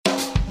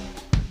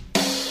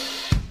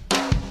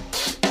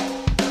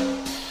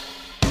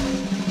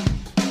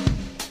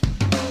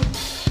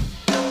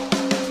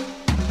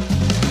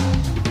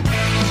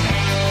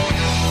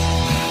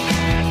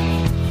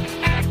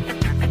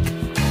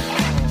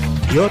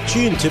You're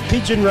tuned to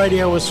Pigeon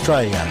Radio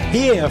Australia,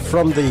 here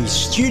from the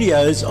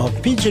studios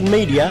of Pigeon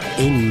Media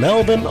in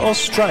Melbourne,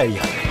 Australia.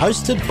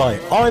 Hosted by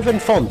Ivan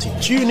Fonti.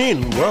 Tune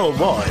in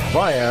worldwide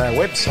via our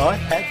website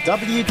at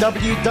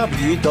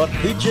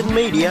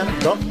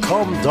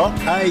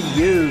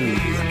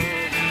www.pigeonmedia.com.au.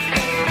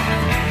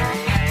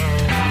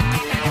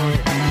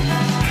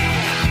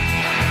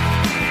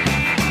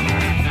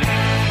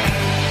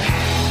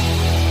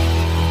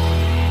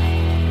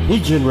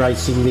 Pigeon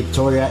Racing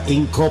Victoria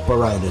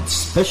Incorporated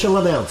special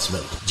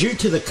announcement. Due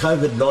to the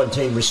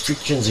COVID-19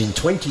 restrictions in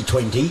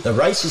 2020, the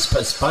race is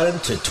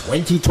postponed to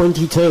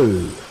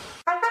 2022.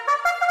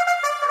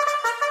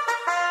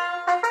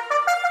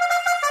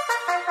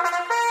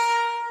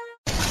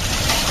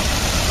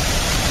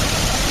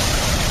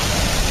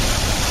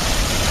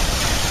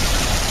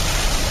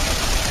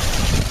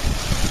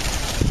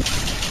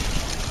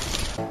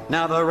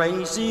 Now the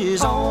race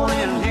is on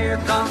and here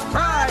comes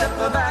Pride up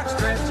the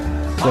backstretch.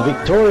 The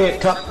Victoria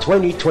Cup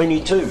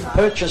 2022.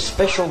 Purchase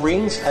special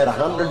rings at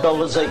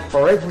 $100 each.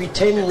 For every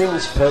 10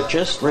 rings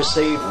purchased,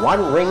 receive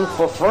 1 ring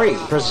for free.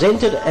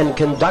 Presented and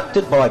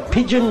conducted by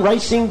Pigeon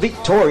Racing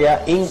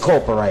Victoria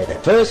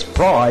Incorporated. First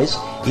prize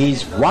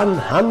is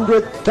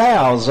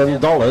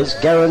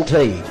 $100,000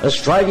 guaranteed.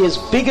 Australia's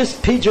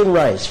biggest pigeon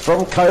race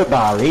from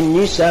Cobar in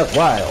New South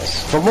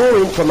Wales. For more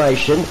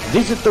information,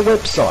 visit the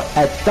website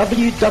at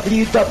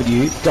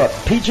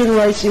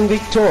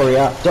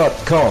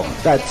www.pigeonracingvictoria.com.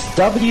 That's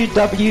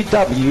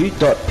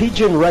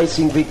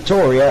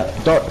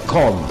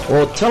www.pigeonracingvictoria.com,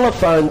 or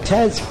telephone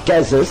Taz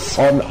Gazis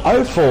on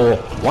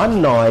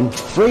 0419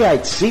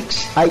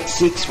 386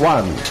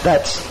 861.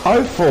 That's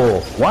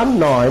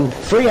 0419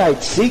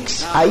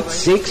 386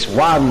 861.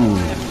 And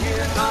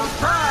here comes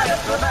Pride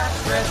up the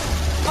backstretch.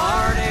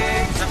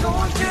 Heartaches are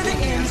going to the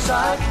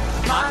inside.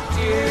 My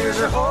tears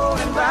are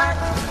holding back.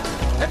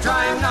 They're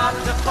trying not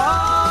to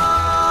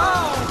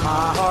fall.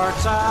 My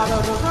heart's out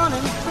of the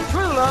running.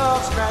 True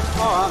love scratch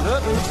for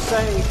another to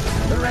say.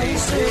 The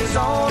race is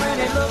on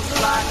and it looks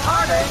like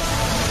heartache.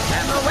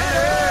 And the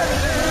winner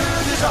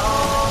loses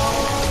all.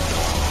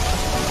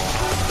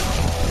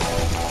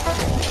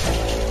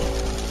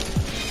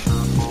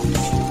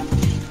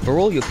 For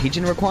all your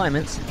pigeon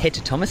requirements, head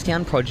to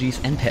Thomastown Produce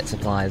and Pet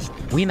Supplies.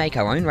 We make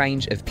our own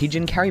range of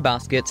pigeon carry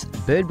baskets,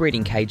 bird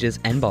breeding cages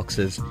and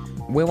boxes.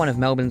 We're one of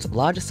Melbourne's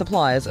largest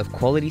suppliers of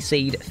quality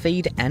seed,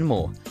 feed and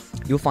more.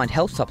 You'll find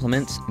health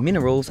supplements,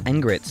 minerals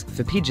and grits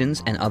for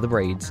pigeons and other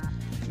breeds.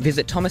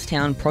 Visit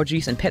Thomastown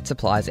Produce and Pet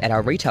Supplies at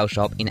our retail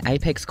shop in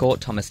Apex Court,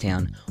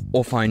 Thomastown,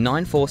 or phone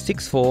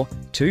 9464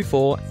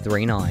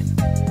 2439.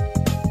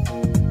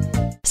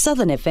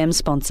 Southern FM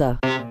sponsor.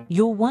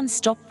 Your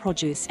one-stop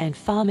produce and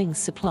farming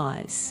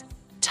supplies.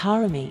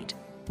 Tarameed.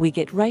 We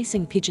get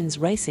racing pigeons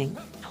racing,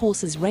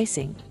 horses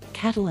racing,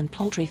 cattle and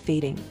poultry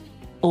feeding.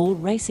 All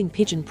racing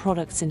pigeon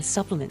products and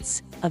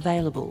supplements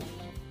available.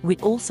 We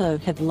also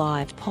have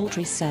live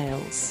poultry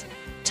sales.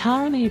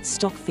 Tarameed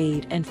stock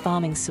feed and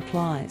farming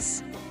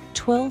supplies.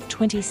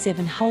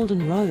 1227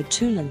 Holden Road,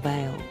 Toolan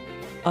Vale.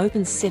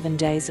 Open 7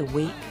 days a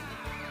week.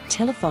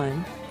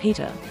 Telephone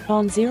Peter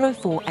on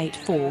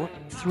 0484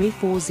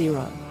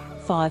 340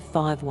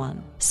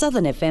 551.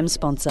 Southern FM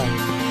sponsor.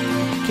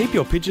 Keep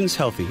your pigeons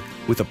healthy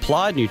with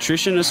Applied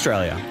Nutrition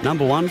Australia,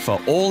 #1 for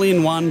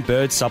all-in-one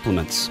bird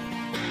supplements.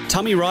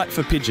 Tummy Right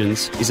for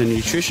Pigeons is a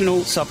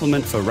nutritional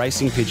supplement for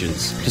racing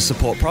pigeons to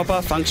support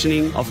proper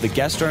functioning of the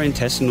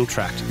gastrointestinal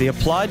tract. The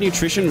Applied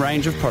Nutrition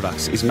range of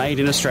products is made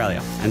in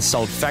Australia and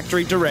sold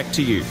factory direct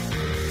to you.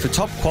 For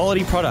top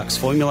quality products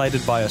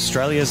formulated by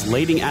Australia's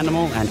leading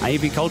animal and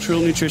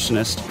avicultural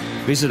nutritionist,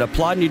 visit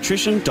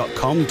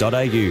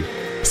appliednutrition.com.au.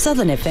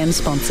 Southern FM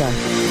sponsor.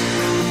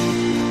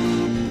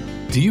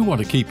 Do you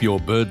want to keep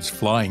your birds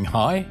flying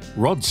high?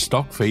 Rod's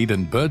Stock Feed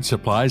and Bird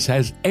Supplies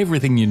has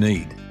everything you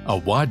need. A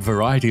wide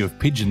variety of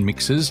pigeon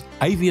mixes,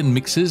 avian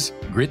mixes,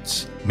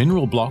 grits,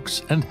 mineral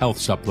blocks and health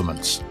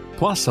supplements.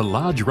 Plus a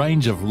large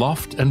range of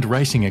loft and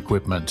racing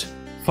equipment.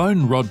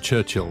 Phone Rod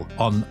Churchill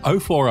on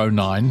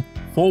 0409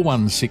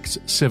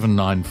 416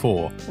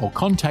 794 or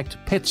contact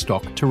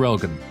Petstock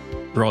Terrelgan.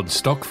 Rod's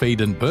Stock Feed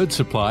and Bird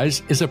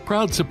Supplies is a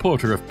proud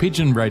supporter of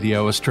Pigeon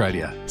Radio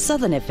Australia.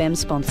 Southern FM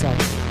sponsor.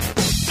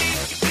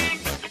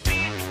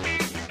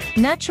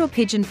 Natural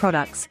Pigeon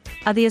Products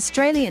are the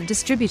Australian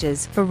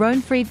distributors for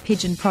Röhnfried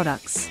Pigeon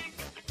Products.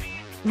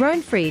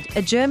 Röhnfried,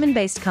 a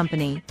German-based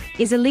company,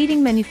 is a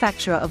leading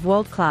manufacturer of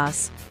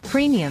world-class,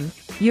 premium,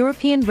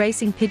 European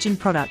racing pigeon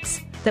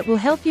products that will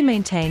help you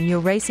maintain your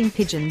racing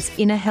pigeons'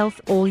 inner health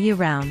all year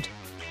round.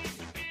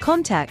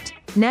 Contact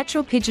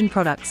Natural Pigeon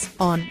Products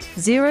on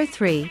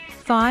 03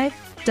 5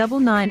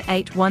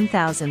 998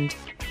 1000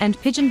 and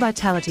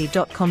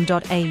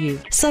pigeonvitality.com.au.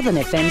 Southern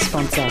FM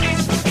sponsor.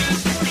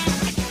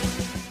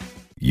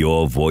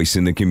 Your voice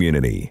in the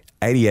community,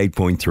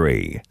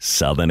 88.3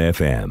 Southern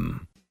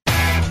FM.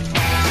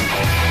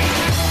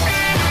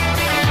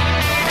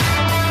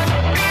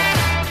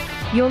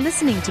 You're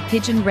listening to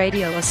Pigeon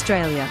Radio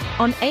Australia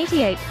on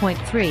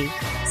 88.3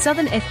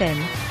 Southern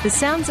FM, the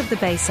sounds of the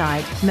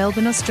Bayside,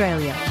 Melbourne,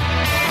 Australia.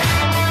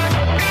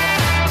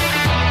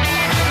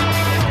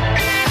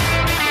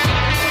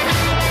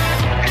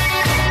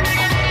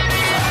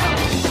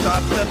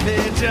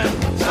 pigeon,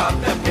 stop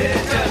the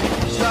pigeon,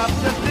 stop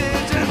the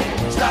pigeon,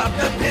 stop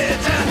the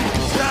pigeon,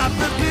 stop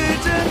the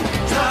pigeon,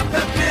 stop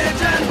the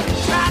pigeon,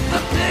 stop the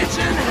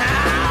pigeon,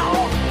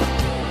 how?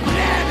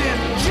 Nab him,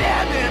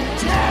 jab him,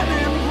 tab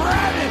him,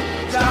 grab him,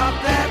 stop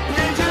that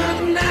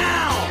pigeon now!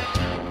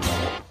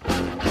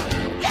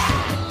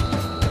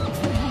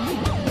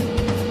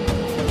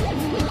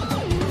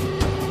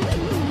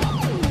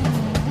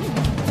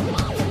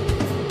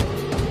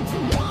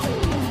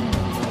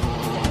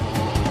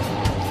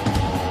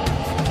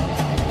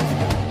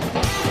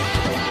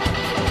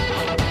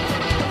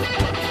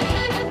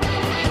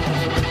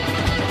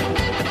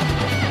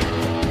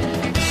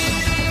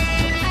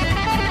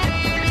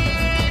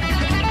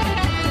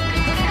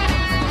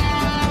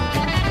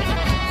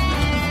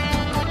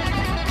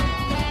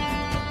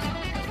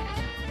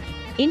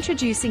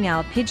 Introducing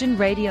our Pigeon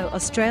Radio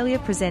Australia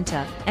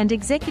presenter and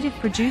executive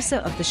producer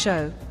of the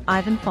show,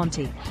 Ivan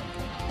Fonte.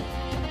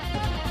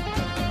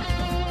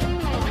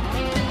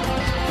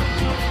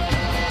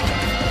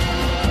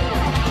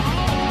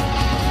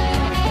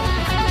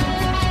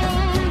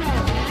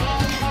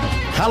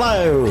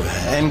 Hello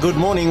and good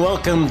morning.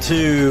 Welcome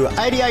to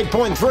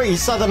 88.3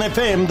 Southern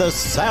FM, the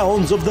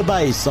sounds of the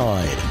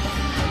Bayside.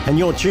 And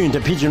you're tuned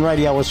to Pigeon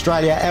Radio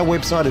Australia. Our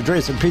website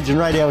address at Pigeon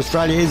Radio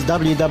Australia is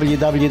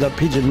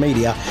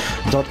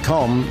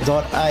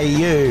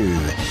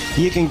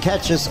www.pigeonmedia.com.au. You can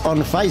catch us on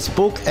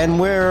Facebook, and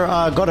we're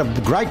got a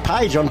great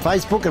page on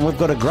Facebook, and we've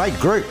got a great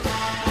group,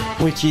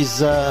 which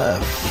is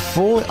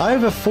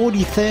over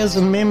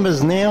 40,000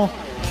 members now,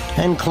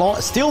 and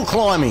still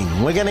climbing.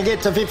 We're going to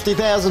get to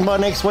 50,000 by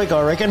next week,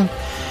 I reckon.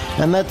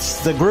 And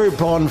that's the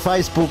group on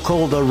Facebook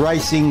called the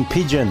Racing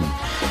Pigeon.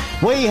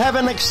 We have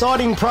an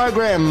exciting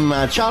program.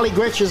 Charlie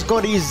Gretsch has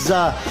got his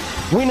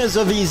winners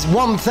of his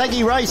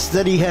Wamthaggi race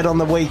that he had on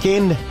the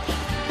weekend.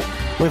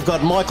 We've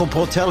got Michael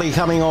Portelli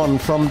coming on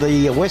from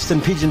the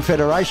Western Pigeon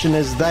Federation,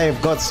 as they've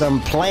got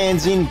some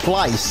plans in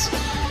place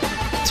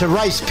to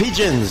race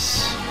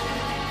pigeons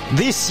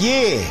this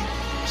year.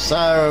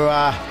 So,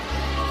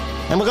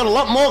 and we've got a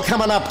lot more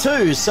coming up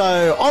too.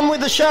 So on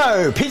with the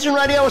show, Pigeon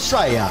Radio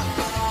Australia.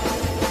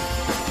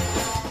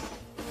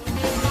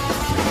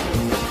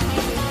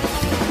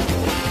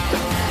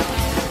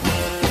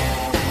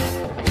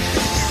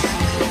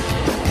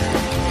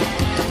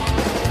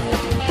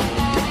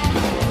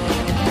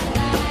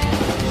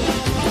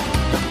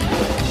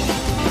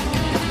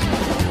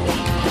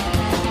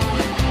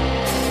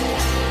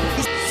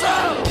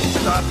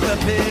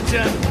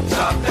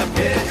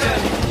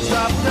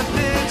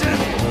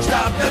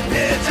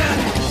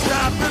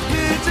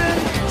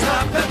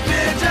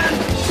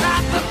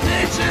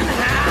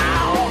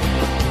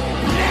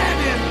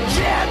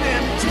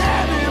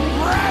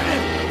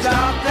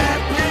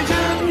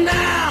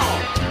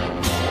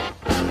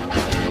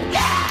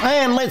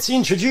 Let's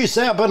introduce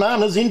our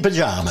bananas in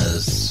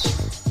pyjamas.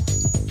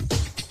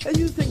 Are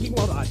you thinking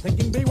what I'm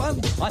thinking,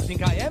 B1? I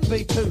think I am,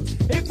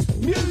 B2. It's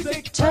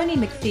music! Tony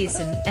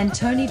McPherson and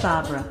Tony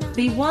Barbara,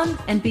 B1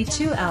 and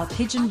B2, our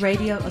Pigeon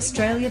Radio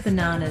Australia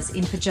bananas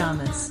in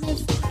pyjamas.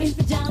 In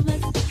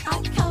pyjamas,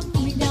 I come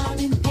down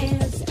in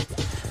pairs.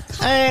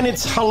 And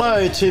it's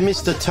hello to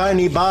Mr.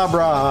 Tony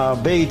Barbara,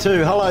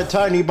 B2. Hello,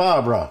 Tony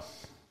Barbara.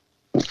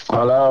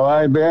 Hello,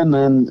 hi Ben,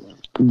 and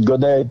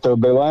good day to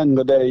B1,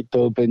 good day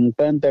to Pink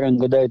Panther, and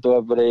good day to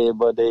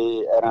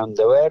everybody around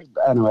the world.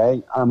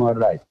 Anyway, I'm all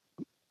right.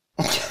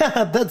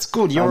 That's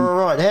good, you're all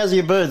right. How's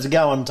your birds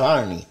going,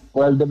 Tony?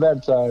 Well, the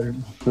birds are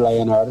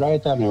flying all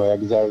right anyway,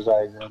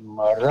 exercising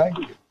all right.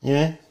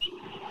 Yeah?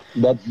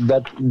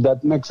 That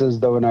mixes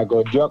doing a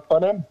good job for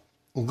them.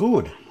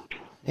 Good.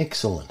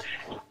 Excellent.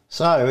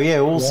 So,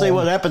 yeah, we'll see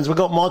what happens. We've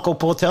got Michael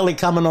Portelli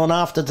coming on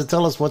after to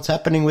tell us what's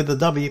happening with the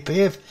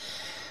WPF.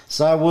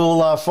 So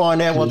we'll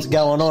find out what's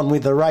going on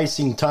with the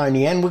racing,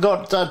 Tony. And we've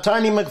got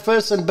Tony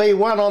McPherson,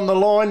 B1, on the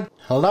line.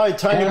 Hello,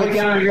 Tony. How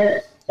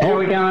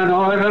we going,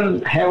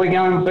 Ivan? How we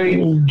going,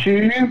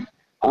 B2?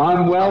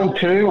 I'm well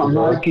too. I'm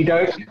okie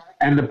doke.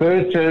 And the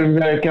birds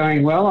are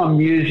going well.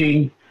 I'm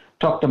using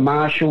Dr.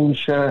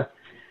 Marshall's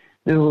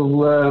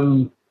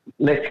little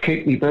Let's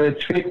Keep Me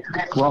Birds Fit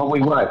While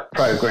We Wait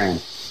program.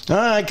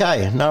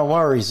 Okay, no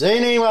worries.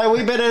 Anyway,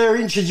 we better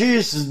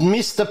introduce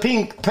Mr.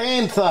 Pink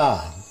Panther.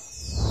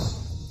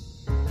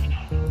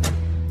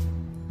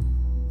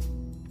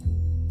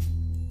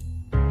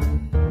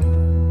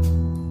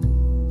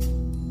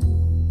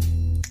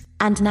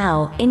 And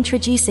now,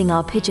 introducing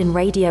our Pigeon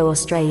Radio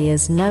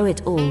Australia's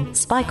know-it-all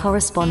spy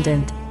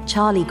correspondent,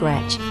 Charlie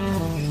Gretsch.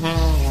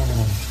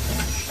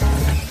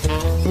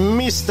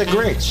 Mr.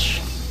 Gretsch.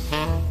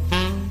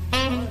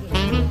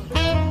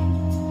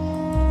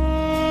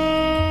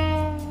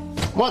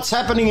 What's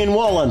happening in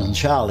Wallen,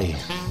 Charlie?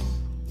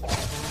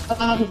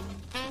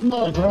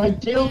 Not a great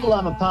deal,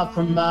 apart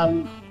from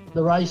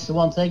the race, the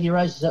Wamthaggi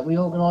races that we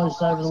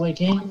organised over the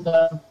weekend.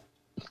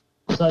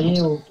 So,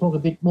 yeah, we'll talk a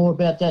bit more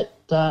about that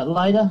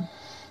later.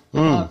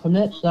 Apart from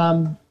that,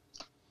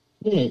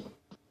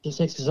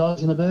 just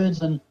exercising the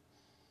birds and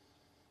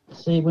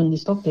see when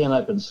this lockdown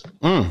opens.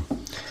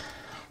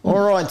 All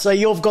right, so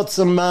you've got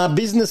some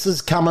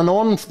businesses coming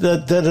on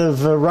that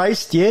have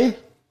raced, yeah?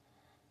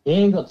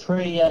 Yeah, we've got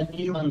 3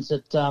 new ones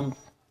that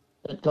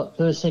got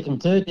first,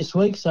 second, third this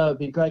week, so it'd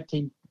be great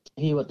to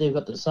hear what they've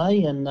got to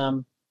say. And,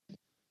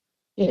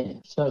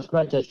 so it's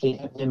great to actually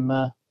have them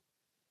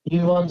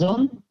new ones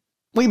on.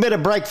 We better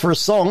break for a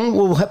song.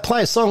 We'll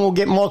play a song. We'll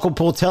get Michael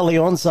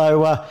Portelli on,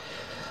 so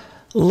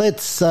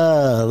let's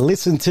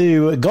listen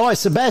to Guy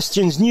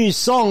Sebastian's new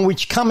song,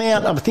 which come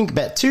out, I think,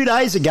 about 2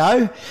 days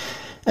ago.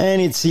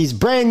 And it's his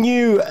brand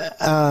new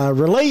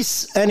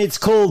release, and it's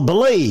called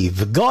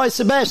Believe. Guy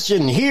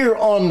Sebastian here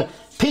on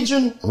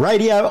Pigeon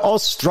Radio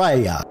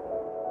Australia.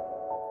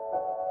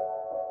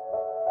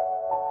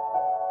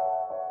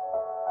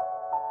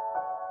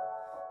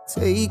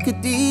 Take a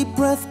deep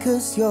breath,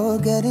 'cause you're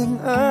getting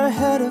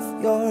ahead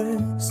of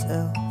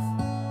yourself.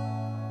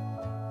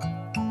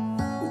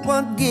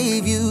 What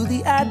gave you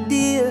the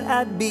idea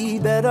I'd be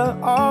better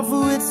off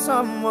with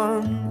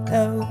someone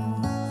else?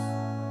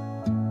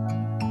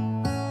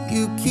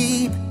 You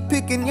keep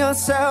picking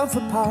yourself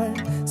apart,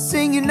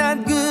 saying you're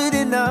not good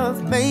enough,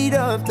 made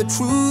up the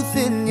truth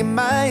in your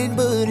mind.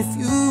 But if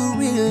you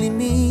really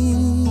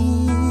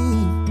mean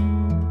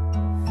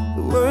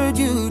the word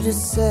you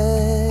just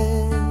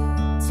said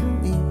to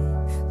me,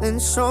 then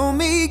show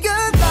me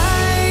your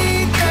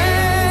light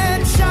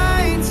that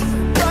shines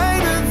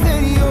brighter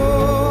than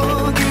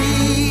your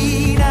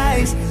green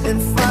eyes,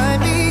 and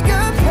find me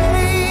your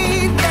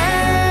pain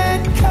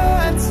that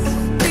cuts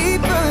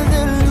deeper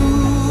than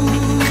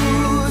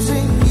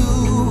losing you.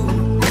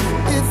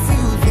 If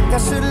you think I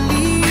should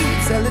leave,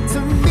 tell it to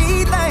me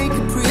like a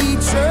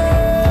preacher.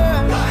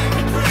 Like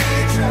a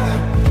preacher,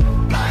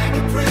 like a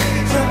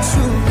preacher. But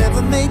you'll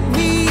never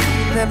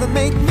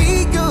make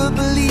me your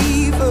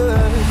believer.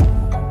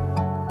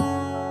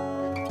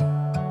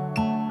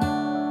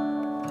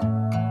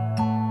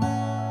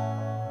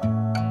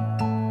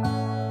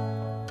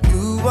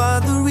 You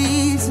are the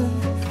reason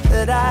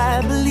that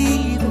I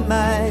believe in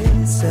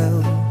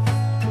myself,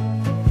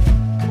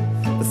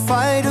 the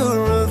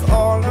fighter of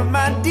all of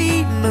my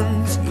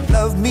demons. You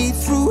love me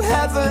through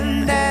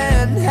heaven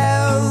and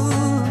hell,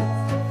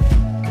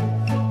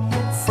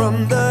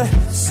 from the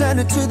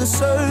center to the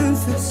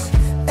surface.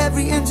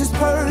 Every inch is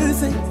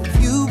perfect. If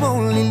you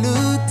only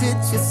looked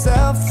at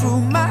yourself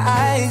through my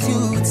eyes,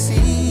 you would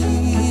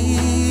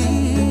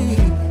see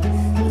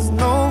there's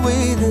no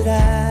way that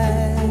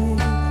I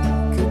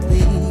could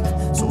leave.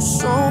 So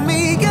show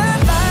me your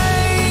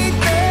light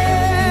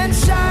that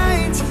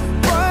shines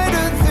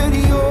brighter than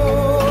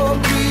your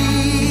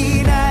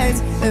green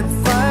eyes, and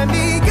find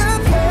me your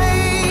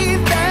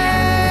pain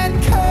that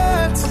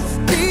cuts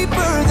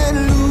deeper than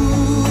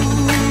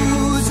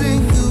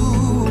losing you.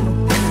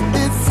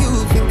 If you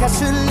think I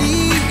should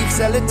leave,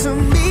 tell it to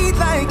me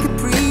like a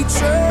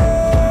preacher.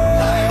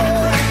 Like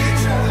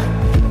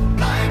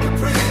a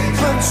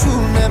preacher. But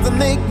you'll never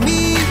make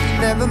me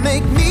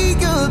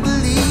your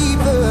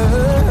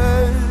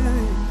believer.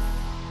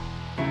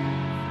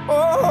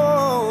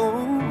 Oh,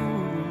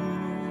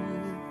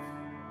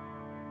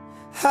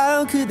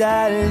 how could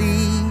I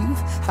leave?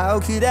 How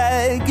could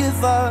I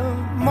give up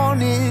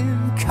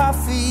morning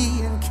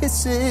coffee and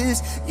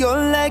kisses?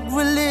 You're like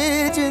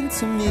religion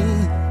to me.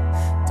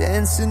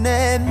 Dancing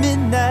at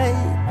midnight,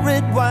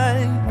 red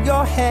wine,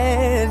 your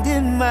hand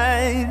in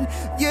mine.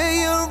 Yeah,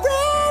 you're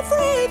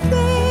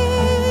everything.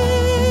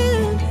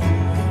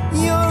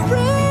 You're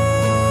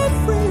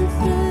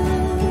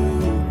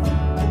everything.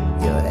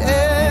 You're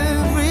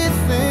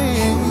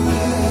everything.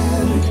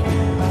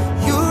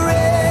 You're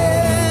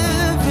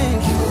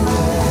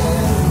everything.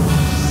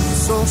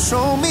 So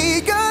show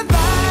me your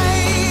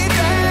light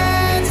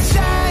that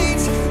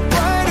shines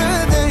brighter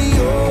than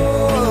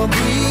your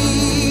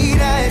green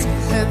eyes,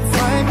 and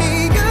find me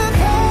your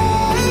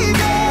pain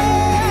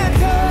that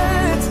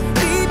cuts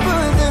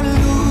deeper than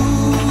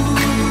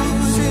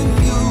losing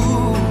you.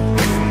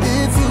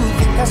 If you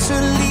think I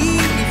should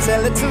leave,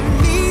 tell it to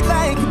me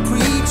like a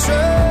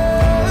preacher.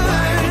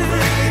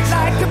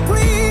 Like a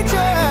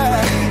preacher.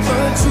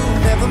 But you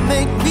never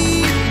make me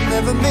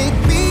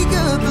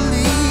your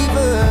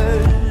believer.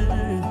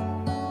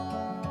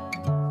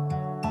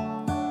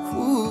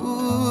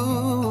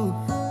 Ooh.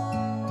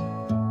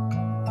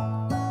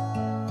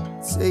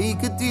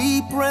 Take a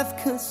deep breath,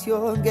 'cause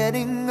you're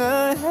getting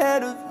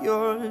ahead of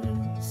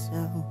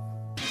yourself.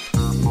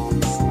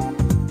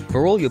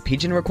 For all your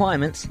pigeon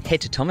requirements,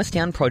 head to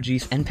Thomastown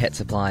Produce and Pet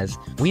Supplies.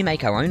 We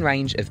make our own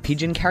range of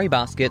pigeon carry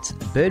baskets,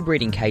 bird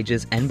breeding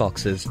cages and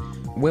boxes.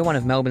 We're one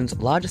of Melbourne's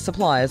largest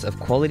suppliers of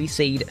quality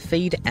seed,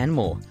 feed and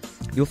more.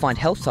 You'll find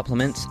health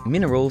supplements,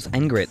 minerals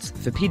and grits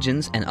for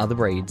pigeons and other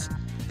breeds.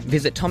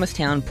 Visit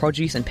Thomastown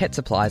Produce and Pet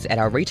Supplies at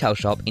our retail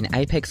shop in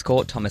Apex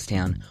Court,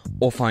 Thomastown,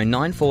 or phone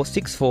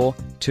 9464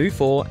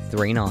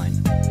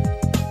 2439.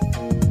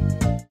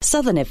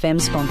 Southern FM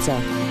sponsor.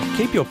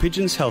 Keep your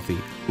pigeons healthy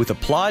with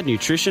Applied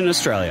Nutrition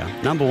Australia,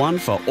 #1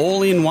 for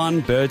all-in-one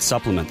bird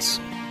supplements.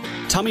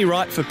 Tummy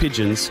Right for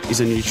Pigeons is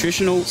a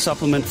nutritional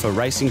supplement for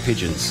racing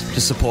pigeons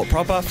to support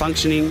proper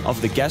functioning of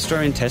the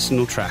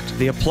gastrointestinal tract.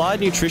 The Applied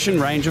Nutrition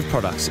range of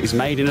products is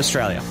made in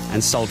Australia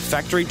and sold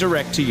factory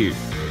direct to you.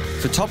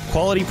 For top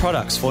quality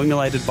products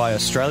formulated by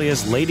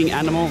Australia's leading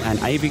animal and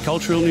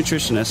avicultural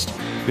nutritionist,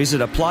 visit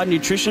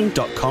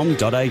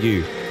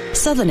appliednutrition.com.au.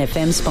 Southern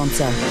FM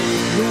sponsor.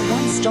 We're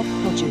one-stop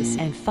produce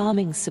and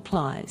farming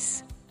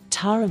supplies.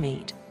 Tara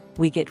Meat.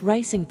 We get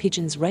racing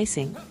pigeons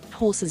racing,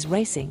 horses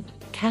racing,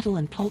 cattle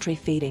and poultry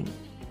feeding.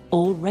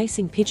 All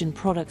racing pigeon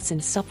products and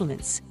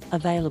supplements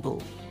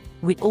available.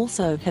 We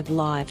also have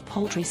live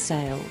poultry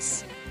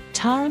sales.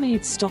 Tara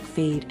Meat stock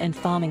feed and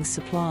farming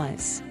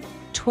supplies.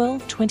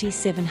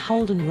 1227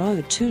 Holden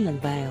Road, Toolan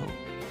Vale.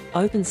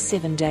 Open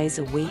 7 days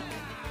a week.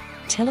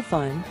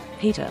 Telephone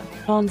Peter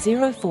on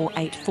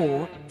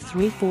 0484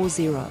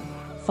 340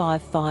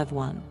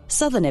 551.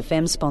 Southern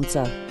FM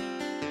sponsor.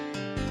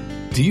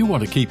 Do you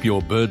want to keep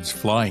your birds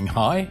flying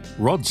high?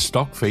 Rod's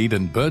Stock Feed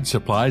and Bird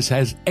Supplies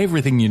has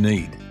everything you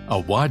need. A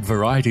wide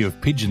variety of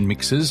pigeon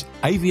mixes,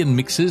 avian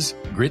mixes,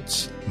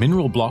 grits,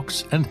 mineral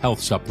blocks and health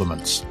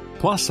supplements.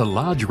 Plus a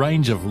large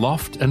range of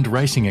loft and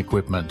racing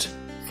equipment.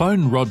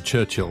 Phone Rod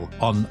Churchill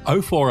on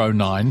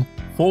 0409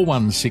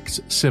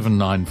 416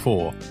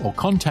 794 or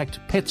contact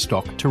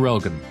Petstock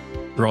Terrelgan.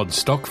 Rod's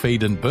Stock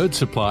Feed and Bird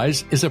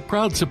Supplies is a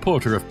proud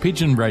supporter of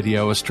Pigeon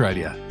Radio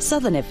Australia.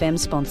 Southern FM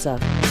sponsor.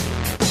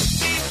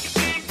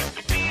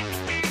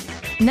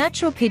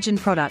 Natural Pigeon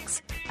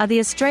Products are the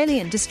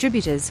Australian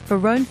distributors for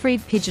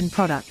Röhnfried Pigeon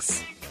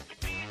Products.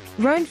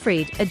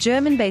 Röhnfried, a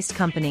German-based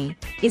company,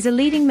 is a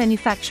leading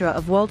manufacturer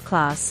of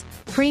world-class,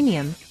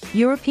 premium,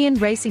 European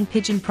racing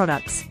pigeon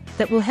products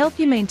that will help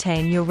you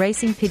maintain your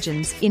racing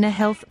pigeons' inner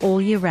health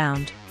all year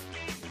round.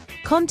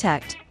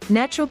 Contact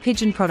Natural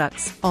Pigeon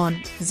Products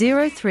on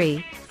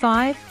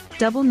 035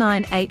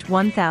 998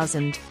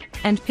 1000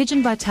 and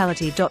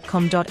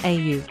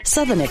pigeonvitality.com.au.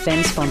 Southern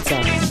FM sponsor.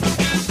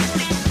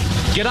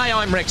 G'day,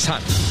 I'm Rex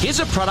Hunt. Here's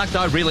a product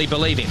I really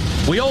believe in.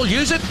 We all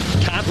use it,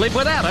 can't live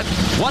without it.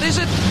 What is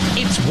it?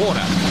 It's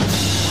water.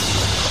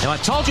 Now, I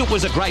told you it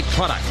was a great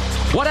product.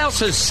 What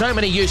else has so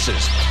many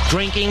uses?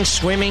 Drinking,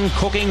 swimming,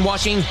 cooking,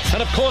 washing,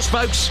 and of course,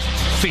 folks,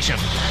 fishing.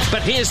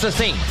 But here's the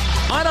thing.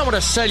 I don't want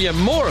to sell you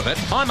more of it.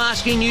 I'm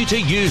asking you to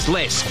use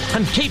less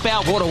and keep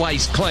our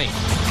waterways clean.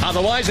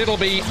 Otherwise, it'll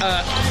be,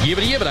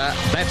 yibbida-yibbida.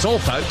 That's all,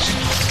 folks.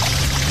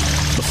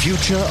 The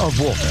future of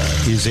water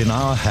is in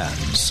our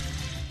hands.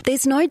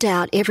 There's no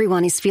doubt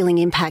everyone is feeling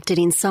impacted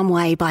in some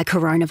way by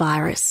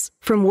coronavirus.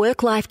 From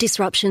work-life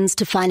disruptions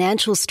to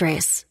financial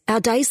stress, our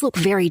days look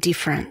very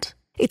different.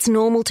 It's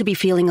normal to be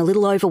feeling a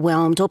little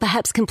overwhelmed or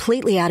perhaps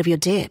completely out of your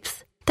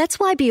depth. That's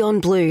why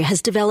Beyond Blue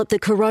has developed the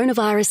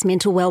Coronavirus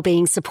Mental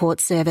Wellbeing Support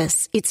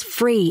Service. It's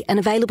free and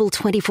available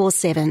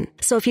 24/7.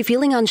 So if you're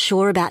feeling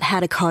unsure about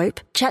how to cope,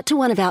 chat to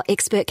one of our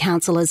expert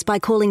counsellors by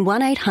calling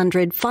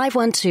 1800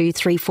 512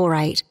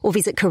 348 or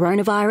visit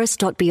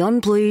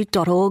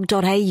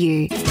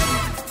coronavirus.beyondblue.org.au.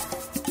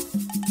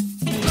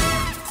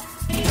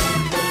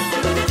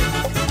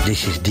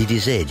 This is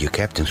DDZ, your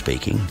captain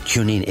speaking.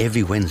 Tune in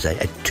every Wednesday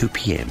at 2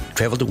 p.m.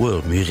 Travel the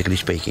world musically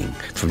speaking,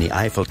 from the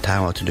Eiffel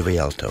Tower to the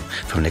Rialto,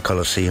 from the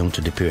Colosseum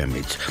to the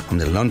Pyramids, from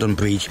the London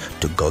Bridge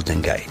to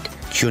Golden Gate.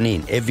 Tune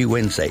in every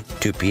Wednesday,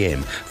 2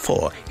 p.m.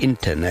 for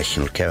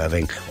International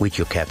Caravan with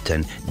your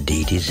captain,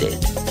 DDZ.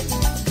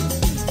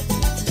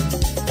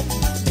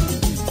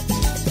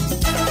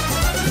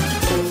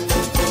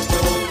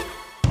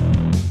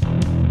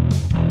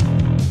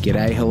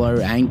 G'day, hello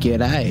and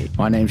g'day.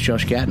 My name's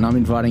Josh Gatt and I'm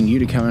inviting you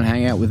to come and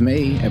hang out with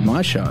me at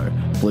my show,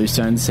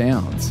 Bluestone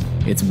Sounds.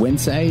 It's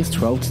Wednesdays,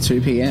 12 to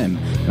 2 p.m,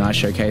 and I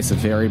showcase the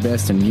very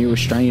best and new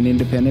Australian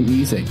independent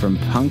music, from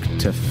punk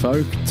to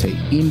folk to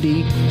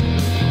indie.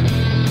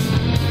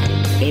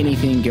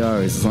 Anything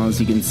goes, as long as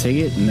you can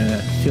see it in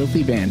a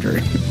filthy band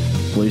room.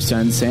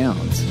 Bluestone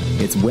Sounds.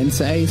 It's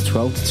Wednesdays,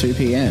 12 to 2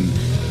 p.m.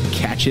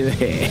 Catch you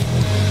there.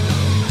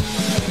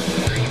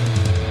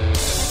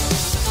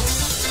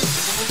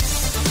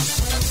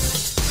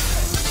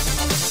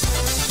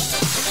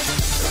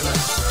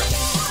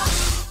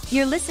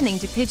 You're listening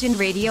to Pigeon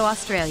Radio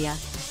Australia.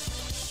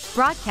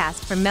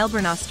 Broadcast from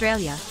Melbourne,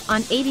 Australia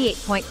on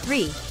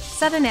 88.3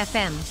 Southern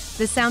FM,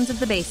 the sounds of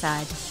the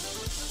Bayside.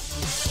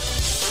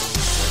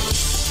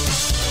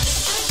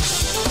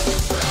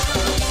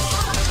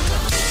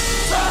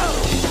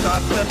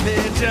 Stop the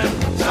pigeon,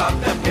 stop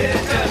the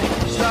pigeon,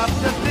 stop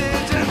the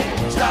pigeon,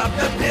 stop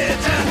the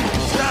pigeon,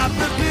 stop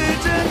the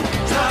pigeon,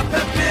 stop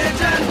the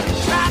pigeon,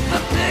 stop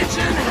the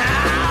pigeon,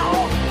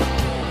 how?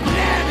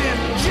 Nab him,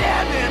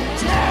 jab him,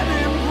 tab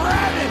him,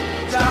 grab him,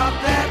 stop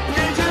that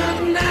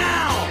pigeon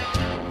now!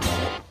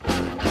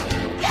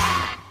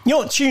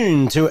 You're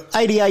tuned to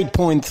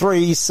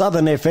 88.3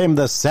 Southern FM,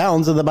 the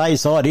sounds of the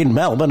Bayside in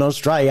Melbourne,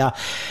 Australia.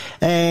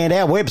 And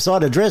our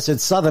website address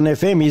at Southern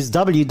FM is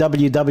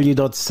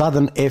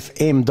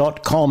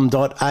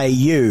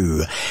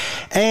www.southernfm.com.au.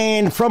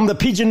 And from the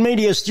Pigeon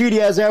Media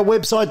Studios, our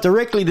website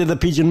directly to the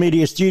Pigeon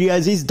Media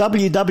Studios is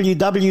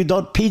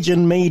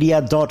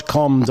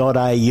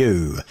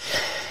www.pigeonmedia.com.au.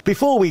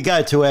 Before we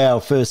go to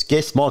our first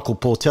guest, Michael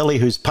Portelli,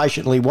 who's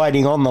patiently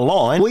waiting on the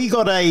line, we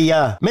got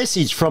a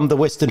message from the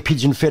Western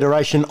Pigeon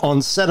Federation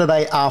on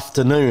Saturday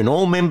afternoon.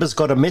 All members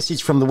got a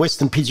message from the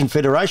Western Pigeon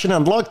Federation.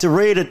 I'd like to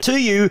read it to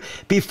you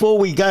before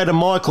we go to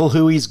Michael,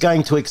 who is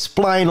going to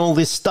explain all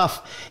this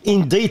stuff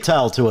in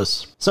detail to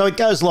us. So it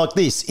goes like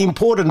this.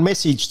 Important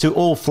message to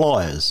all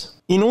flyers.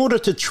 In order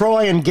to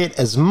try and get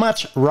as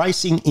much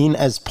racing in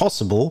as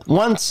possible,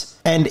 once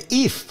and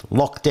if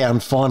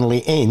lockdown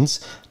finally ends,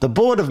 the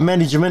Board of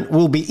Management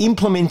will be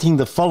implementing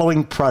the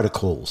following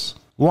protocols.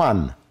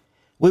 1.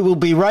 We will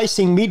be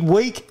racing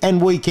midweek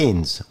and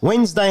weekends,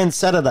 Wednesday and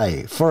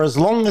Saturday, for as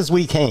long as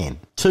we can.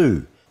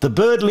 2. The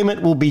bird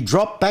limit will be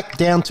dropped back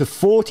down to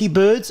 40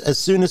 birds as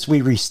soon as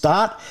we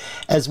restart,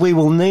 as we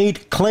will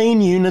need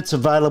clean units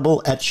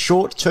available at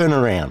short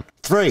turnaround.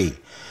 3.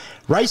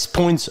 Race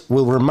points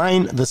will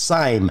remain the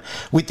same,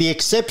 with the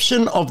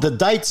exception of the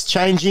dates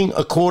changing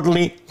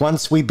accordingly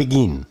once we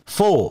begin.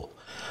 4.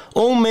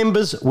 All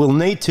members will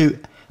need to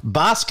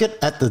basket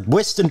at the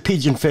Western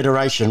Pigeon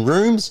Federation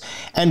rooms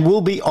and will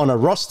be on a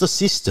roster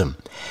system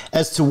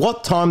as to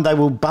what time they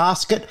will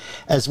basket,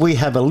 as we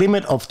have a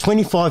limit of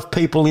 25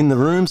 people in the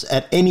rooms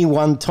at any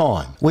one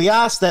time. We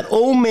ask that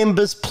all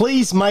members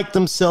please make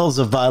themselves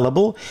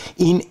available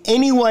in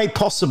any way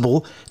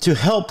possible to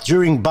help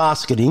during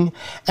basketing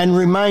and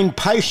remain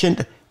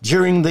patient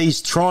during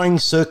these trying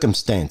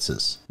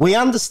circumstances. We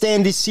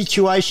understand this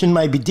situation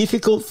may be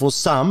difficult for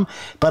some,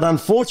 but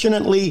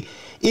unfortunately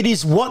it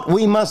is what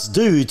we must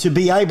do to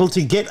be able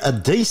to get a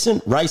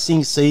decent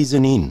racing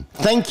season in.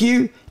 Thank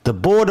you, the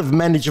Board of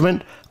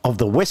Management of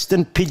the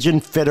Western Pigeon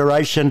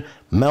Federation,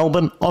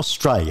 Melbourne,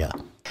 Australia.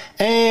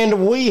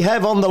 And we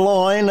have on the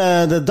line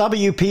the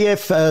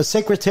WPF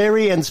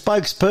Secretary and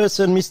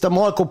Spokesperson, Mr.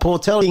 Michael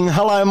Portelli.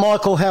 Hello,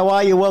 Michael. How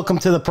are you? Welcome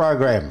to the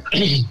program.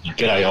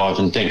 G'day,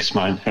 Ivan. Thanks,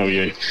 mate. How are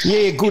you?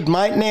 Yeah, good,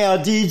 mate. Now,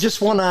 do you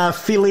just want to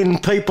fill in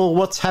people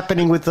what's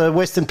happening with the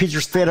Western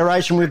Pigeon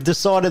Federation? We've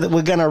decided that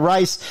we're going to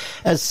race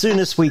as soon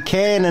as we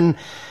can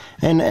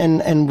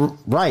and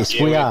race.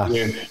 Yeah, we are.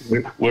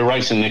 We're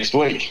racing next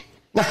week.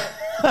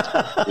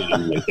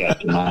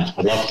 I'd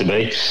love to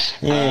be.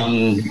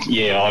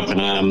 I've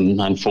been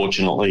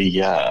unfortunately,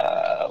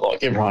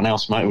 like everyone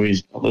else, mate, we're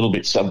a little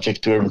bit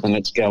subject to everything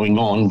that's going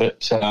on,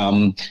 but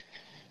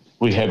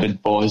we have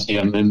advised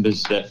our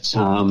members that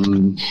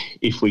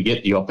if we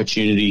get the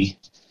opportunity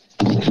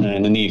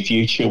in the near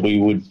future, we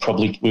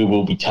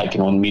will be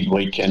taking on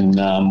midweek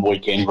and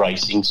weekend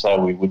racing, so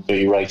we would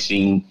be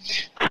racing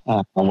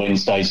on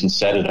Wednesdays and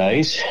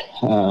Saturdays.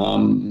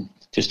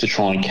 Just to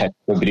try and catch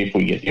a bit if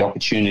we get the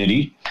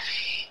opportunity.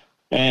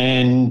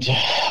 And,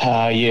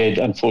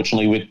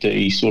 unfortunately with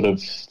the sort of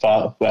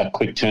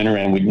quick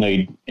turnaround, we'd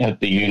need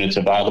the units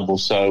available,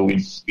 so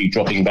we'd be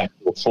dropping back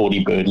to a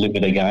 40-bird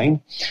limit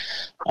again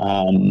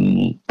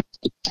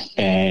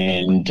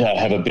and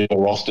have a bit of a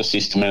roster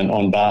system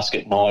on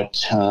basket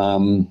night.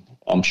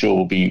 I'm sure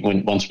we'll be,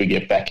 once we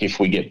get back, if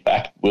we get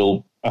back,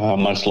 we'll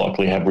most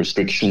likely have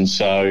restrictions,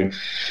 so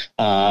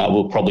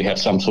we'll probably have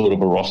some sort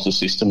of a roster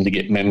system to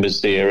get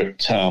members there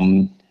at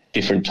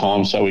different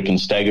times so we can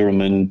stagger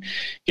them and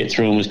get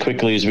through them as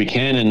quickly as we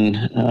can and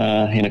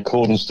in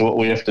accordance to what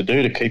we have to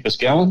do to keep us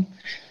going.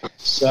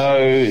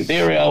 So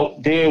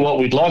they're what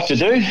we'd like to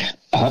do.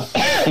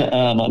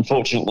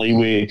 Unfortunately,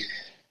 we're,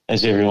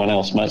 as everyone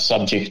else, mate,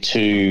 subject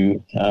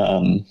to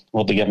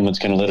what the government's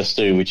going to let us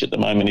do, which at the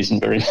moment isn't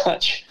very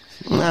much.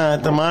 No,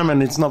 at the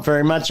moment it's not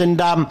very much.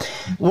 And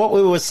what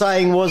we were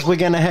saying was we're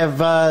going to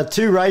have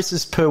 2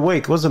 races per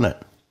week, wasn't it?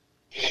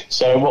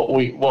 So what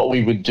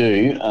we would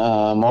do,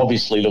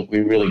 obviously, look, we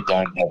really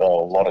don't have a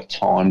lot of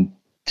time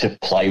to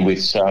play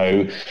with.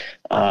 So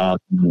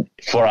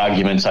for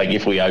argument's sake,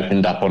 if he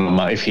opened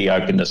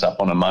us up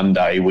on a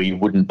Monday, we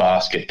wouldn't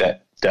basket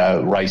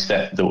that race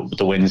that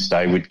the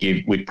Wednesday.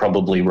 We'd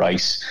probably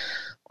race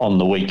on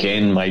the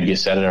weekend, maybe a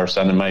Saturday or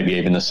Sunday, maybe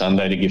even a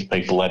Sunday, to give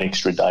people that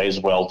extra day as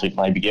well to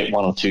maybe get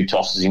 1 or 2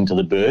 tosses into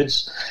the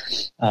birds.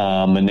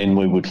 And then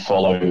we would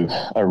follow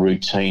a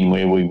routine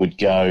where we would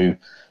go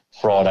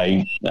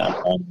Friday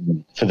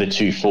for the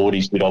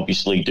 240s. We'd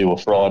obviously do a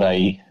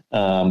Friday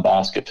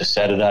basket for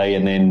Saturday,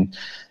 and then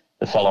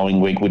the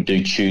following week we'd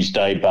do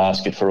Tuesday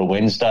basket for a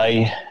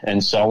Wednesday,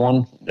 and so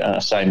on.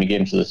 Same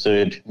again for the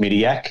third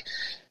Midiac.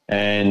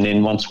 And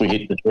then once we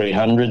hit the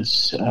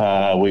 300s,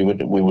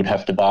 we would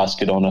have to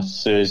basket on a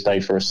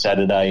Thursday for a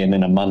Saturday and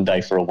then a Monday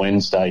for a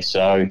Wednesday.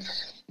 So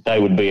they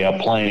would be our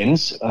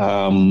plans,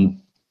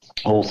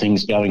 all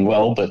things going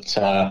well. But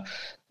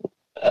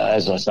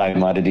as I say,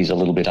 mate, it is a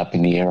little bit up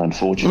in the air,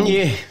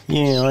 unfortunately.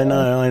 Yeah, I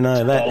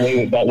know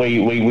that. But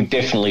we would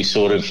definitely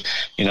sort of,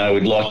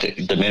 we'd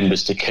like the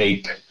members to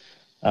keep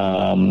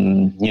a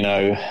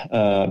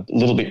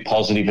little bit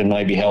positive and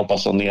maybe help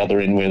us on the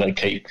other end where they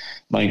keep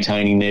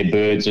maintaining their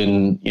birds.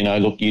 And,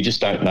 look, you just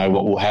don't know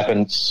what will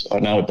happen. I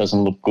know it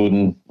doesn't look good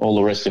and all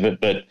the rest of it,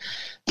 but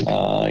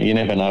you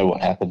never know what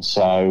happens.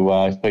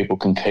 So if people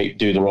can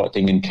do the right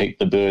thing and keep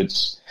the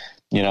birds,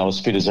 as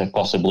fit as they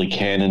possibly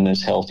can and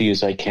as healthy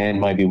as they can,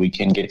 maybe we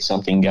can get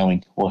something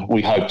going. Well,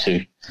 we hope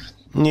to.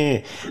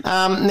 Yeah.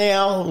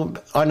 Now,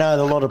 I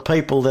know a lot of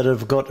people that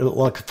have got,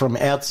 like, from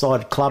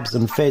outside clubs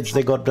and feds,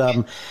 they've got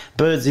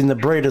birds in the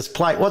breeder's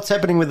plate. What's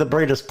happening with the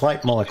breeder's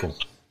plate, Michael?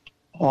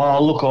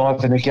 Oh, look,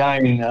 Ivan,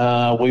 again,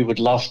 we would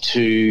love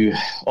to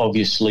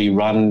obviously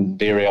run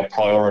our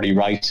priority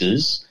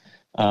races.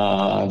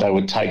 They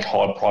would take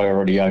high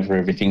priority over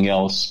everything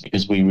else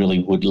because we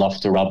really would love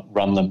to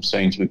run them,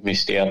 since we've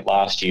missed out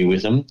last year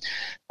with them.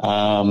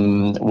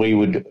 We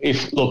would,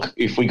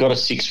 if we got a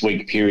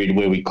 6-week period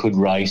where we could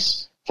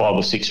race, 5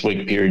 or 6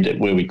 week period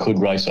where we could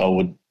race, I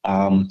would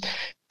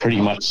pretty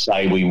much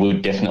say we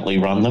would definitely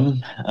run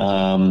them.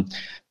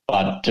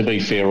 But to be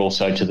fair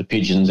also to the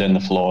pigeons and the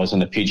flies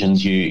and the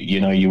pigeons, we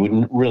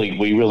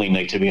really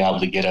need to be able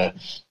to get a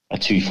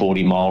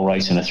 240-mile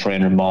race and a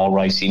 300-mile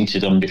race into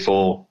them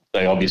before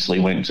they obviously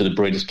went to the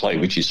breeder's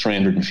plate, which is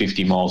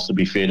 350 miles, to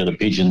be fair to the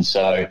pigeons.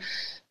 So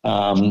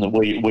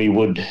we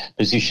would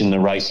position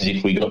the races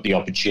if we got the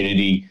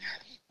opportunity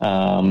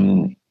at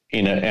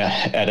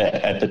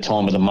the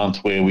time of the month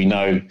where we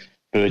know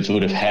birds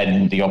would have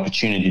had the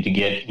opportunity to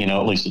get,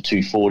 at least a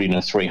 240 and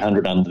a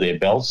 300 under their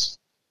belts,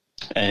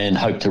 and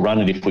hope to run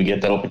it if we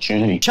get that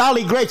opportunity.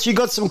 Charlie Gretsch, you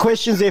got some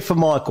questions there for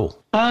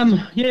Michael?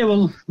 Yeah,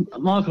 well,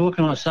 Michael, what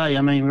can I say?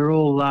 I mean, we're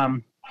all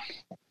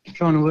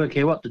trying to work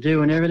out what to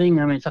do and everything.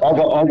 I mean, it's I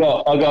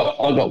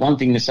got one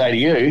thing to say to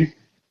you.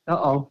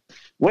 Uh-oh.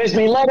 Where's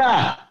me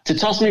letter to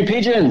toss me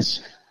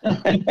pigeons?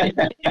 I'm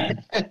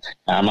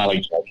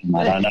only joking,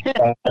 mate. I know.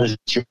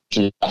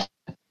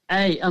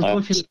 Hey,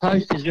 unfortunately, the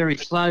post is very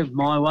slow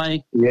my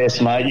way.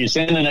 Yes, mate. You're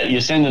sending it. You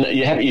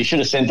should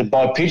have sent it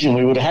by pigeon.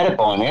 We would have had it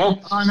by now.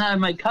 I know,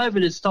 mate.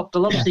 COVID has stopped a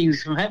lot of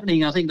things from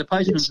happening. I think the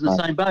postman's in the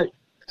same boat.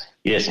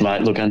 Yes,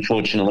 mate. Look,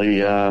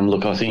 unfortunately,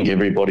 I think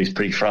everybody's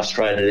pretty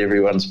frustrated.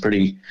 Everyone's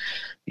pretty,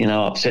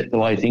 upset the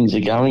way things are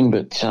going.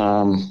 But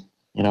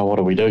what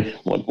do we do?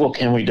 What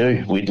can we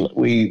do?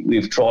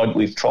 We've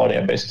tried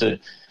our best to,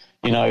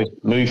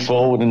 move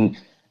forward and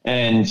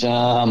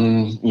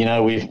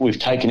we've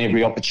taken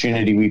every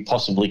opportunity we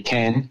possibly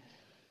can.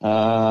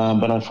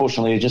 But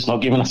unfortunately, they're just not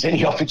giving us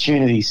any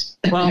opportunities.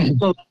 Well,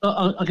 look,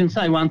 I can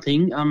say one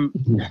thing.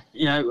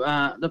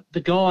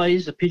 The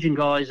guys, the pigeon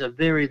guys, are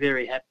very,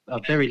 very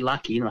very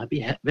lucky.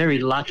 Very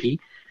lucky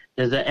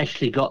that they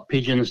actually got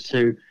pigeons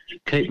to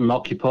keep them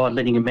occupied,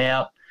 letting them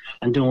out,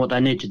 and doing what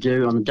they need to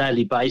do on a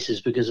daily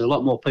basis. Because there's a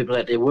lot more people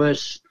out there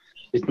worse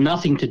with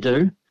nothing to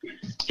do,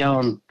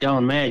 going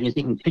mad. And you're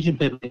thinking pigeon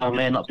people are going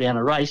mad, not down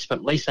a race, but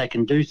at least they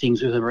can do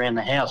things with them around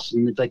the house.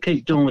 And if they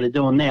keep doing what they're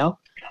doing now,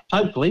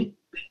 hopefully.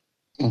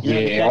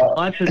 Yeah,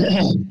 I think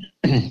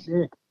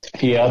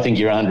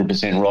you're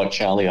 100% right,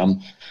 Charlie.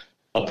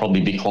 I'd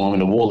probably be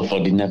climbing a wall if I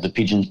didn't have the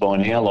pigeons by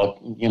now. Like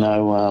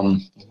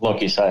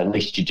you say, at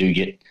least you do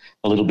get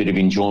a little bit of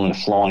enjoyment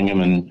of flying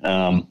them and,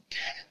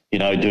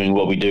 doing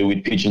what we do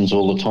with pigeons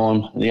all the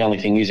time. The only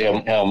thing is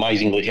how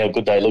amazingly how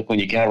good they look when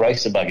you can't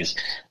race the buggers.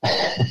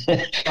 But,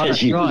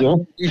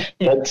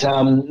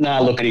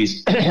 look, it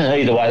is.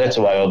 Either way, that's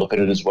the way I look at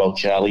it as well,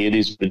 Charlie. It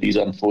is,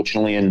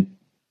 unfortunately, and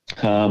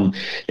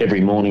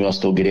every morning I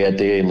still get out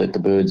there, let the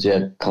birds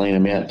out, clean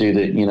them out,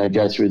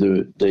 go through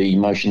the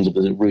motions of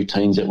the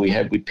routines that we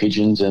have with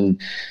pigeons, and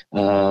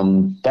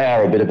they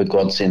are a bit of a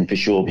godsend for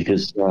sure,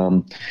 because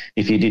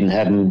if you didn't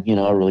have them,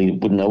 I really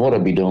wouldn't know what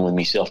I'd be doing with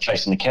myself,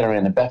 chasing the cat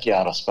around the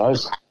backyard, I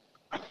suppose.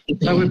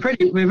 So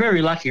we're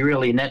very lucky,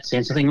 really, in that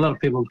sense. I think a lot of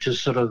people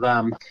just sort of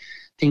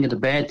think of the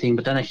bad thing,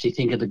 but don't actually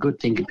think of the good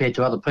thing compared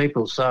to other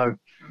people. So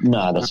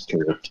no, that's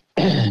correct.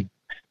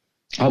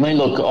 I mean,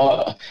 look,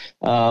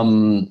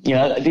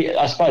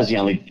 I suppose the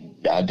only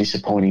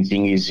disappointing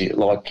thing is,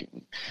 your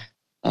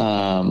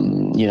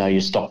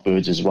stock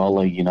birds as well.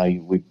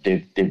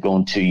 They've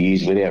gone 2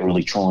 years without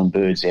really trying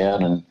birds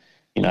out, and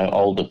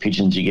older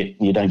pigeons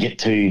you don't get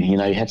to. You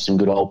have some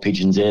good old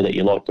pigeons there that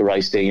you like to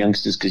race their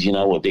youngsters because you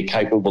know what they're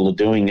capable of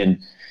doing, and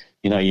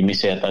you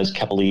miss out those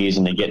couple of years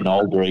and they're getting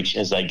older each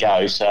as they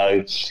go.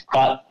 So,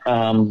 but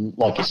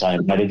like you're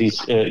saying, mate, it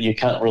is you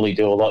can't really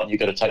do a lot.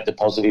 You've got to take the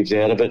positives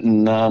out of it,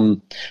 and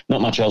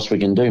not much else we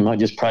can do, mate.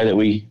 Just pray that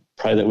we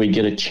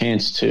get a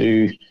chance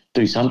to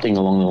do something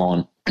along the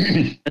line.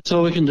 That's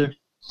all we can do.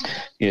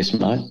 Yes,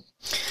 mate.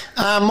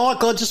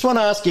 Michael, I just want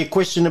to ask you a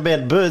question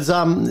about birds.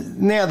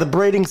 Now the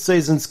breeding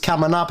season's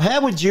coming up.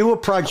 How would you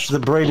approach the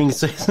breeding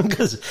season?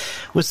 Because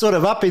we're sort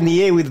of up in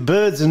the air with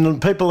birds,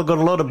 and people have got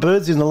a lot of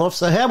birds in the loft.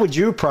 So how would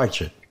you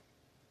approach it?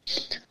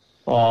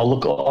 Oh,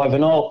 look,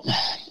 Ivan,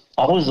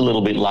 I was a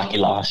little bit lucky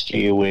last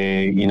year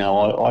where,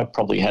 I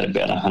probably had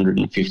about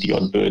 150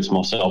 odd birds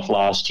myself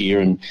last year,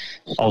 and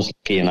I was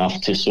lucky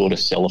enough to sort of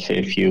sell a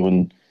fair few,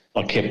 and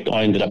I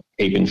ended up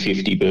keeping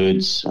 50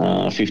 birds,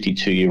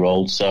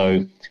 52-year-olds.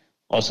 So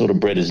I sort of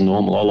bred as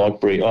normal. I like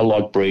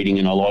breeding,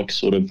 and I like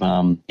sort of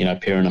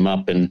pairing them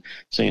up and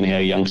seeing how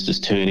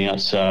youngsters turn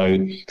out. So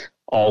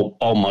I'll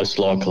most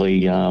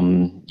likely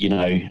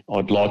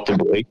I'd like to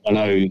breed. I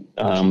know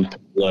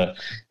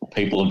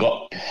people have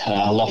got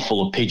a lot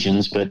full of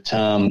pigeons, but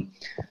I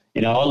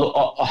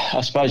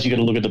suppose you got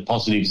to look at the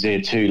positives there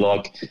too.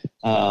 Like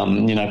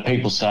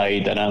People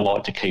say they don't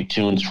like to keep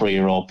 2 and 3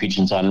 year old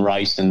pigeons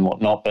unraced and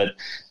whatnot, but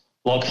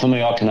like for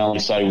me, I can only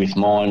say with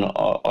mine,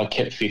 I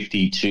kept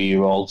 52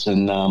 year olds,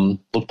 and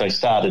look, they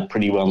started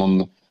pretty well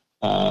in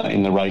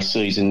the race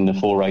season, the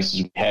 4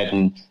 races we had,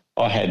 and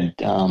I had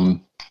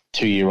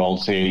 2 year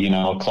olds there.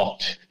 I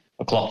clocked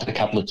a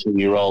couple of 2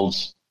 year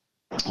olds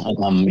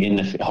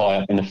high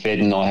up in the Fed,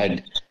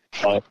 and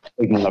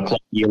even when I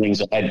clocked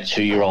yearlings, I had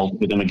 2 year olds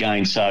with them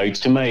again. So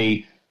to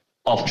me,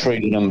 I've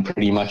treated them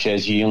pretty much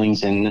as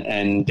yearlings,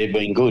 and they've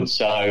been good.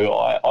 So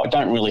I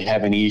don't really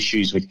have any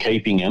issues with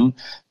keeping them.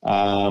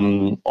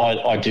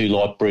 I do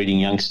like breeding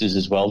youngsters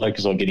as well, though,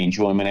 because I get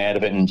enjoyment out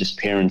of it and just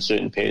pairing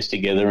certain pairs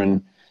together.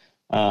 And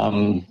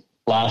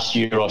last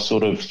year I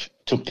sort of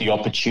took the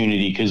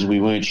opportunity, because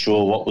we weren't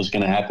sure what was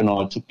going to happen.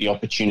 I took the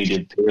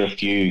opportunity to pair a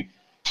few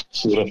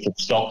sort of for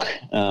stock,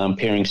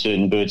 pairing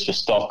certain birds for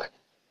stock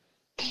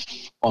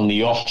on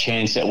the off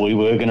chance that we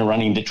were going to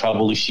run into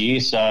trouble this year.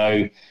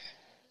 So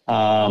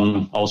I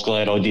was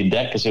glad I did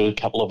that, because there were a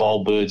couple of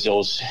old birds I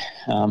was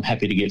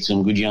happy to get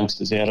some good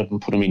youngsters out of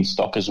and put them in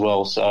stock as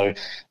well. So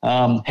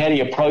how do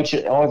you approach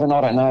it, Ivan?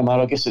 I don't know,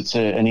 mate. I guess it's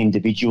an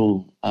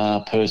individual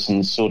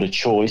person's sort of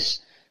choice.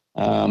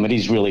 It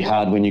is really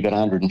hard when you've got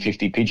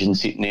 150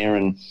 pigeons sitting there,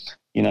 and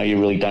you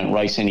really don't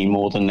race any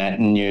more than that,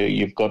 and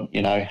you've got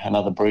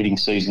another breeding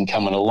season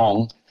coming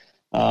along.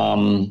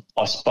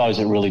 I suppose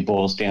it really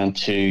boils down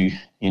to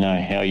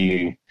how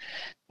you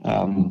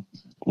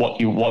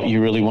what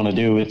you really want to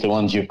do with the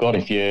ones you've got.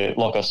 If you,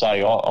 like I say,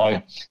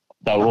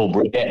 they were all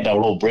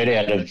bred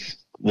out of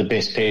the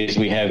best pairs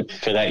we have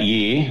for that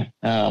year.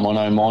 I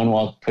know mine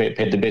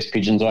had the best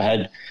pigeons I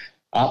had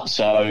up,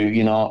 so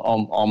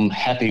I'm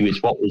happy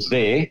with what was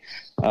there.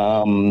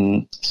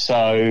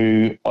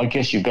 So I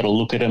guess you've got to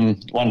look at them.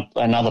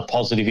 Another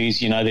positive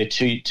is they're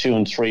 2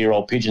 and 3 year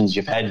old pigeons.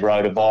 You've had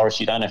rotavirus.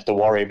 You don't have to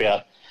worry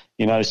about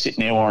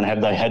sitting there and have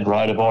they had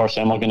rotavirus?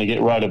 Am I going to get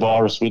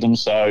rotavirus with them?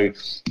 So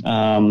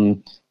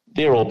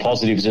they're all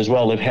positives as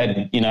well. They've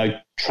had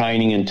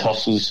training and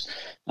tosses.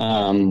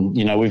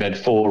 We've had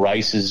 4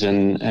 races,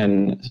 and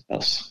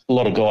a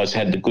lot of guys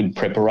had the good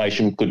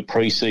preparation, good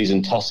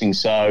pre-season tossing.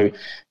 So,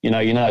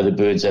 the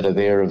birds that are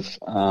there have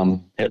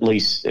at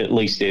least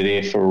they're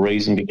there for a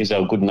reason, because they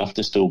were good enough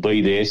to still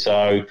be there.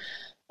 So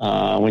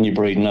when you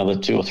breed another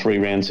 2 or 3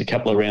 rounds, a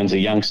couple of rounds of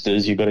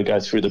youngsters, you've got to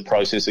go through the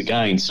process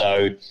again.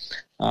 So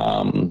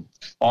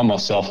I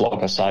myself,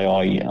 like I say,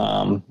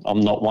 I'm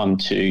not one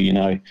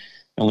to,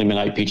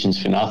 eliminate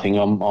pigeons for nothing.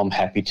 I'm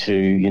happy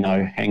to,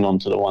 hang on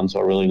to the ones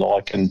I really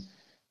like, and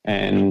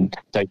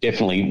they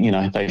definitely,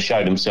 they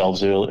showed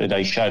themselves early.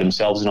 They showed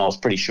themselves, and I was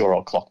pretty sure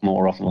I'll clock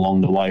more often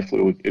along the way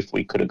if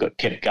we could have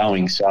kept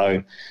going.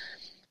 So,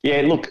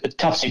 yeah, look, a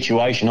tough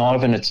situation,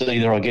 Ivan. It's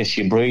either, I guess,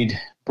 you breed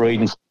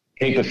and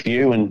keep a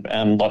few,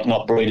 and like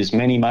not breed as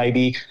many,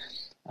 maybe.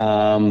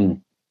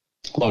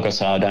 Like I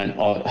say,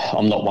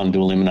 I'm not one to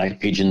eliminate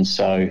pigeons,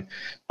 so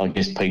I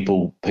guess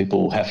people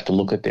have to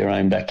look at their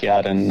own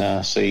backyard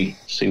and see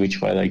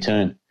which way they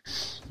turn.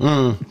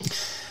 All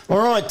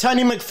right,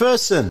 Tony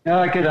McPherson.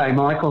 Oh, good day,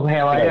 Michael.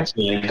 How are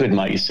you? Good,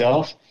 mate.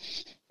 Yourself?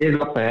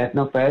 Yeah,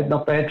 not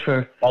bad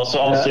for. I'll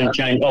soon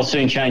change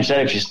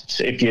that if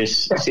you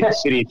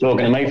sit here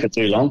talking to me for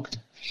too long.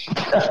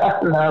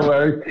 No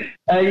worries.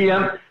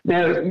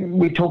 Now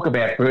we talk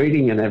about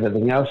breeding and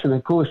everything else, and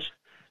of course.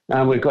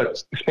 We've got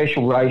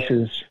special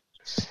races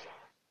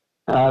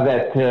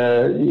that,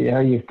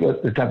 you've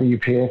got the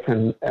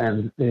WPF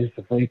and there's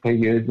the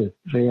VPU, the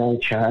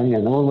VHA,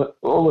 and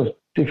all the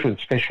different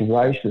special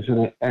races.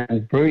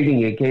 And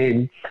breeding,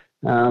 again,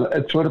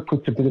 it sort of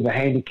puts a bit of a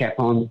handicap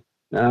on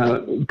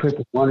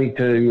people wanting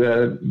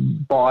to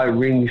buy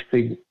rings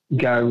to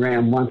go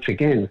around once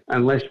again,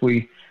 unless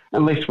we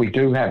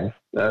do have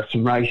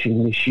some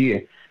racing this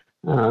year.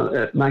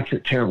 It makes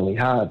it terribly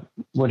hard.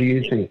 What do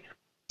you think?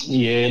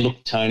 Yeah,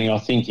 look, Tony, I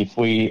think if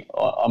we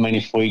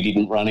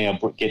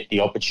didn't get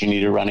the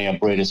opportunity to run our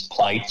breeders'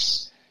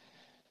 plates,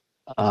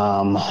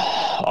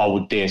 I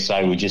would dare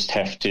say look,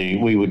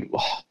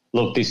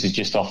 this is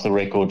just off the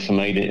record for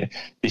me.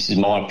 This is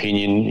my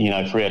opinion.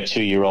 For our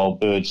 2-year-old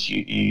birds,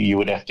 you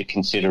would have to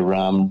consider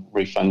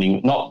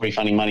not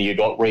refunding money you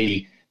got,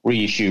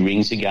 reissue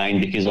rings again,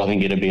 because I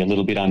think it'd be a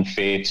little bit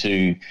unfair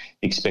to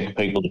expect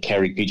people to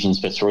carry pigeons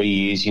for 3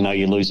 years.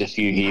 You lose a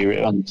few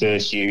here on the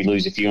first year, you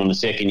lose a few on the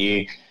second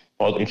year.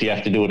 Well, if you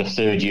have to do it a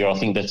third year, I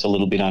think that's a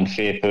little bit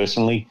unfair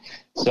personally.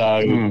 So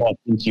I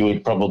think you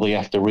would probably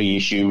have to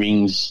reissue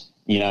rings,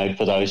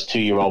 for those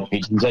 2-year-old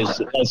pigeons.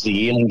 As the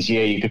yearlings,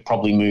 you could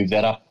probably move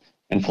that up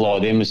and fly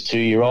them as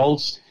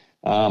 2-year-olds.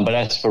 But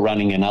as for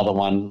running another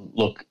one,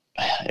 look,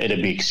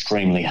 it'd be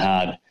extremely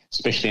hard,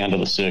 especially under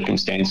the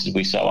circumstances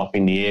we're so up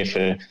in the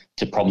air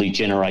to probably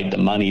generate the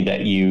money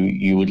that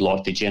you would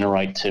like to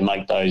generate to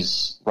make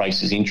those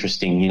races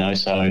interesting,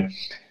 So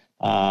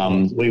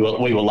we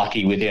were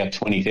lucky with our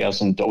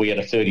 $20,000. We had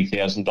a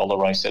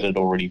 $30,000 race that had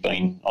already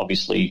been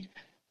obviously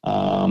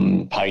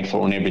paid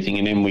for and everything,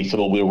 and then we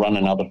thought we'll run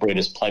another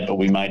Breeders' Plate, but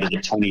we made it a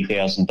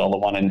 $20,000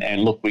 one,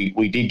 and look,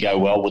 we did go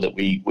well with it.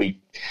 We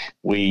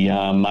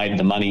made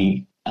the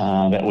money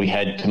that we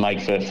had to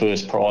make for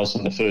first prize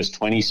in the first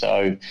 20.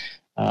 So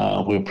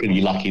we were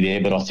pretty lucky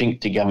there. But I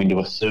think to go into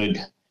a third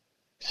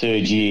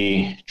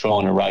year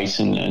trying to race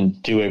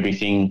and do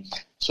everything,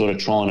 sort of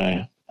trying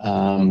to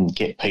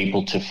get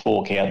people to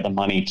fork out the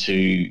money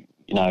to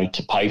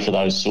pay for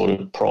those sort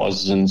of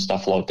prizes and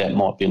stuff like that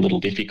might be a little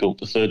difficult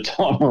the third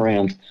time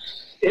around.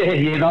 Yeah,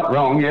 you're not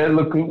wrong. Yeah,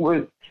 look,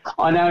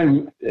 I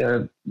know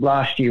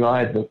last year I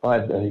had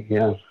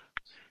the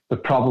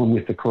problem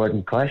with the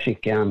Croydon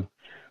Classic.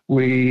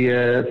 We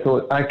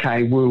thought,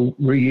 okay, we'll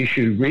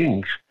reissue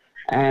rings,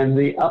 and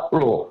the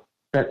uproar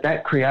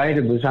that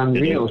created was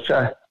unreal.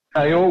 So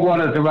they all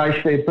wanted to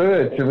race their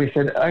birds, and we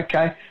said,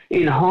 okay,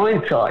 in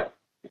hindsight,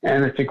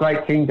 and it's a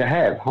great thing to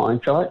have,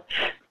 hindsight,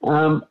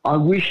 I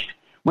wished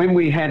when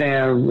we had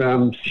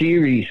our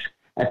series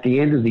at the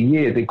end of the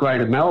year, the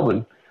Greater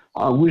Melbourne,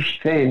 I wish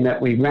then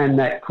that we ran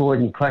that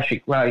Croydon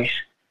Classic race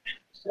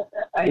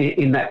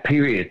in that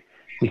period,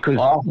 because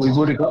we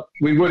would have got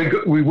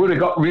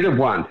rid of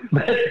one,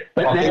 but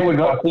now we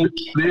got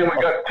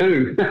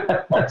two.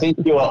 I think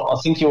you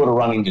would have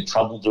run into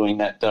trouble doing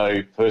that,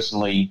 though.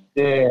 Personally,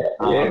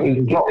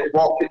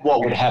 what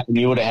would happen?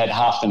 You would have had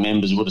half the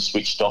members would have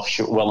switched off,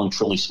 well and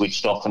truly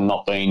switched off, and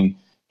not been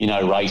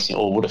racing,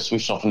 or would have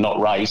switched off and not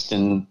raced.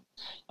 And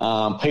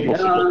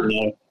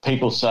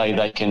people say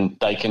they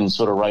can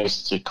sort of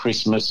race to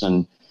Christmas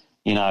and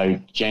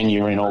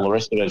January and all the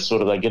rest of it.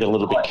 Sort of they get a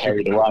little bit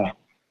carried away.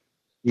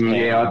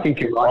 Yeah, I think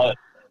you're right.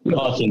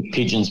 I think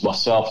pigeons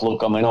myself.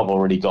 Look, I mean, I've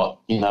already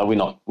got we're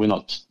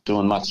not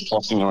doing much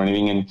tossing or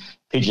anything, and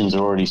pigeons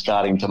are already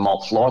starting to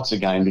molt flights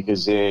again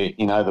because they're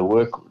the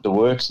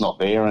work's not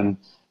there, and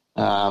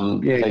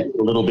they get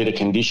a little bit of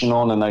condition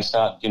on and they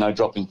start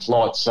dropping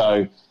flights.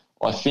 So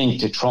I think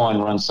to try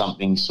and run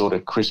something sort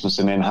of Christmas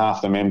and then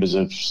half the members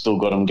have still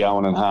got them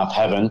going and half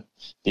haven't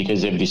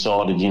because they've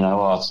decided,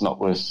 it's not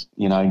worth,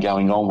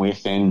 going on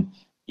with, then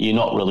you're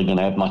not really going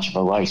to have much of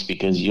a race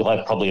because you'll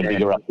have probably a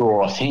bigger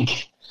uproar, I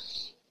think.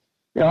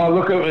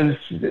 Oh,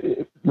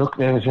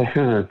 there was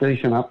a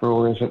decent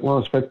uproar as it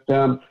was. But,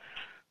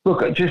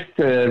 just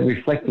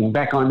reflecting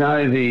back, I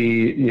know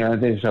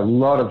there's a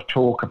lot of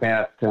talk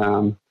about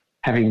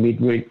having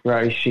midweek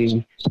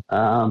racing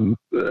and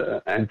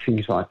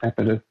things like that.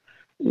 But,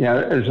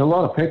 there's a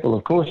lot of people,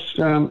 of course,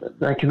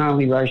 they can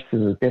only race to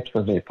the depth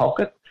of their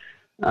pocket.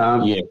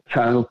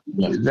 So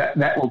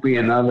that will be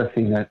another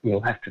thing that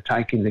we'll have to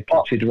take into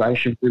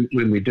consideration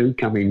when we do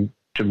come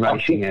into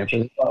racing.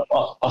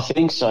 I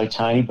think so,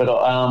 Tony. But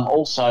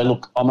also,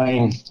 look, I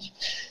mean,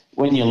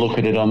 when you look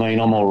at it, I mean,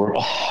 I'm all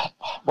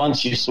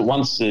once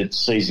the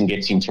season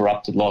gets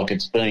interrupted, like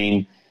it's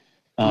been.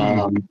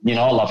 I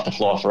love to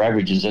fly for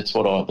averages. I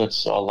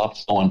love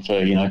flying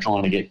for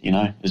trying to get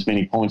as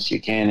many points as you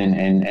can,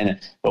 and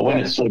but when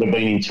it's sort of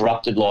been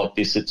interrupted like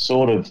this, it's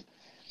sort of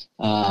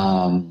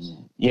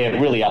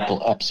it really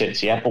upsets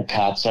the apple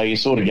cart. So you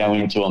sort of go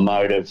into a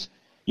mode of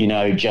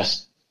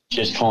just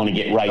trying to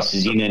get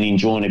races in and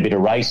enjoying a bit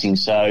of racing.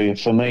 So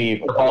for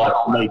me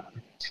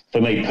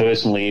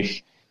personally,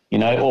 if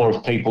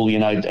if people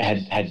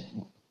had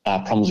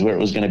problems where it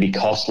was going to be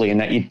costly and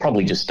that, you'd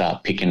probably just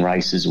start picking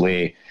races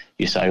where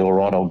you say, all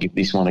right, I'll give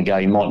this one a go.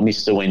 You might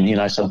miss the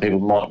win. Some people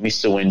might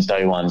miss the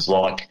Wednesday ones.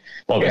 Like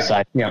I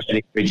say,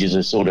 bridges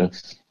are sort of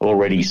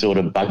already sort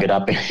of buggered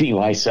up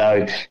anyway.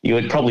 So you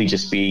would probably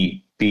just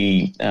be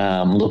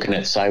looking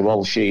at, say,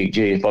 well, gee,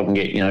 if I can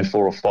get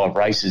 4 or 5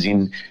 races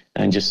in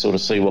and just sort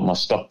of see what my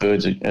stock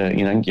birds,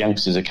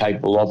 youngsters are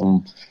capable of,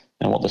 and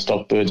what the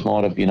stock birds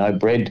might have,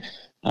 bred.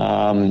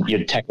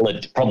 You'd tackle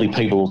it. Probably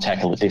people will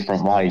tackle it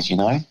different ways.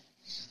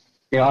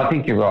 Yeah, I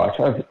think you're right.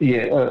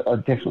 I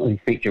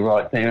definitely think you're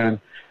right there. And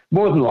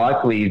more than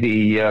likely,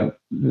 the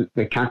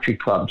country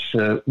clubs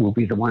will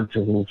be the ones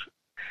that will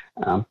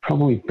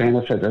probably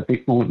benefit a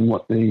bit more than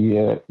what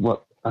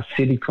our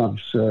city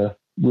clubs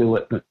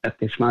will at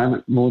this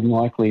moment. More than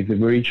likely, the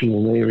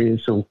regional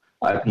areas will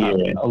open up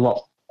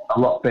a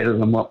lot better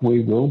than what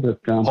we will.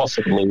 But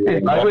possibly,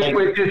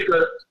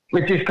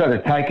 we've just got to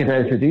take it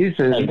as it is.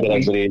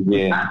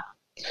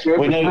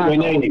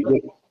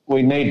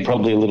 We need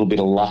probably a little bit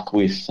of luck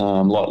with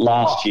like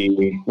last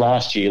year.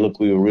 Last year, look,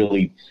 we were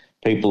really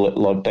people that,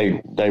 like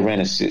they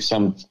ran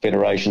some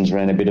federations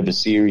ran a bit of a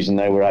series and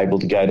they were able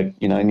to go to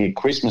near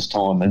Christmas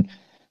time and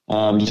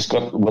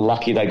we're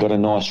lucky they got a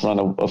nice run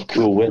of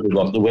cool weather.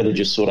 Like the weather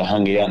just sort of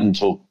hung out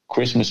until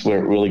Christmas where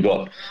it really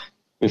got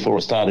before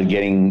it started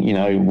getting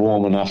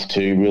warm enough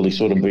to really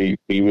sort of be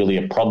really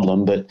a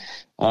problem. But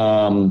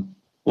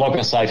like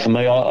I say, for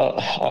me,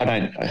 I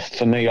don't.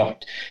 For me,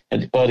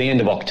 by the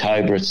end of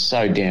October, it's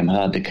so damn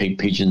hard to keep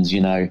pigeons.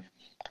 Well,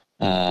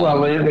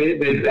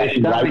 they're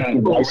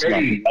starting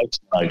already.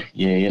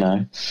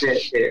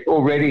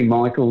 Already,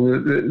 Michael.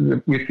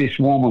 With this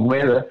warmer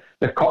weather,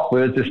 the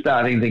cockbirds are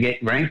starting to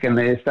get rank, and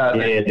they're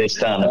starting. Yeah, they're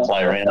starting to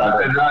play around.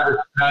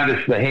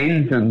 Notice the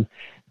hens,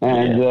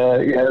 and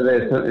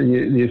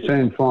you see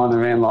them flying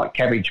around like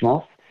cabbage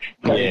moth.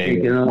 Really?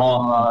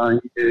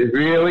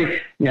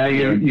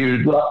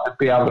 You'd like to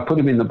be able to put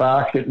them in the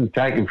basket and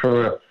take them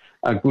for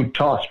a good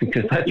toss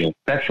because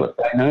that's what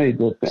they need.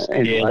 But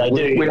anyway, they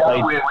do. We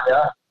are where we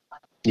are.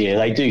 Yeah,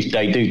 they do.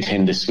 They do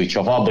tend to switch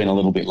off. I've been a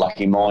little bit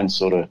lucky. Mine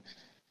sort of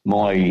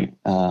I've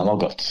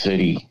got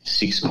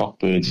 36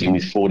 cockbirds in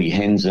with 40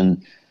 hens,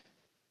 and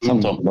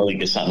sometimes I think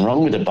there's something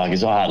wrong with the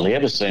buggers. I hardly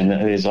ever see them.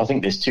 I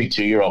think there's 2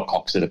 2-year-old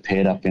cocks that are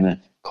paired up in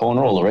a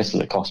corner. All the rest of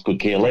the cocks could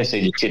care less.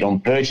 They just sit on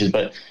perches.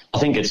 But I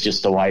think it's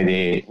just the way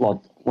they're like.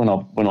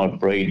 When I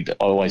breed, I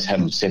always have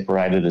them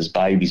separated as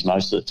babies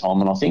most of the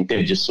time, and I think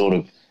they've just sort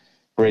of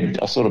bred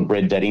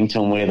that into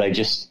them where they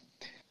just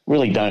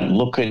really don't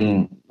look.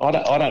 And I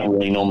don't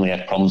really normally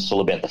have problems till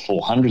about the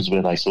 400s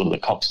where they sort of the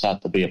cocks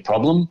start to be a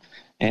problem.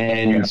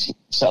 And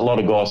so a lot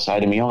of guys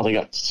say to me, they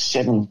got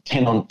 7,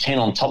 10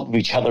 on top of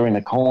each other in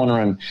a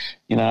corner, and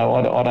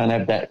I don't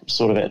have that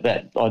sort of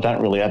that. I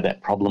don't really have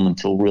that problem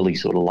until really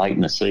sort of late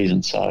in the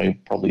season. So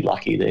probably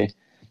lucky there.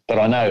 But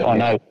I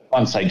know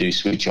once they do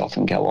switch off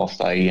and go off,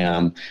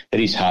 it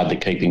is hard to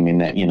keep him in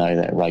that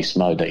that race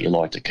mode that you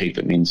like to keep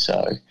him in.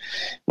 So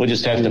we'll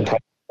just have to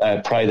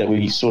pray that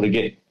we sort of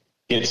get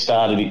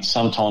started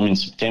sometime in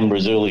September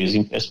as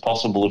early as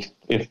possible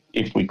if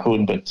we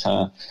could. But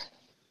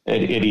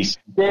it is.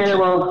 Yeah,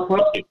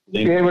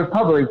 we're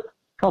probably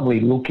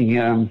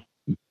looking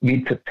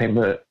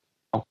mid-September,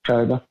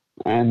 October,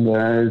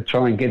 and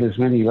try and get as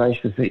many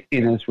races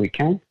in as we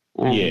can.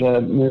 And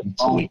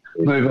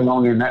move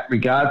along in that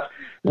regard.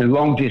 The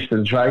long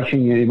distance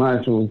racing, you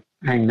might as well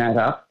hang that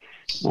up.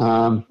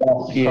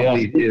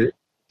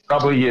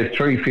 Probably your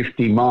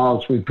 350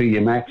 miles would be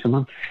your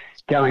maximum,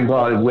 going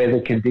by the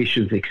weather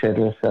conditions,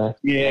 etc. So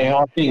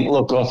I think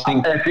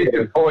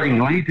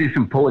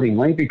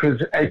disappointingly, because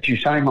as you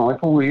say,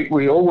 Michael,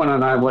 we all want to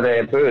know what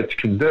our birds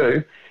can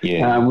do.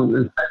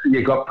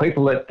 You've got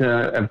people that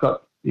have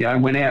got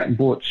went out and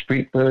bought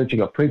sprint birds.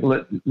 You've got people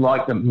that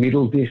like the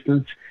middle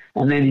distance.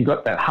 And then you've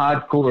got that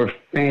hardcore of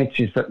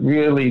fanciers that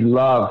really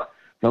love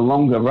the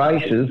longer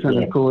races.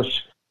 And, of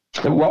course,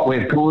 what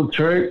we've gone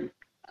through,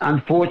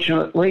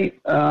 unfortunately,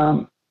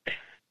 those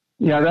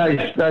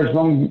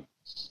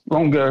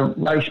longer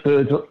race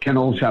birds can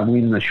also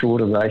win the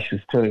shorter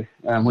races too.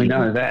 We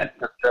know that.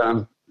 But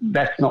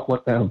that's not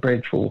what they were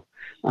bred for,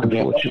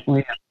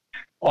 unfortunately.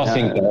 I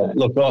think,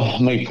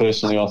 me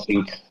personally, I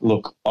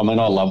like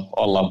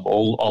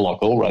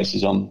all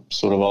races. I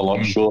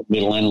like short,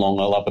 middle and long.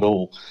 I love it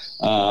all.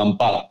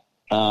 But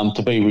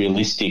to be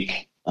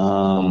realistic,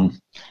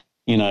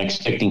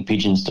 expecting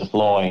pigeons to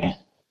fly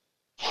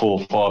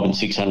 400, 500 and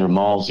 600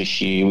 miles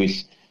this year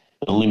with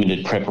the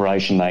limited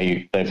preparation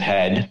they've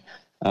had,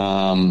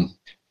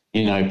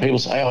 people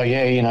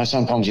say,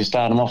 sometimes you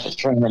start them off at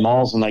 300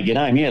 miles and they get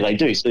home. Yeah, they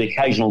do. So the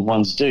occasional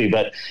ones do,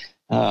 but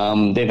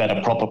they've had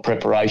a proper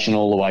preparation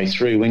all the way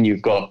through. When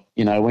you've got,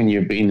 when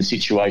you're in the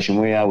situation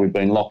we are, we've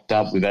been locked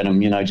up, we've had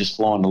them, just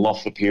flying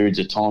aloft for periods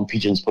of time.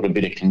 Pigeons put a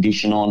bit of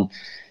condition on.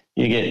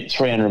 You get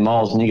 300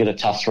 miles and you get a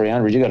tough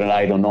 300. You've got an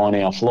 8 or 9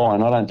 hour fly,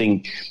 and I don't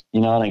think, I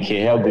don't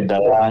care how good they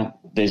are.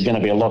 There's going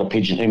to be a lot of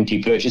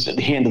empty perches at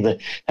the end of that.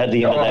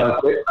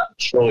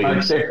 Sure,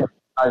 most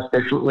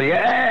definitely.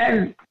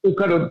 And we've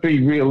got to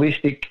be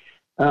realistic.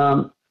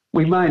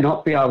 We may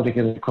not be able to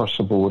get across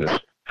the borders.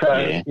 So,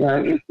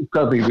 it's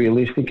got to be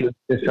realistic to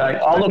say.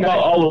 I would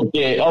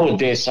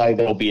dare say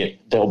there'll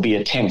be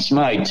attempts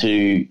made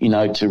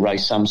to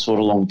race some sort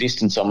of long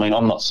distance. I mean,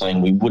 I'm not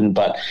saying we wouldn't,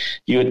 but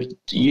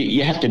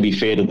you have to be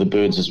fair to the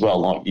birds as well.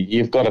 Like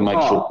you've got to make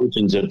sure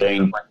pigeons are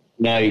being.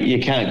 You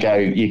can't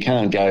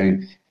go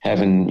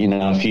having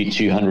a few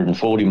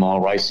 240 mile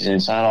races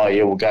and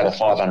saying, we'll go to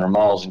 500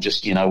 miles and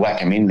just whack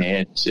them in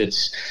there.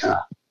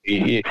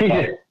 You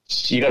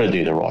got to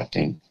do the right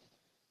thing.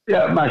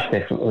 Yeah, most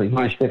definitely.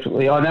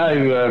 I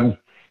know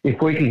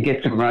if we can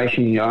get some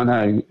racing, I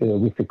know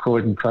with the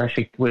Croydon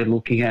Classic we're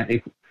looking at,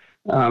 if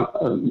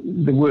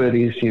the word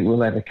is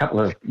we'll have a couple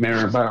of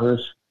Maryborough,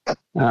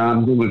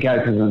 then we'll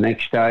go to the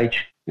next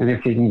stage, and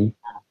if we can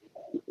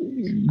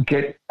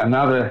get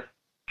another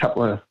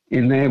couple of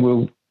in there,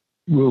 we'll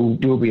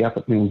be up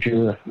at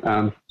Mildura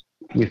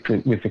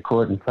with the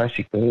Croydon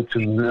Classic birds,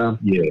 and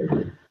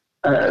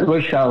at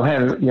least they'll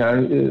have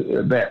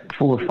about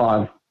 4 or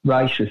 5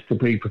 races to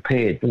be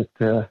prepared.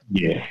 But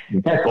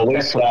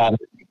we start.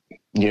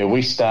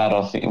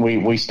 I think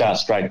we start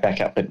straight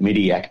back up at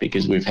Midiac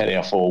because we've had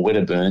our 4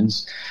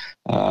 Wedderburns.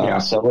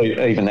 So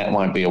even that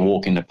won't be a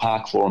walk in the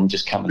park for them.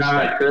 Just coming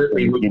straight.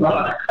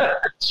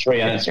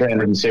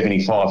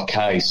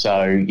 375k.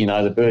 So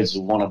the birds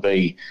will want to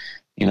be,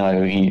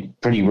 in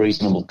pretty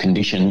reasonable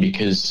condition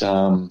because.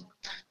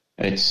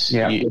 It's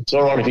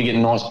all right if you get a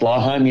nice fly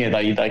home. Yeah,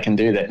 they can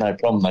do that, no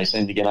problem. They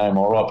seem to get home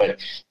all right. But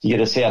you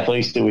get a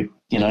southeaster with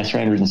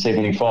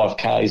 375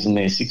 k's and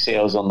they're 6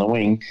 hours on the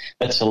wing.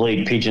 That's the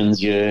lead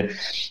pigeons. You're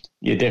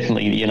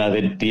definitely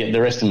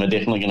the rest of them are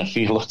definitely going to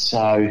feel it.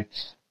 So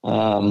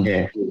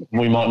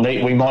we might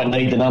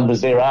need the numbers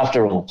there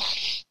after all.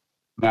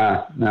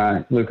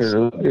 No. Look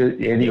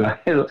anyway.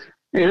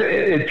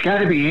 It's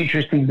going to be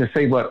interesting to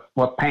see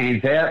what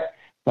pans out,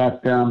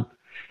 but.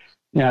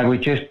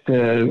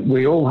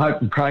 We all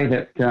hope and pray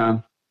that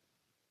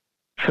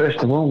first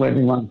of all,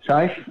 everyone's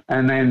safe,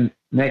 and then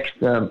next,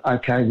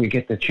 we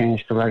get the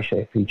chance to race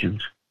our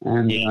pigeons.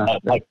 And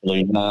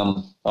hopefully,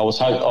 I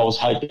was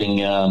hoping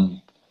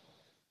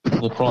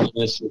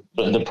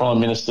the Prime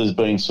Minister's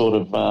been sort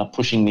of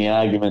pushing the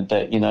argument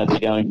that they're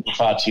going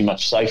far too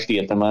much safety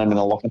at the moment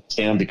and locking us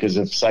down because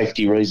of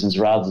safety reasons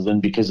rather than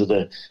because of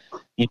the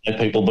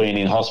people being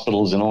in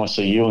hospitals and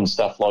ICU and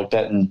stuff like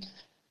that. And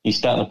he's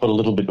starting to put a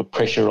little bit of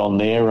pressure on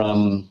there,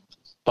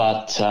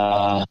 but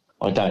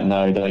I don't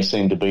know. They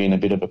seem to be in a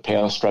bit of a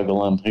power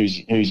struggle.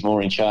 Who's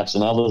more in charge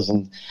than others?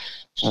 And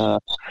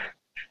our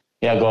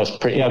guy's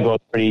pretty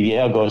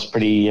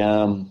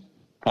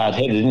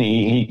hard-headed, isn't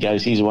he? He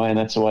goes his way, and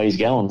that's the way he's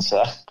going.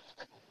 So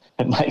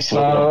it makes it.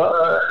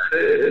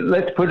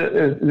 Let's put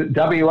it.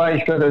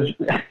 WA's got us,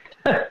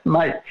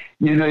 mate.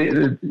 You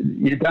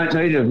don't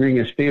need a ring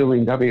of steel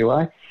in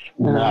WA.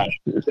 No.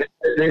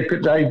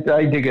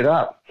 They dig it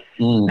up.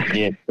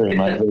 Yeah, true,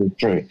 mate. Very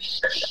true.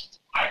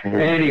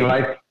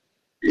 Anyway.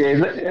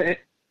 Yeah,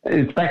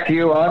 it's back to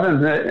you,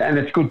 Ivan, and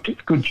it's good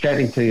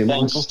chatting to you,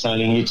 Michael. Thanks,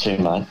 Tony. You too,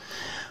 mate.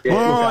 Yeah,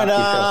 all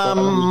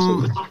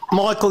right,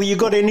 Michael, you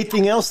got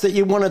anything else that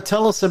you want to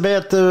tell us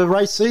about the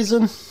race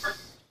season?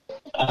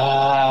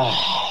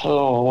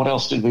 What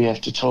else did we have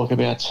to talk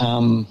about?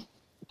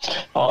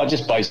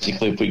 Just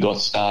basically, if we got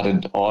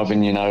started,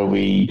 Ivan,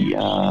 we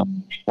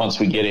once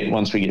we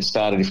get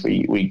started, if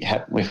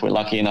we're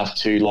lucky enough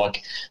to,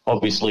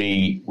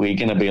 obviously we're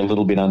going to be a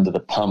little bit under the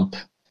pump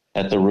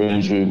at the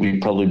rooms.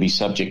 We'd probably be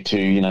subject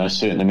to,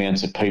 certain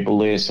amounts of people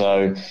there.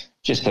 So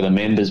just for the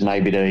members,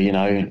 maybe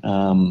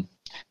to,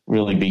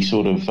 really be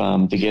sort of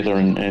together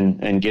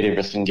and get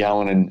everything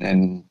going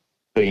and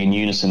be in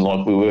unison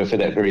like we were for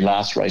that very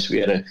last race. We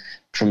had a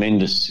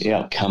tremendous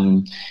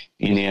outcome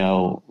in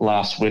our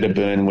last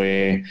Wedderburn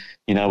where,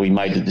 we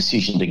made the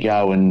decision to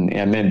go, and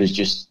our members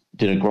just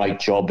did a great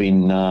job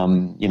in,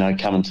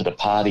 coming to the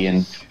party,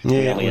 and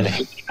we only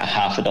had a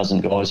half a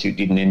dozen guys who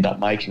didn't end up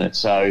making it.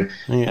 So,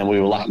 and we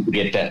were lucky to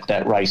get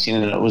that race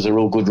in, and it was a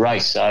real good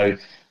race. So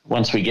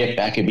once we get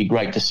back, it'd be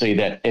great to see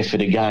that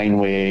effort again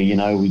where,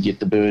 we get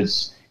the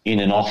birds in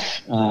and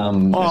off.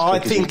 I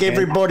think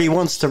everybody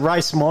wants to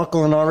race,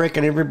 Michael, and I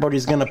reckon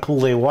everybody's going to pull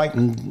their weight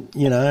and,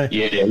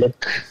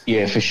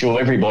 Yeah, for sure.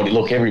 Everyone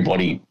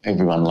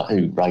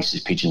who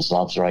races pigeons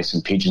loves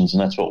racing pigeons,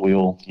 and that's what we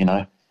all,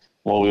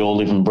 while we all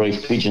live and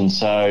breathe pigeons.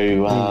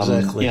 So,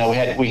 exactly.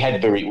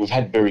 we've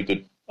had very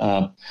good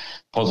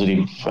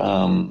positive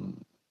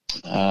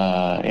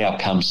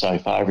outcomes so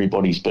far.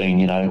 Everybody's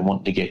been,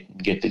 wanting to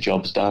get the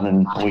jobs done,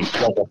 and we, like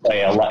I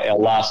say, our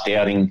last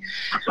outing,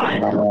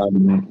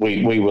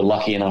 we were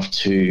lucky enough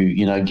to,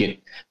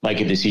 make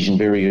a decision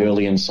very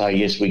early and say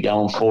yes, we're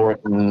going for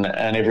it, and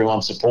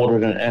everyone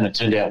supported it, and it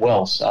turned out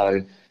well.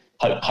 So.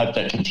 Hope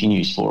that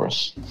continues for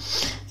us.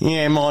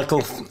 Yeah,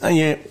 Michael.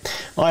 Yeah,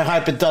 I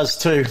hope it does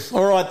too.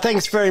 All right,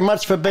 thanks very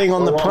much for being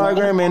on the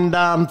program, and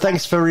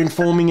thanks for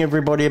informing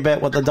everybody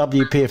about what the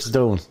WPF's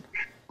doing.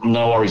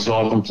 No worries,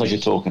 Ivan. Pleasure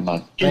talking,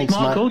 mate. Thanks,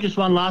 Michael, mate. Just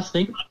one last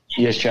thing.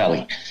 Yes,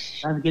 Charlie.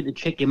 Don't forget to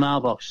check your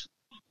mailbox.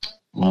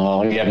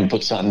 Oh, you haven't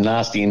put something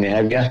nasty in there,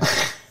 have you?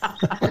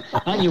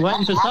 Aren't you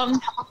waiting for something?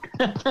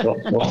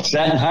 What's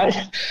that, hey?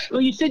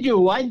 Well, you said you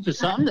were waiting for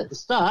something at the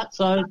start,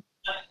 so...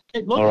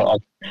 All right,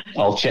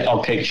 I'll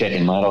keep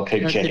checking, mate. I'll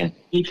keep checking.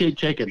 You keep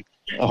checking.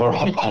 All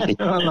right, buddy.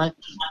 All right, mate.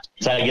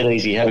 Take it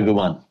easy. Have a good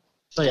one.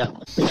 See ya.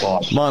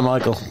 Bye. Bye,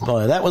 Michael.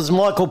 Bye. That was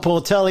Michael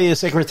Portellia,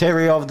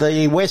 Secretary of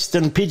the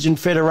Western Pigeon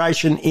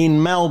Federation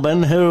in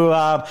Melbourne, who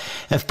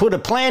have put a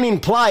plan in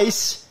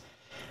place,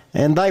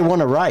 and they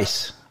want to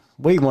race.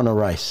 We want to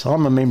race.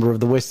 I'm a member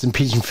of the Western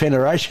Pigeon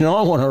Federation.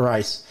 I want to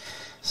race.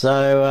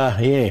 So,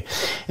 yeah.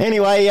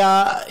 Anyway,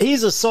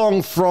 here's a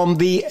song from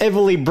the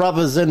Everly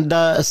Brothers, and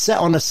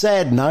on a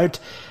sad note,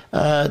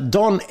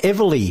 Don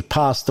Everly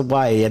passed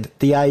away at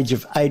the age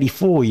of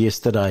 84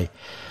 yesterday.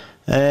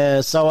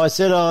 So I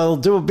said I'll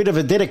do a bit of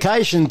a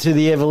dedication to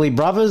the Everly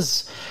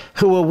Brothers,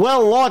 who were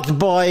well liked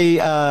by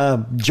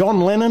John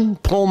Lennon,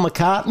 Paul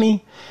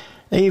McCartney,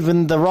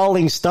 even the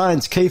Rolling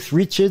Stones, Keith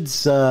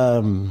Richards,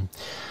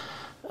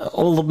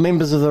 all the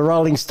members of the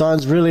Rolling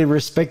Stones really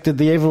respected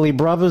the Everly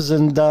Brothers,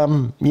 and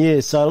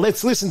so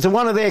let's listen to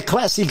one of their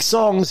classic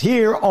songs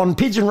here on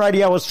Pigeon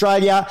Radio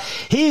Australia.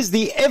 Here's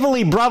the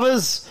Everly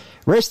Brothers,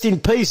 rest in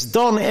peace,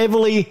 Don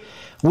Everly,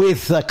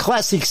 with a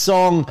classic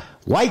song,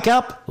 Wake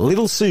Up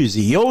Little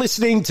Susie. You're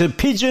listening to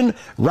Pigeon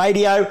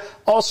Radio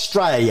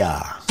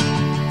Australia.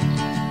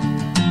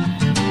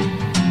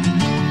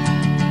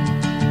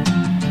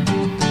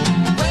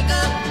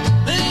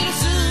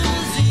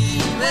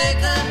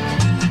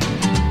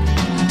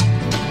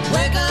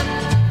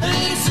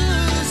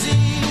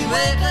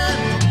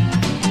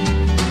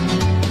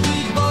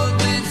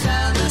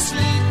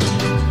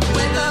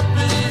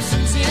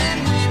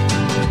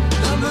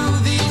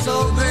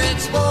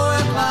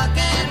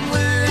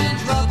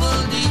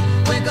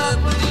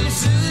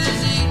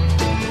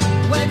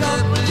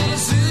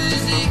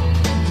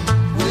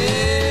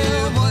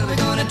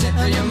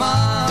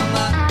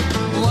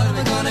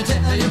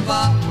 Tell your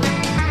pop,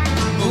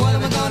 what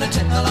am I gonna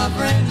tell our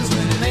friends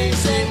when they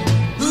say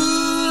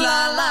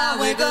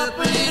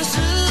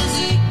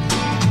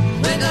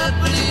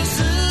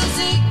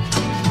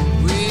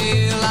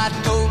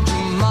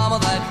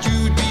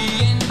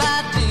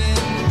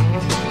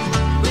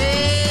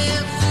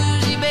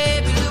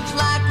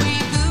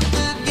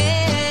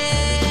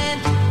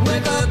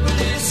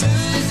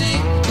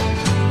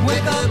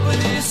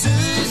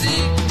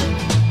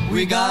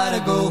we gotta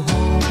go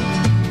home.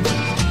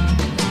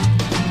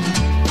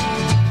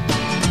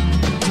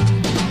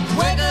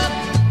 Wake up,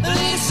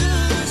 little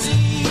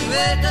Susie,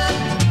 wake up.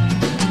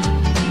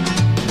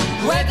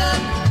 Wake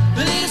up,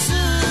 little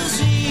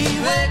Susie,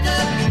 wake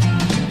up.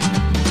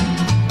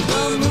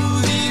 The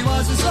movie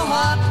wasn't so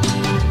hot,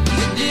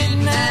 it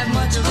didn't have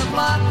much of a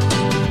plot.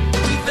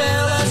 We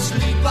fell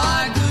asleep,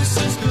 our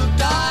gooses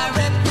cooked, our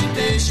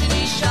reputation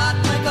he shot.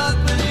 Wake up,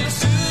 little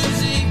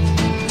Susie,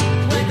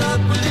 wake up,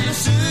 little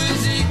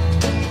Susie.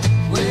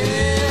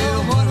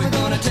 Well, what are we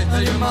gonna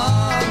tell your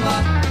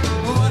mama?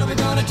 What are we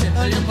gonna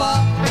tell your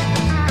pop?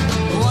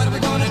 What are we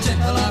gonna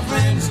tell our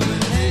friends when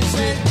they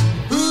say,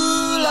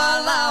 ooh la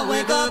la,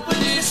 wake up,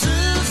 little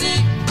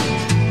Susie,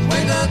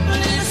 wake up,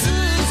 little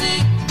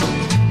Susie,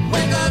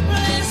 wake up,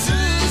 little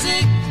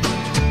Susie.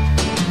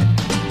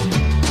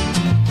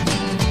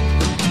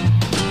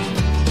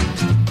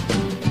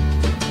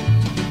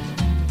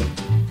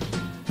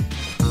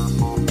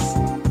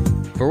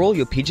 For all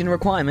your pigeon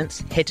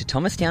requirements, head to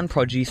Thomastown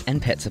Produce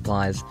and Pet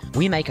Supplies.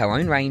 We make our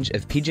own range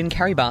of pigeon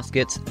carry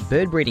baskets,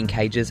 bird breeding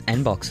cages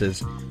and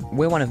boxes.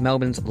 We're one of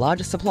Melbourne's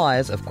largest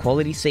suppliers of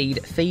quality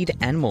seed, feed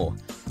and more.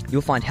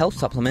 You'll find health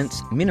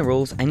supplements,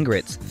 minerals and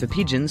grits for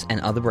pigeons and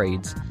other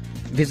breeds.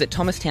 Visit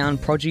Thomastown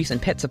Produce and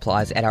Pet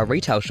Supplies at our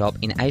retail shop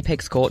in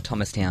Apex Court,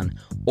 Thomastown,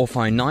 or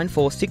phone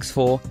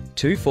 9464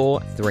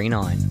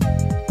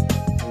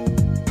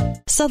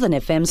 2439. Southern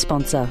FM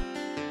sponsor.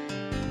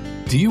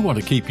 Do you want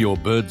to keep your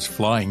birds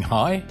flying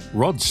high?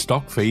 Rod's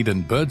Stock Feed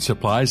and Bird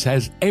Supplies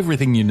has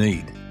everything you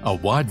need. A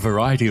wide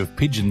variety of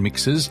pigeon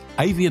mixes,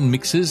 avian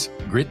mixes,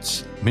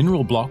 grits,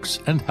 mineral blocks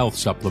and health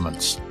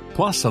supplements.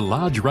 Plus a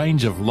large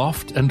range of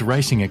loft and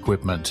racing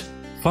equipment.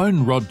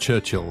 Phone Rod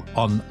Churchill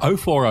on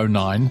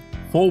 0409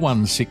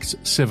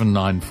 416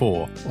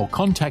 794 or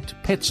contact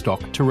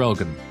Petstock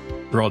Terrelgan.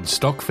 Rod's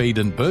Stock Feed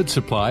and Bird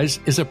Supplies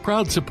is a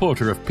proud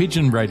supporter of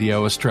Pigeon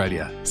Radio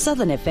Australia.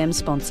 Southern FM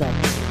sponsor.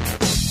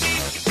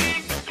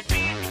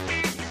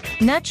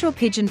 Natural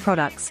Pigeon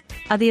Products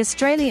are the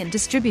Australian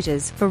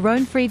distributors for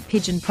Röhnfried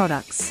Pigeon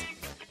Products.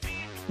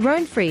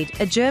 Röhnfried,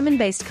 a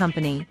German-based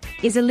company,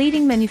 is a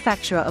leading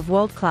manufacturer of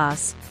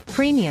world-class,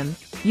 premium,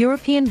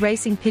 European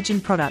racing pigeon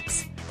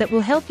products that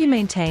will help you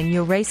maintain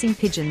your racing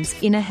pigeons'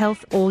 inner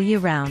health all year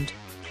round.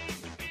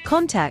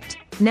 Contact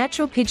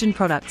Natural Pigeon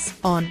Products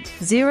on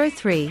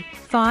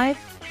 035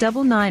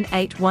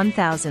 998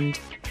 1000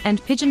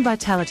 and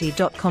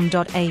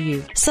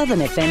pigeonvitality.com.au.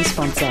 Southern FM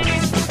sponsor.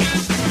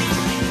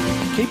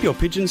 Keep your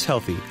pigeons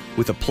healthy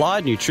with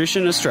Applied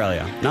Nutrition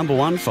Australia,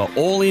 #1 for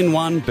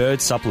all-in-one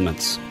bird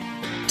supplements.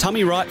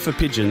 Tummy Right for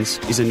Pigeons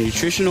is a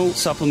nutritional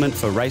supplement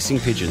for racing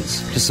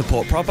pigeons to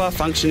support proper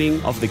functioning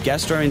of the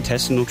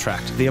gastrointestinal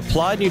tract. The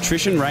Applied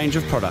Nutrition range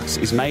of products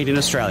is made in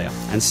Australia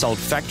and sold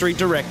factory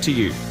direct to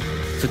you.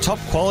 For top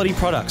quality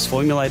products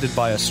formulated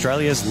by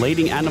Australia's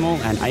leading animal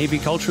and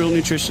avicultural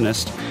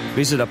nutritionist,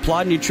 visit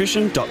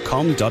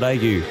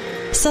appliednutrition.com.au.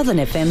 Southern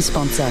FM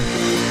sponsor.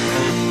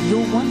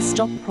 Your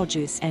one-stop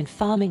produce and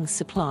farming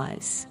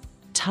supplies.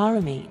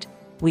 Tara Meat.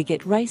 We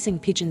get racing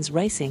pigeons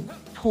racing,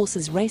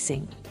 horses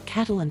racing,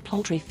 cattle and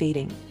poultry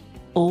feeding.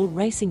 All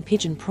racing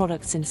pigeon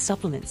products and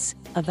supplements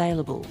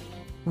available.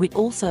 We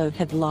also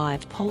have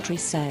live poultry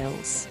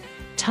sales.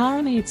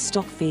 Tara Meat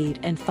Stock Feed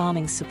and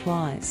Farming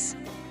Supplies.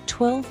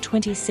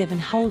 1227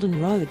 Holden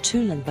Road,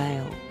 Toolan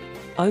Vale.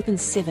 Open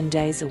 7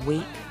 days a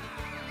week.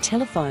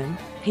 Telephone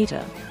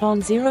Peter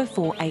on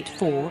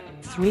 0484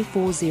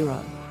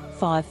 340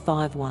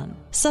 551.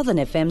 Southern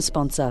FM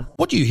sponsor.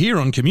 What you hear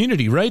on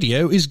community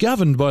radio is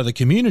governed by the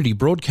Community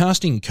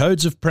Broadcasting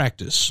Codes of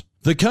Practice.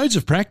 The Codes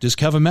of Practice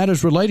cover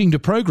matters relating to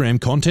program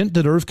content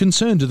that are of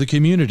concern to the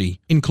community,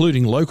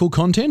 including local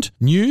content,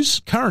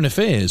 news, current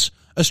affairs,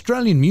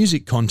 Australian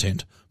music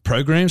content,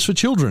 programs for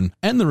children,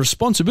 and the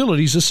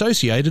responsibilities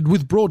associated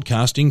with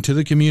broadcasting to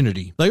the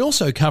community. They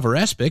also cover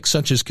aspects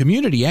such as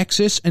community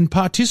access and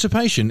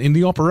participation in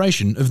the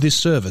operation of this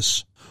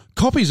service.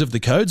 Copies of the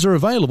codes are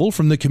available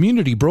from the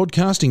Community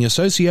Broadcasting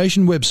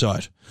Association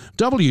website,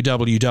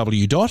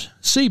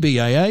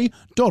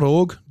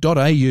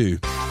 www.cbaa.org.au.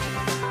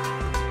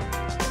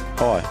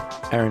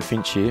 Hi, Aaron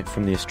Finch here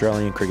from the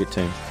Australian cricket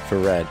team for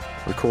RAD,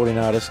 recording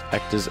artists,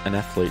 actors and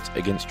athletes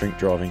against drink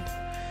driving.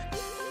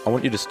 I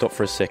want you to stop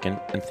for a second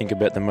and think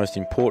about the most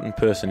important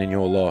person in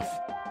your life.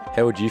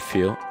 How would you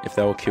feel if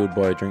they were killed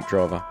by a drink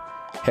driver?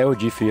 How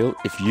would you feel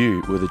if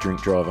you were the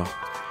drink driver?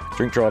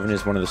 Drink driving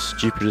is one of the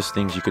stupidest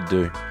things you could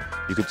do.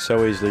 You could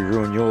so easily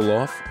ruin your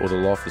life or the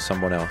life of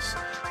someone else.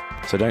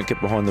 So don't get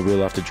behind the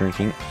wheel after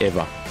drinking,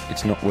 ever.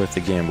 It's not worth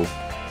the gamble.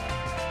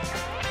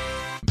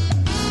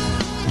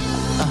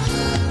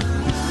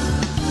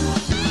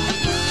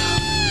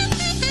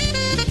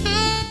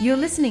 You're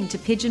listening to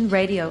Pigeon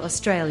Radio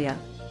Australia.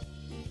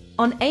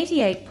 On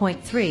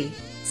 88.3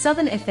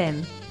 Southern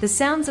FM, the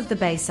sounds of the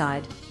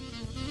Bayside.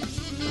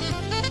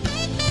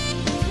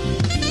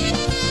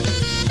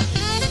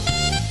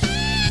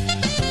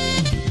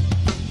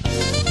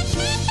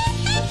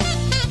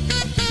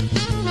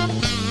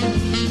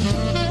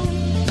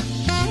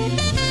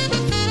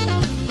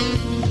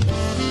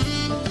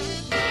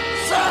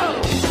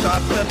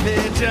 Stop the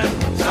pigeon.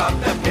 Stop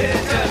the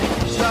pigeon.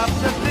 Stop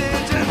the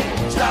pigeon.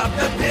 Stop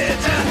the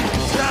pigeon.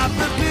 Stop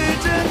the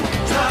pigeon.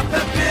 Stop the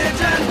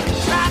pigeon.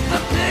 Stop the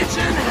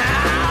pigeon.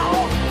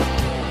 How?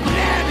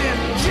 Nab him,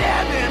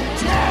 jab him,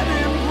 tab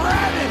him,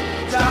 grab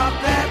him. Stop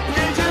that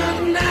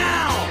pigeon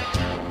now.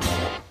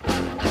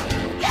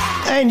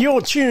 And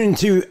you're tuned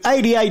to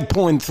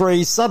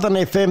 88.3 Southern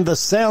FM, the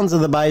sounds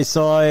of the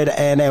Bayside,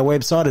 and our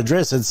website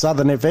address at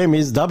Southern FM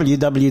is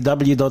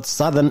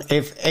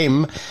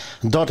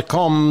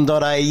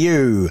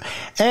www.southernfm.com.au.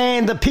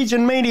 And the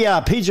Pigeon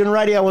Media, Pigeon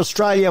Radio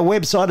Australia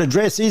website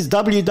address is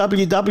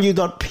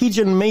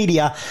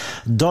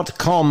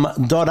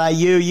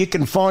www.pigeonmedia.com.au. You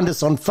can find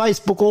us on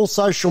Facebook, all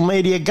social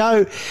media.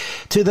 Go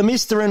to the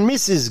Mr. and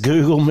Mrs.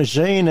 Google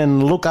machine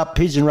and look up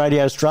Pigeon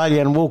Radio Australia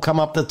and we'll come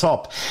up the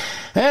top.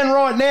 And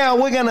right now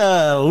we're going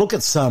to look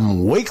at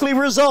some weekly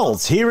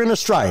results here in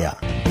Australia.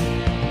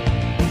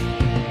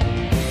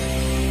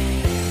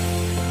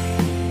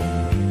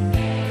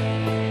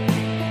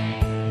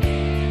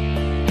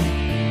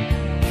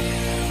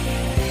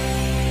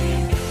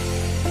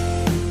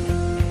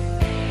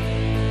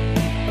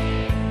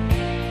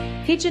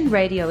 Pigeon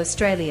Radio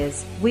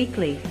Australia's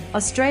weekly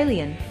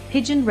Australian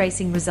pigeon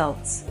racing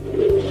results.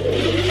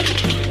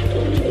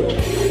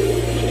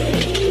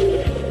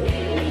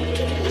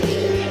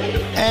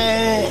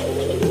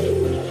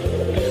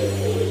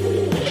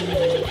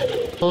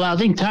 Well, I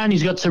think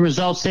Tony's got some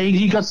results there.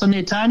 You got some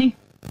there, Tony?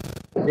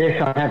 Yes,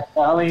 I have,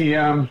 Charlie.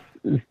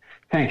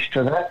 Thanks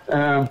to that.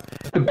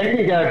 The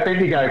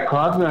Bendigo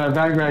Club,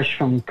 they raced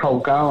from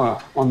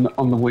Colgoa on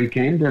the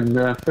weekend, and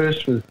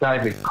first was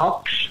David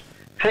Cox.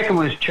 Second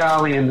was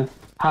Charlie and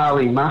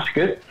Harley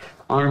Muscat.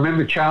 I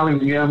remember Charlie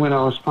when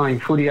I was playing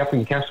footy up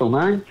in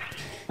Castlemaine.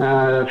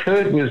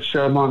 Third was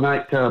my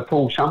mate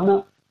Paul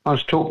Sumner. I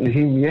was talking to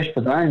him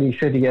yesterday, and he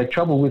said he had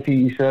trouble with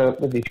his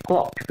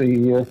clock.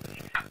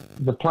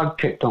 The plug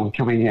kept on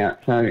coming out,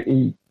 so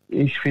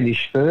he's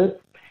finished third.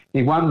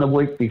 He won the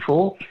week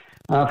before.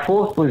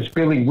 Fourth was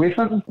Billy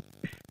Whiffen.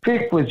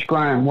 Fifth was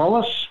Graham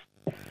Wallace.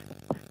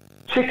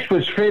 Sixth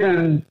was Fred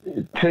and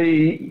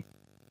Tick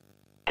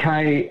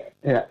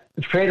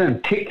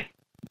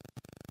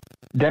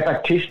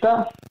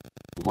DeBattista.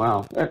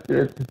 Wow, it's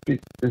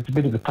a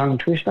bit of a tongue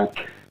twister.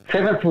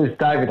 Seventh was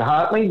David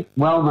Hartley,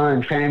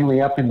 well-known family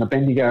up in the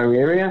Bendigo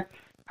area,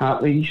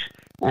 Hartleys.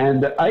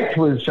 And eighth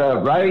was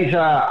Razor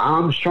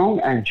Armstrong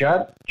and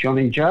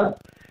Johnny Judd.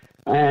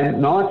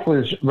 And ninth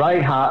was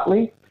Ray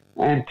Hartley.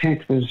 And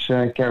 10th was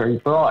Gary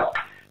Bright.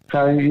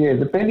 So, yeah,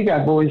 the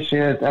Bendigo boys they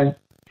had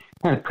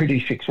a pretty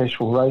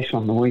successful race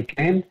on the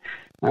weekend.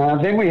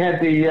 Then we had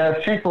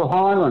the Central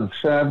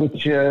Highlands,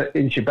 which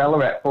is your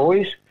Ballarat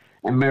boys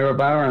and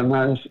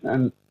Maryborough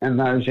and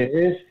those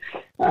areas.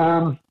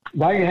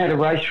 They had a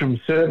race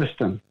from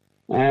Surbiton.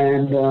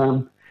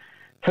 And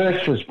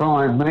first was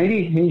Brian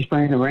Meady. He's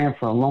been around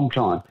for a long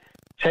time.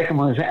 Second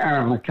was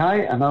Aaron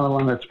McKay, another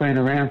one that's been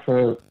around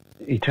for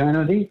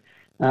eternity.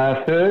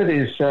 Third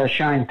is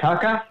Shane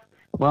Tucker.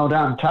 Well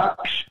done, Tux.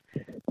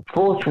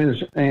 Fourth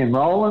was Ian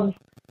Rowland.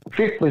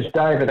 Fifth was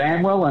David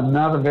Amwell,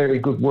 another very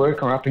good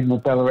worker up in the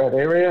Ballarat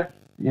area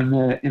in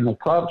the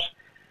clubs.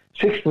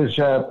 Sixth was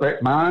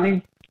Brett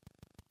Marnie.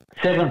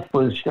 Seventh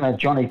was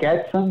Johnny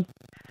Gadsden.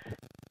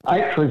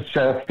 Eighth was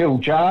Phil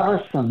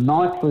Jarvis, and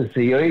ninth was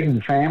the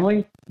Eden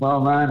family,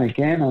 well known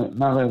again,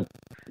 another,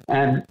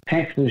 and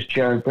 10th was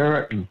Joe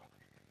Brereton.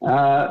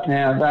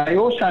 Now, they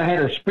also had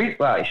a sprint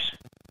race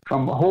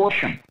from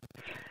Horsham.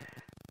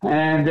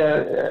 And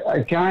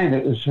again,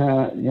 it was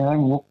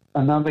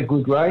another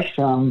good race.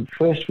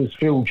 First was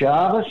Phil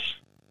Jarvis.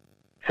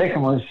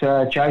 Second was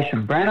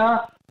Jason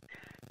Branner.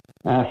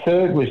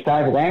 Third was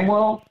David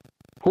Amwell.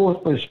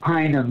 Fourth was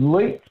Payne and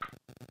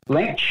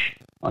Lynch,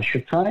 I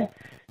should say.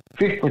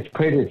 Fifth was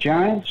Peter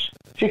Jones.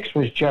 Sixth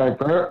was Joe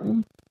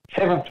Brereton.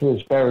 Seventh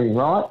was Barry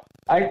Wright.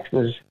 Eighth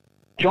was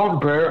John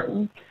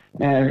Brereton.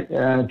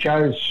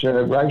 Joe's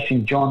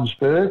racing John's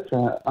birds.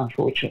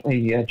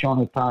 Unfortunately, John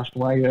had passed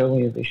away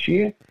earlier this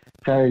year,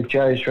 so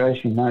Joe's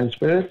racing those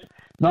birds.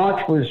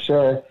 Ninth was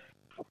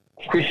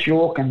Chris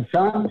York and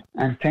Son,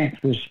 and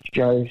 10th was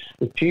Joe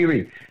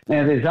Spiteri.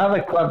 Now, there's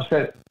other clubs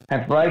that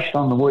have raced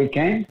on the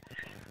weekend,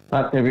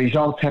 but the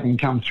results haven't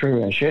come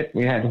through as yet.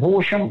 We had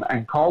Horsham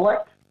and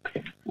Colac.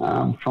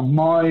 From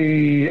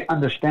my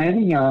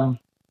understanding, I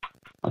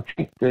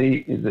think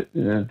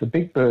the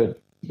big bird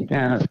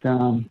down at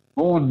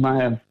Vaughan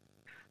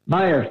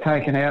may have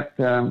taken out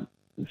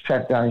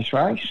Saturday's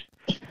race.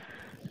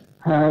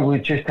 We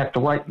just have to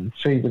wait and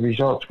see the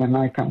results when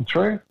they come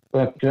through.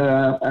 But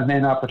and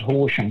then up at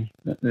Horsham,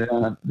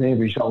 their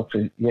results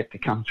are yet to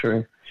come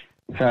through.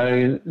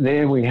 So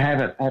there we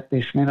have it at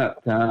this minute.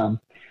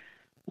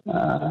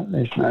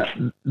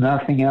 There's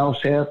nothing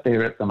else out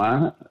there at the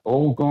moment.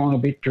 All gone a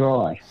bit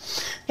dry.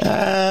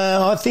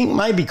 I think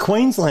maybe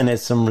Queensland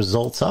has some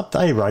results up.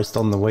 They raced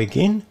on the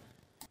weekend.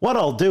 what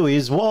I'll do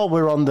is, while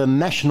we're on the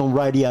national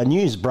radio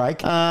news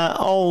break,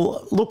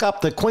 I'll look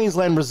up the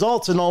Queensland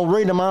results and I'll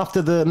read them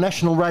after the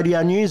national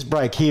radio news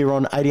break here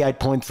on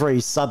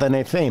 88.3 Southern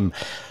FM.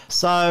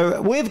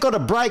 So we've got a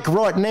break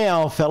right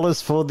now,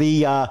 fellas, for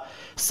the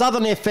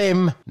Southern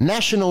FM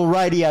national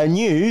radio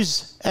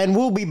news, and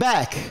we'll be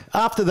back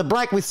after the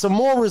break with some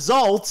more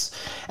results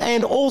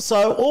and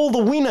also all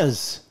the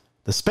winners,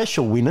 the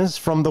special winners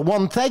from the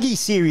Wonthaggi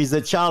series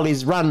that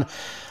Charlie's run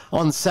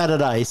on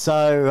Saturday.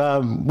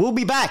 So we'll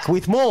be back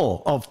with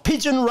more of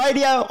Pigeon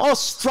Radio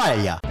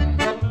Australia.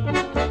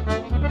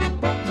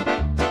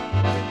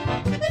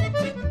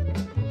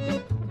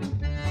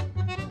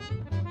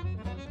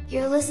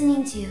 You're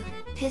listening to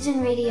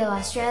Pigeon Radio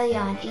Australia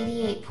on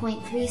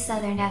 88.3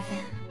 Southern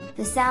FM,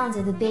 the sounds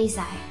of the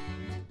Bayside,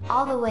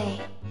 all the way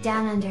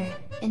down under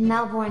in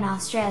Melbourne,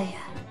 Australia,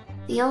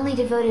 the only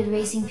devoted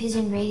racing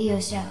pigeon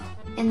radio show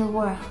in the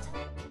world.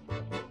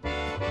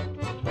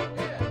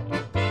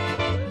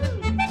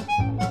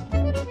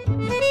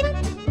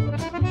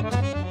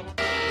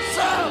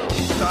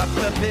 Stop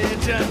the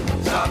pigeon,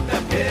 stop the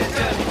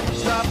pigeon,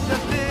 stop the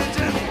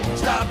pigeon,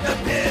 stop the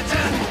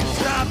pigeon,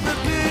 stop the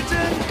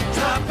pigeon,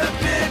 stop the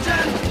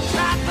pigeon,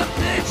 stop the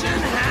pigeon,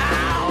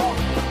 how?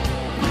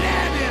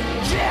 Nab him,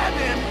 jab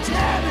him,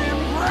 tab him,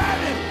 grab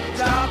him,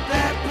 stop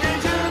that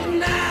pigeon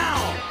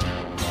now!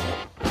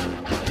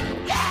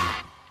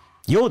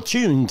 You're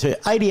tuned to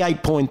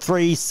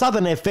 88.3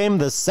 Southern FM,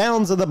 the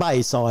sounds of the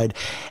Bayside,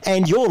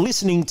 and you're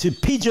listening to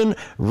Pigeon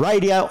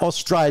Radio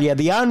Australia,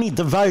 the only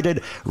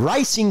devoted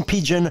racing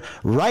pigeon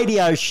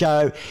radio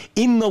show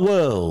in the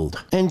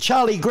world. And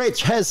Charlie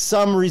Gretsch has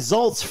some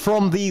results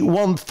from the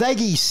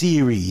Wonthaggi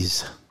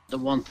series. The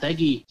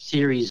Wonthaggi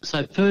series.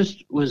 So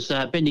first was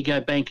Bendigo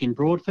Bank in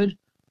Broadford.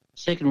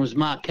 Second was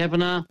Mark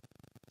Kavanagh.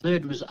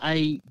 Third was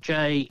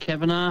A.J.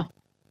 Kavanagh.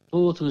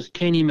 Fourth was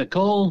Kenny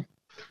McCall.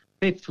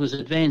 Fifth was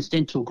Advanced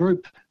Dental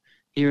Group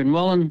here in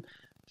Wallen.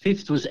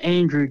 Fifth was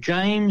Andrew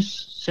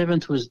James.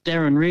 Seventh was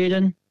Darren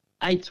Reardon.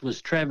 Eighth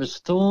was Travis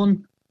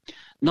Thorne.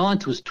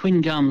 Ninth was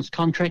Twin Gums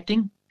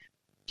Contracting.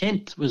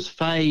 10th was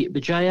Faye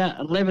Bajaya.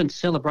 11th,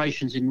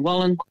 Celebrations in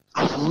Wallen.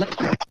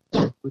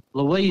 11th with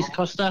Louise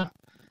Costa.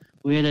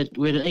 We had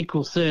an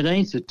equal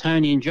 13th with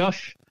Tony and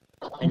Josh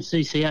and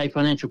CCA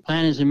Financial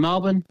Planners in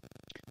Melbourne.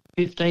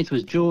 15th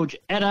was George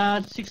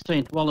Addard.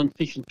 16th, Wallen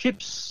Fish and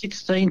Chips.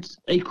 16th,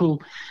 equal.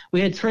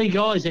 We had three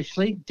guys,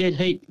 actually, dead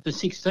heat the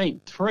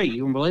 16th. Three,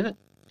 you wouldn't believe it.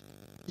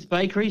 This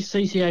Bakery,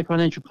 CCA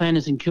Financial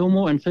Planners in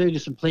Kilmore, and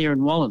Ferguson Player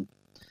in Wallen.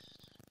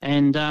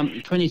 And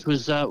 20th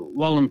was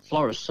Wallen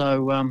Florist.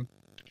 So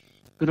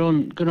good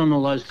on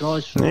all those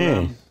guys.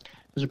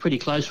 It was a pretty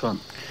close one.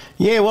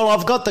 Yeah, well,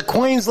 I've got the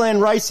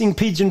Queensland Racing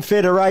Pigeon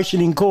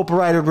Federation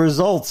Incorporated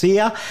results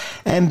here,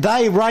 and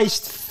they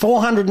raced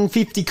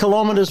 450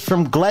 kilometres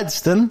from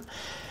Gladstone,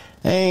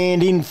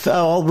 and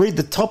I'll read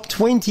the top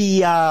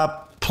 20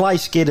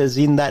 place getters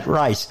in that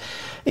race.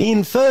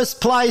 In first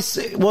place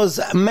was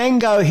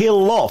Mango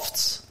Hill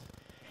Lofts,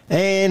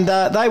 and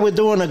they were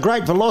doing a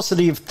great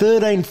velocity of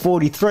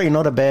 13:43.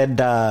 Not a bad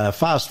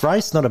fast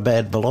race, not a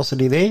bad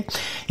velocity there.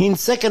 In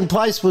second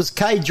place was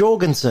Kay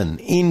Jorgensen.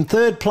 In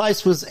third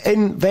place was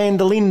N. van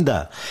der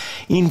Linde.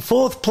 In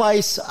fourth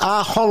place,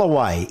 R.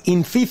 Holloway.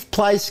 In fifth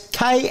place,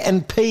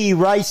 K&P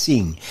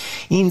Racing.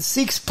 In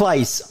sixth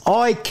place,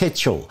 I.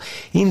 Ketchell.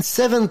 In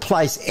seventh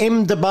place,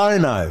 M. De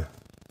Bono.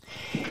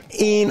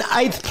 In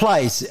 8th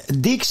place,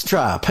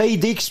 Dijkstra, P.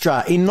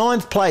 Dijkstra. In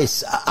 9th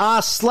place,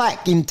 R.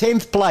 Slack. In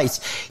 10th place,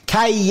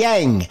 K.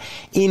 Yang.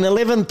 In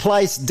 11th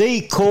place,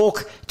 D.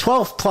 Cork.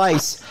 12th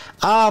place,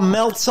 R.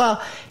 Meltzer.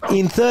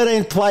 In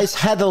 13th place,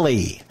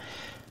 Hatherley.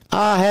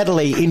 R.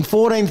 Hatherley. In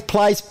 14th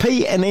place,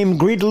 P. and M.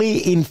 Gridley.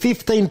 In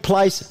 15th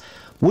place,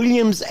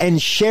 Williams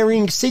and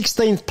Shering.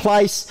 16th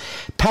place,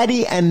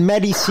 Paddy and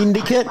Maddie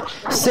Syndicate.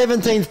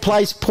 17th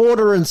place,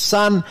 Porter and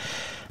Son.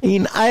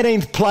 In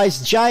 18th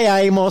place,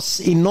 J. Amos.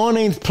 In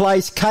 19th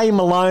place, K.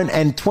 Malone.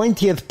 And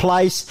 20th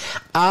place,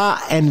 R.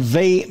 and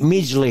V.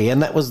 Midgley.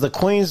 And that was the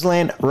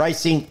Queensland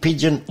Racing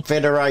Pigeon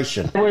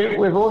Federation.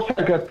 We've also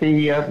got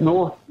the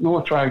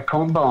North Road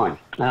Combine.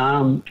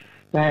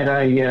 They had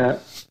a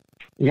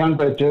Young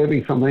Bird Derby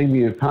from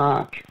Emu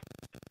Park.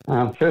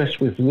 First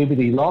was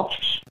Liberty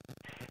Lofts.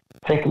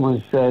 Second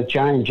was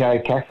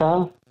J&J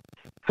Cathar.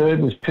 Third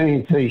was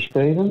T&T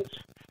Stevens.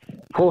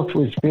 Fourth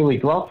was Billy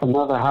Gloff,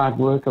 another hard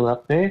worker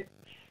up there.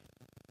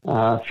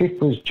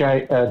 Fifth was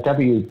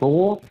W.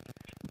 Bohr.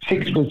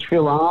 Sixth was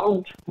Phil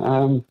Arnold.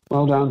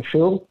 Well done,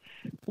 Phil.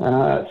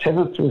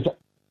 Seventh was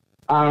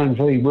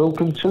R&V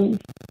Wilkinson.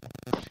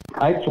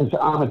 Eighth was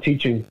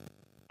Armitage and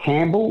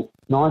Campbell.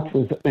 Ninth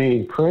was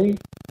Ian Cree.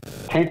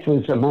 10th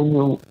was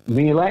Emmanuel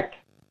Milak.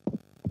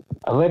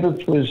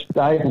 11th was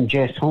Dave and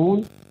Jess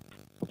Horn.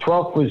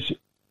 12th was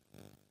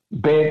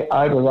Bev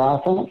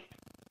Oberather.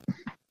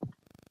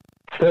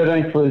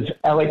 13th was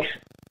Alex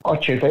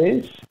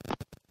Ochavez.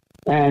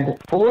 And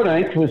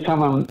 14th was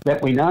someone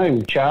that we know,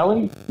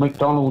 Charlie,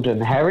 McDonald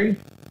and Harry.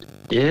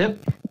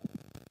 Yep.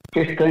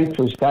 15th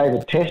was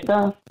David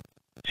Tester.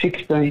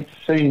 16th,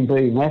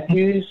 C&B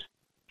Matthews.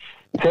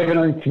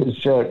 17th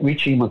was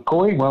Richie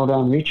McCoy. Well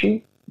done,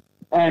 Richie.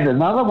 And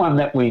another one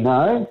that we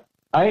know,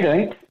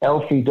 18th,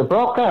 Alfie De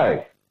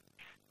Brocco.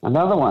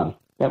 Another one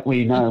that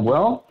we know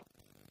well.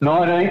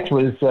 19th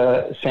was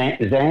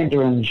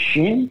Xander and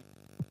Shin.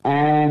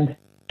 And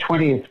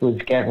 20th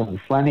was Gavin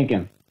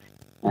Flanagan.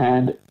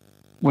 And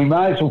we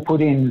may as well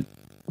put in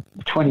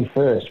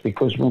 21st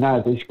because we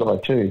know this guy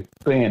too,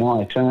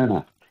 B&I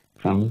Turner,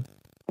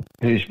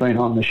 who's been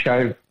on the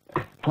show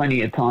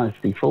plenty of times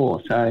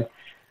before. So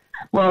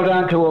well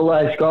done to all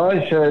those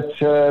guys.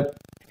 It's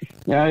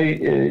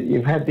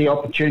you've had the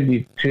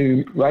opportunity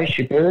to race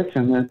your birds,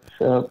 and it's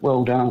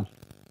well done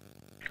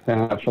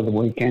for the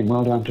weekend.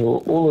 Well done to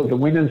all of the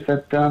winners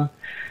that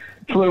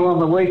flew on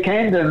the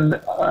weekend, and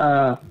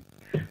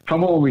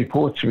from all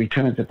reports, the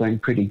returns have been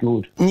pretty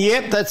good.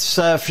 Yep, that's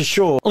for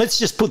sure. Let's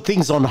just put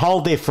things on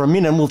hold there for a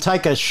minute, and we'll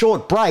take a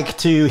short break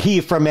to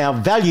hear from our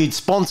valued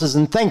sponsors.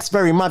 And thanks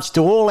very much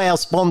to all our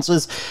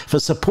sponsors for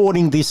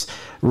supporting this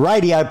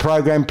radio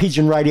program,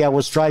 Pigeon Radio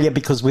Australia,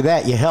 because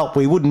without your help,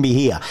 we wouldn't be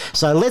here.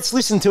 So let's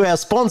listen to our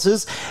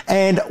sponsors,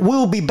 and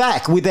we'll be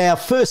back with our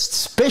first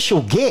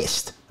special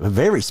guest, a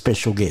very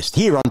special guest,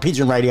 here on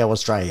Pigeon Radio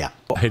Australia.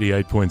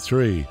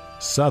 88.3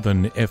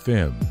 Southern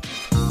FM.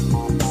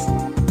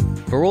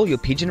 For all your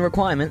pigeon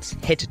requirements,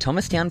 head to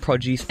Thomastown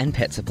Produce and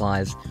Pet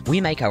Supplies.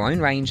 We make our own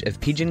range of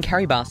pigeon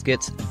carry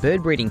baskets,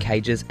 bird breeding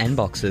cages and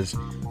boxes.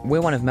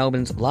 We're one of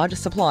Melbourne's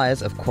largest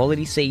suppliers of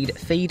quality seed,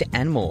 feed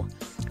and more.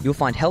 You'll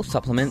find health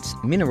supplements,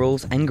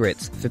 minerals and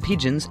grits for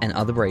pigeons and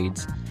other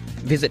breeds.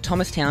 Visit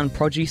Thomastown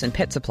Produce and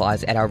Pet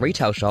Supplies at our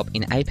retail shop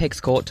in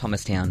Apex Court,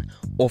 Thomastown,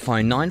 or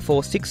phone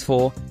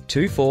 9464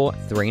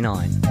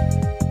 2439.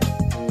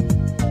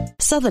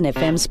 Southern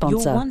FM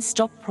sponsor. Your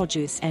one-stop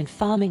produce and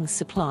farming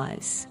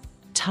supplies.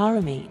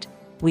 Tarameed.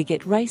 We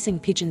get racing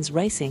pigeons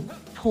racing,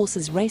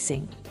 horses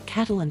racing,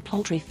 cattle and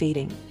poultry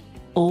feeding.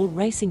 All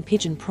racing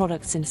pigeon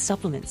products and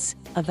supplements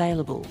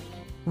available.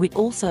 We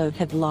also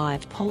have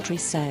live poultry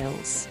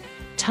sales.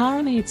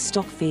 Tarameed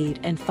stock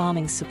feed and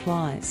farming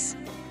supplies.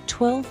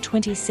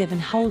 1227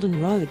 Holden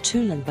Road,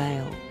 Toolan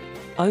Vale.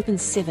 Open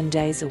 7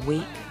 days a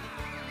week.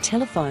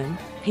 Telephone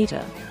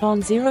Peter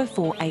on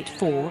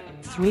 0484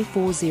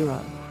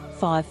 340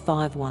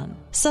 551.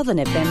 Southern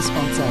FM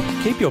sponsor.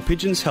 Keep your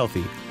pigeons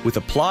healthy with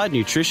Applied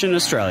Nutrition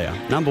Australia,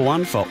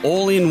 #1 for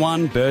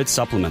all-in-one bird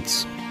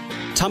supplements.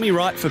 Tummy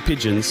Right for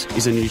Pigeons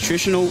is a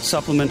nutritional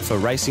supplement for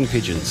racing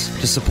pigeons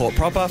to support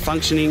proper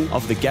functioning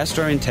of the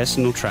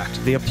gastrointestinal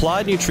tract. The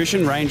Applied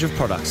Nutrition range of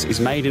products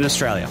is made in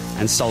Australia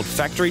and sold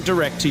factory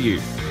direct to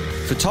you.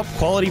 For top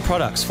quality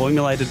products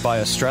formulated by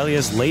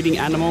Australia's leading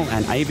animal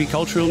and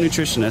avicultural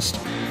nutritionist,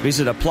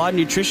 visit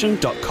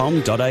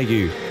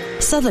appliednutrition.com.au.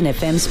 Southern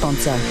FM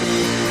sponsor.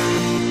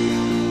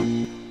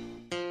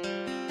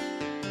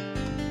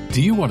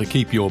 Do you want to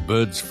keep your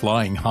birds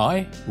flying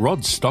high?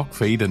 Rod's Stock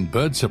Feed and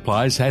Bird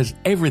Supplies has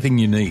everything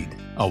you need.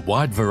 A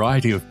wide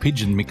variety of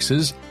pigeon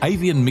mixes,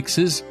 avian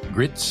mixes,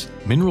 grits,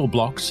 mineral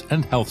blocks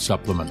and health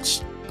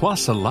supplements.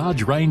 Plus a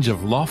large range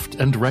of loft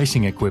and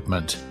racing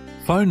equipment.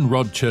 Phone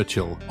Rod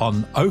Churchill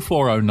on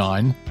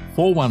 0409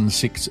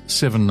 416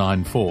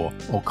 794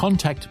 or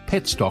contact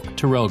Petstock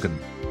Terrelgan.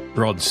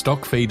 Rod's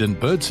Stock Feed and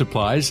Bird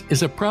Supplies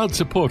is a proud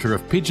supporter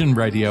of Pigeon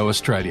Radio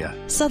Australia.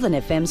 Southern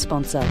FM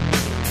sponsor.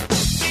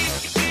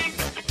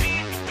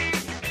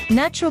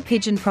 Natural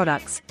Pigeon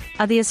Products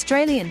are the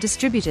Australian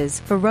distributors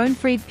for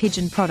Röhnfried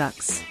Pigeon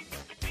Products.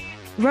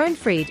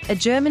 Röhnfried, a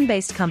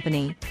German-based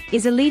company,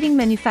 is a leading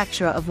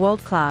manufacturer of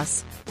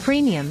world-class,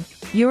 premium,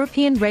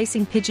 European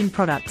racing pigeon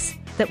products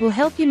that will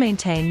help you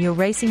maintain your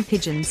racing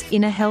pigeons'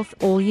 inner health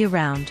all year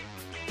round.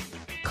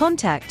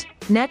 Contact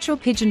Natural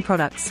Pigeon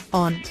Products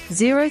on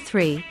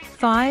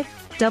 035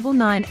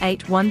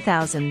 998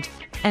 1000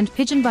 and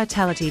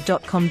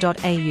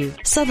pigeonvitality.com.au.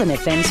 Southern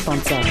FM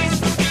sponsor.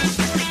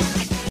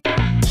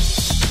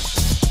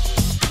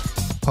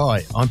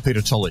 Hi, I'm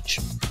Peter Tolich.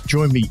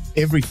 Join me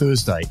every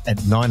Thursday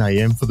at 9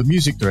 a.m. for the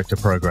Music Director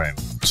program.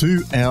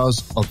 2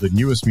 hours of the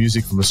newest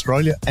music from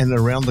Australia and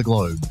around the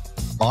globe.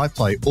 I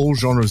play all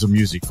genres of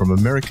music from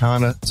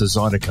Americana to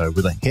Zydeco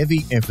with a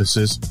heavy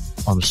emphasis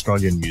on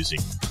Australian music.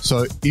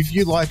 So if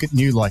you like it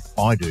new like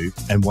I do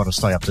and want to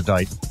stay up to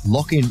date,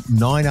 lock in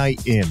 9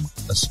 a.m.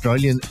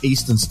 Australian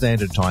Eastern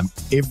Standard Time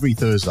every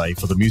Thursday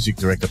for the Music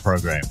Director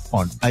program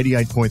on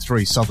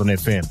 88.3 Southern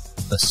FM,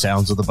 the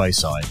sounds of the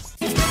Bayside.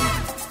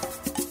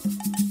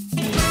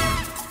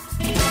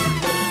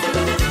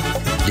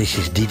 This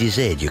is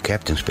DDZ, your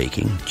captain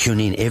speaking. Tune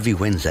in every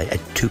Wednesday at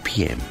 2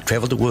 p.m.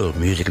 Travel the world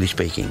musically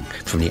speaking,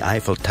 from the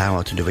Eiffel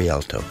Tower to the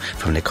Rialto,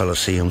 from the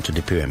Colosseum to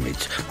the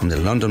Pyramids, from the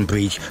London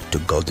Bridge to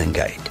Golden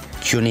Gate.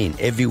 Tune in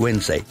every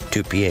Wednesday,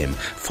 2 p.m.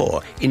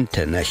 for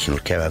International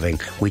Caravan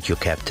with your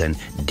captain,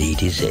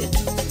 DDZ.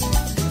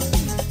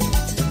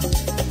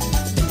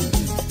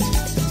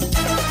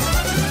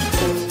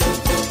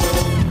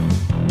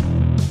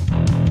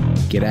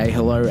 G'day,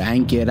 hello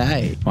and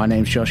g'day. My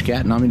name's Josh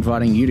Gatt and I'm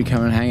inviting you to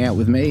come and hang out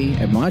with me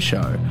at my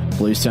show,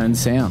 Bluestone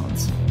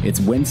Sounds. It's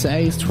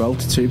Wednesdays, 12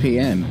 to 2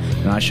 p.m,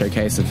 and I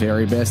showcase the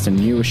very best in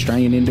new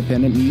Australian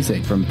independent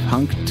music, from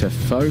punk to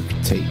folk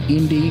to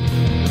indie.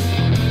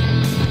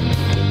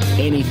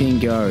 Anything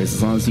goes,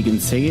 as long as you can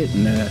see it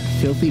in a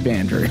filthy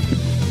band room.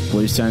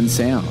 Bluestone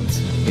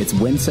Sounds. It's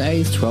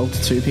Wednesdays, 12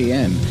 to 2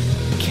 p.m.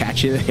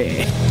 Catch you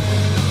there.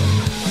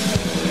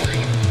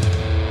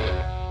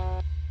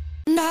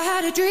 And I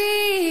had a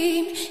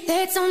dream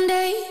that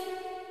someday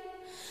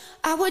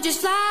I would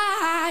just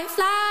fly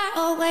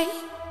away.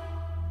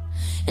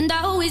 And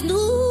I always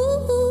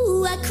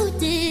knew I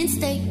couldn't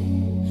stay.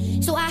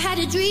 So I had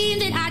a dream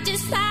that I'd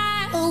just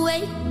fly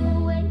away.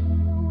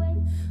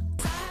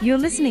 You're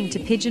listening to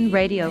Pigeon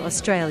Radio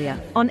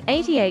Australia on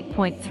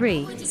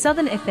 88.3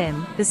 Southern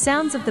FM, the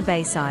sounds of the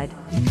Bayside.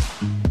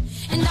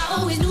 And I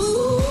always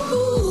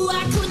knew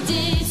I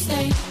couldn't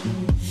stay.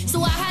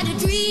 So I had a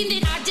dream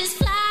that I'd just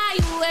fly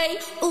away,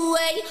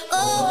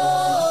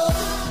 oh.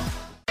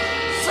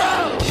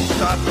 So,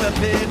 stop the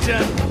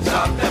pigeon,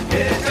 stop the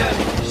pigeon,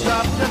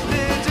 stop the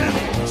pigeon,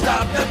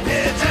 stop the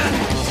pigeon,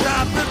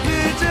 stop the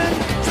pigeon,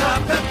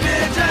 stop the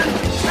pigeon,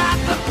 stop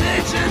the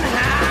pigeon,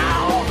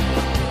 how?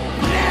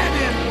 Nab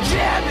him,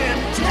 jab him,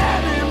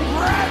 tab him,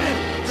 grab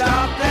him,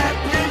 stop that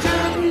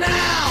pigeon now!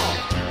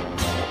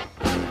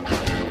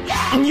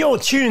 And you're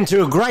tuned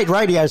to a great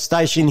radio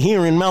station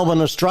here in Melbourne,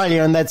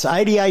 Australia, and that's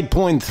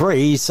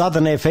 88.3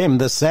 Southern FM,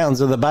 the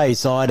sounds of the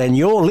Bayside, and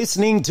you're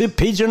listening to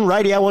Pigeon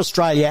Radio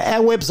Australia.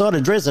 Our website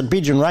address at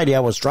Pigeon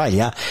Radio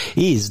Australia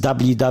is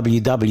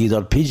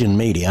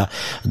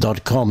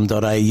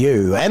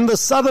www.pigeonmedia.com.au, and the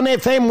Southern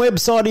FM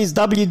website is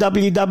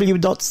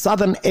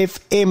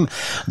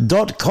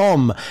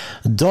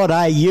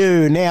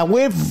www.southernfm.com.au. Now,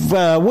 we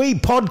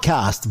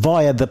podcast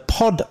via the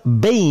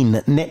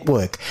Podbean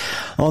network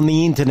on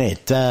the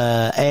internet,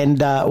 and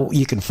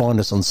you can find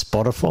us on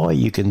Spotify,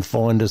 you can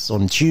find us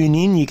on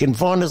TuneIn, you can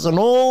find us on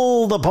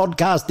all the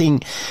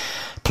podcasting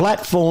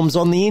platforms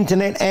on the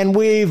internet, and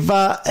we've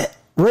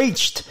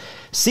reached,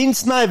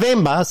 since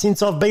November,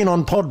 since I've been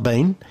on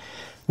Podbean,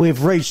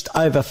 we've reached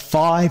over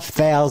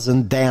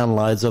 5,000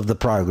 downloads of the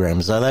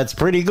program. So that's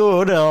pretty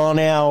good on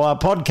our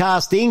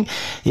podcasting.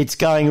 It's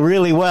going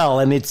really well,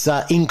 and it's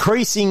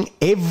increasing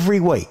every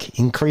week.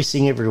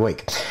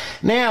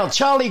 Now,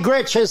 Charlie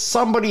Gretsch has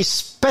somebody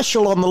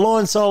special on the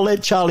line, so I'll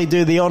let Charlie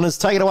do the honours.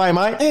 Take it away,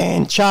 mate.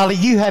 And Charlie,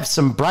 you have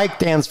some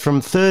breakdowns from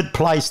third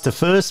place to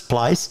first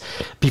place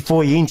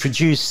before you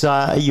introduce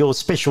your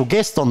special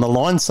guest on the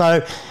line.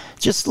 So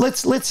just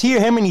let's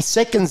hear how many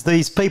seconds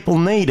these people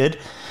needed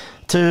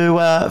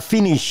to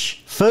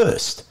finish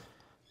first.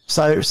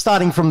 So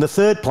starting from the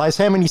third place,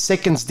 how many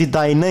seconds did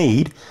they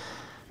need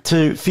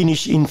to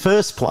finish in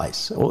first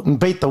place or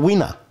beat the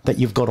winner that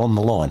you've got on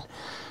the line,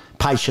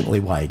 patiently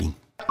waiting?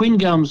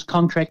 Quingums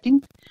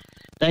Contracting,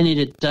 they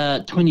needed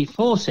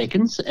 24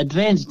 seconds.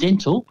 Advanced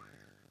Dental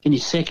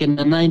finished second,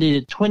 and they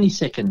needed 20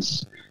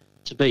 seconds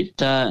to beat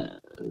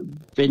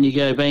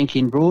Bendigo Bank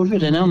in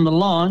Broadford. And on the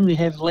line, we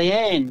have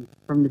Leanne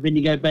from the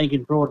Bendigo Bank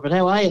in Broadford.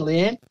 How are you,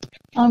 Leanne?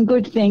 I'm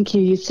good, thank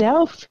you.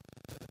 Yourself?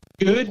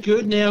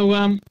 Good. Now,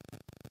 how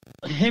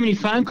many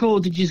phone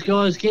calls did you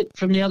guys get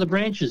from the other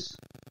branches?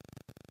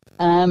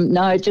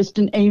 No, just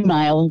an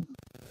email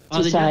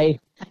to say,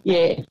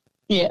 yeah,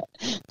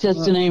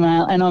 just an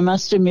email. And I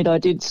must admit, I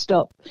did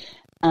stop.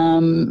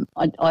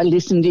 I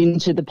listened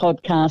into the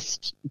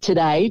podcast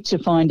today to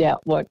find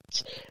out what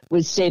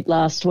was said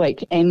last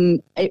week,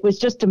 and it was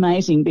just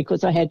amazing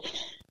because I had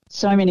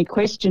so many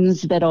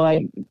questions that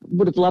I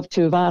would have loved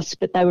to have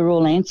asked, but they were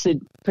all answered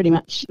pretty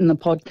much in the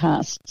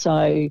podcast.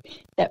 So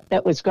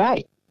that was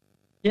great.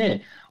 Yeah.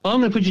 Well,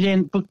 I'm going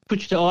to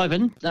put you to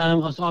Ivan.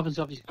 Ivan's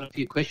obviously got a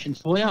few questions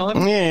for you,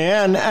 Ivan.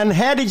 Yeah, and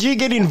how did you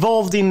get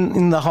involved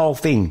in the whole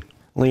thing,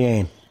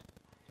 Leanne?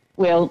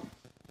 Well,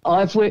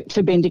 I've worked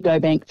for Bendigo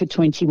Bank for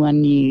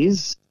 21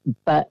 years,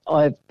 but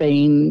I've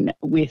been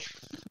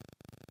with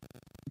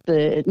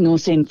the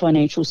North End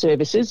Financial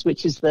Services,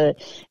 which is the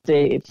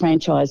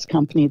franchise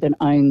company that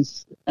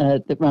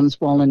runs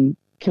Wallen,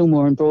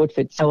 Kilmore and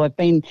Broadford. So I've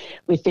been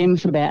with them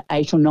for about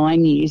 8 or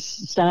 9 years,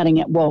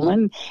 starting at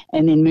Wallen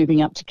and then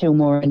moving up to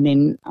Kilmore and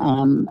then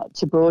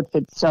to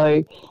Broadford.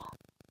 So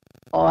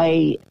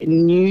I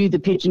knew the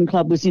Pigeon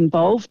Club was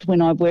involved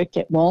when I worked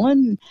at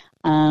Wallen,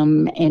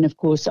 and of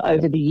course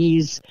over the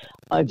years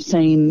I've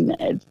seen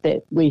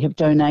that we have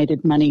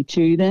donated money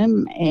to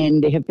them,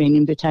 and there have been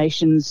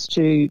invitations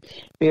to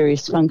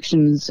various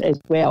functions as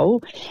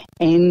well.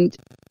 And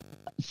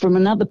from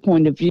another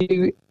point of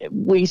view,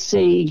 we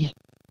see,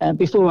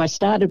 before I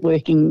started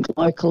working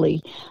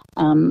locally,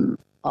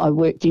 I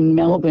worked in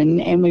Melbourne,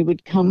 and we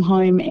would come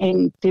home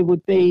and there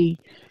would be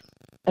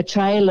a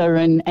trailer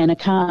and a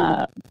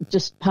car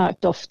just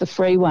parked off the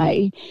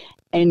freeway,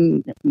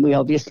 and we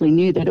obviously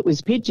knew that it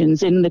was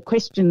pigeons. And the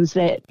questions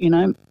that,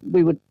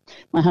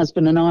 my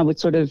husband and I would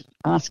sort of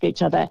ask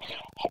each other,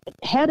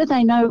 how do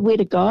they know where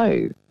to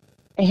go?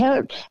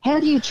 How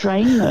do you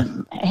train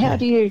them? How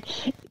do you...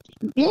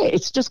 Yeah,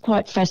 it's just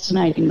quite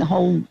fascinating, the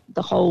whole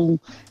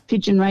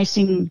pigeon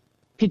racing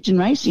pigeon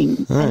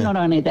racing. And not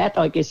only that,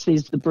 I guess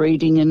there's the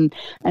breeding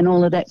and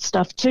all of that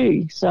stuff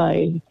too.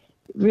 So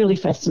really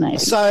fascinating.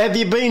 So have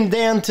you been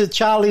down to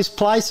Charlie's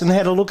place and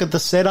had a look at the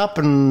setup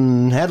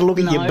and had a look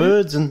at your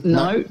birds?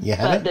 No, you but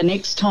haven't? the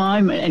next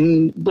time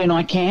and when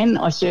I can,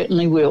 I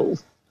certainly will.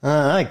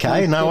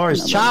 Okay, no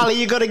worries. Charlie,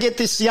 you got to get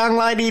this young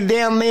lady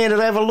down there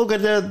to have a look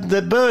at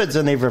the birds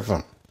and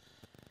everything.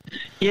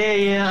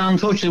 Yeah.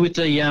 Unfortunately, with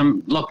the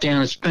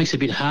lockdown, it makes it a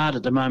bit hard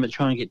at the moment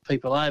trying to get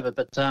people over.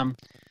 But,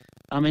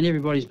 I mean,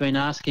 everybody's been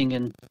asking,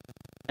 and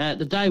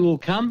the day will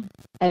come.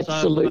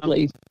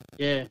 Absolutely. So,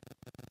 yeah.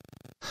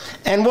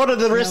 And what are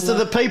the rest of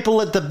the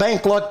people at the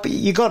bank like?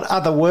 You got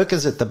other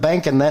workers at the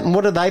bank and that, and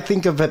what do they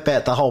think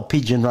about the whole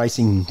pigeon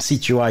racing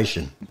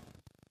situation?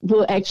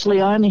 Well,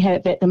 actually,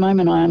 at the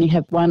moment, I only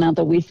have one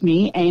other with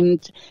me, and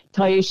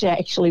Tyesha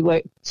actually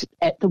worked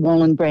at the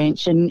Wallen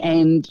branch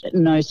and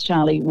knows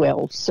Charlie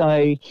well.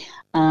 So,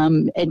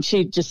 and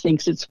she just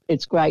thinks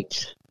it's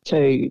great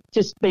too.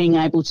 Just being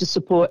able to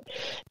support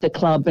the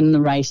club and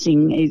the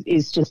racing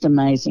is just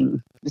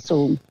amazing. It's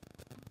all.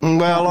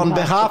 Well, on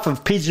behalf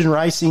of pigeon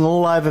racing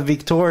all over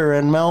Victoria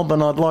and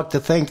Melbourne, I'd like to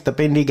thank the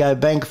Bendigo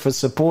Bank for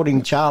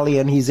supporting Charlie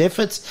and his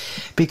efforts,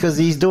 because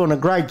he's doing a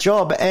great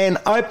job and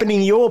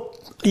opening your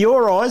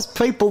eyes,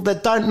 people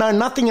that don't know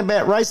nothing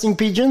about racing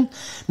pigeon.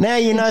 Now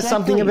you know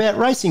something about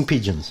racing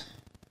pigeons.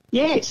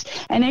 Yes,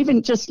 and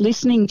even just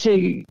listening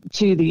to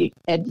the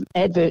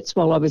adverts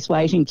while I was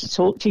waiting to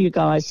talk to you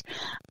guys,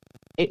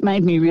 it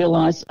made me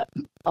realise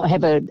I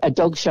have a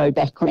dog show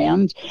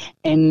background,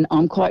 and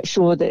I'm quite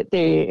sure that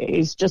there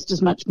is just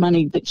as much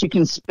money that you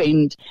can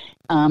spend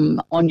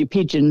on your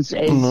pigeons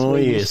as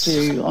we used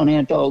to on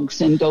our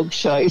dogs and dog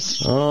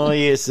shows. Oh,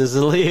 yes,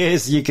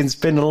 yes, you can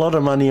spend a lot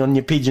of money on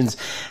your pigeons.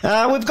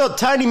 We've got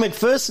Tony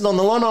McPherson on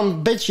the line. I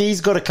bet you he's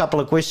got a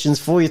couple of questions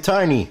for you,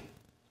 Tony.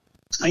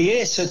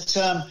 Yes, it's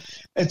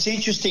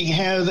interesting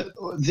how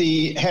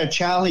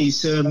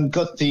Charlie's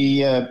got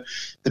the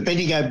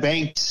Bendigo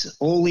Banks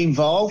all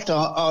involved.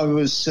 I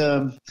was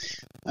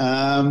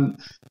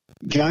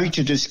going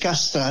to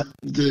discuss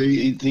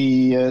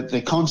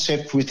the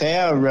concept with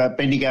our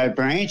Bendigo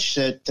branch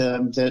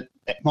that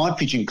My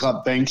Pigeon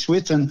Club banks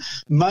with, and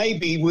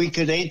maybe we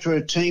could enter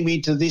a team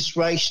into this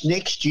race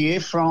next year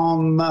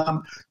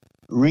from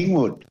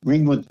Ringwood,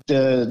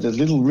 the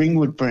little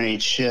Ringwood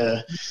branch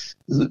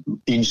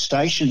in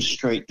Station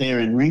Street there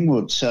in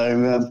Ringwood.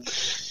 So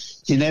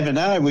you never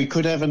know. We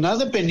could have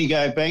another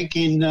Bendigo Bank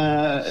in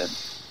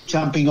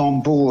jumping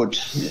on board.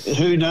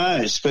 Who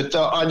knows? But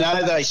I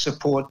know they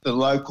support the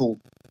local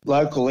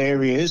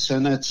areas,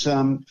 and it's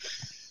and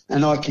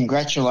I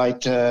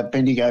congratulate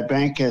Bendigo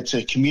Bank. It's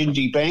a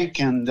community bank,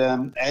 and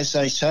as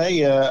they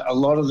say, a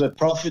lot of the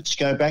profits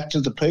go back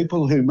to the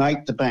people who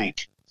make the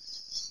bank.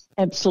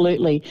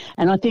 Absolutely.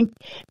 And I think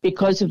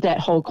because of that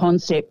whole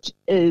concept,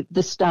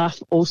 the staff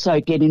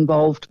also get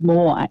involved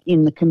more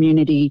in the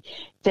community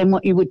than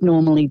what you would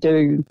normally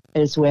do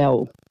as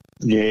well.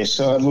 Yeah,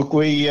 so look,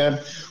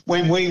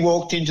 when we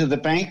walked into the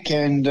bank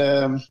and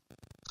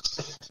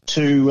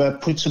to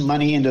put some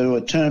money into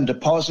a term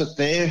deposit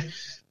there,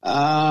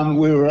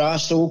 we were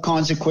asked all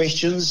kinds of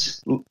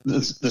questions,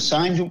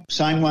 the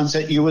same ones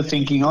that you were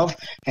thinking of.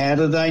 How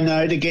do they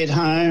know to get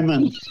home?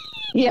 And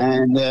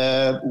and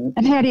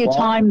how do you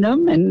time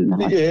them? And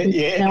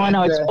now I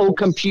know it's all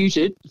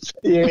computed.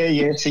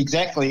 Yes,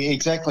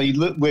 exactly.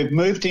 Look, we've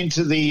moved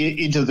into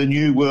the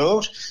new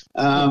world.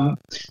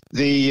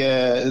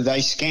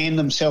 They scan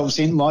themselves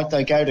in like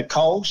they go to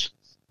Coles.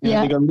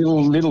 They've got a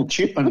little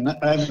chip, and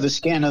over the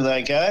scanner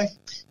they go.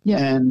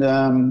 And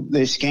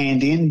they're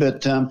scanned in.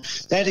 But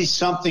that is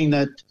something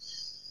that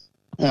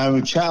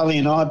Charlie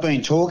and I have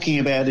been talking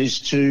about,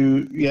 is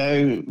to,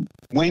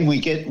 when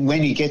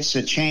he gets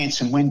a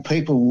chance and when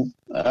people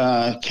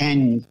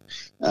can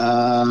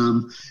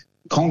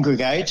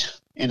congregate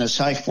in a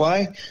safe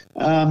way,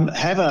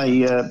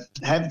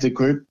 have the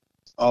group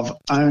of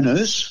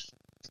owners,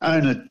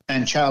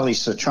 and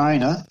Charlie's the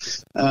trainer,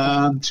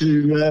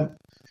 to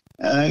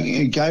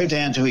go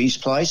down to his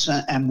place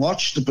and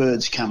watch the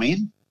birds come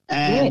in.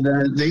 And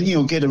then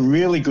you'll get a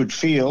really good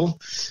feel.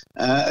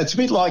 It's a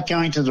bit like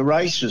going to the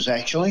races,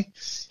 actually,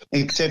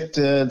 except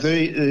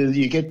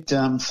you get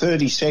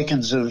 30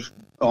 seconds or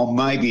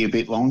maybe a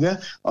bit longer,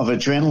 of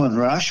adrenaline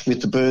rush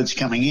with the birds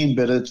coming in.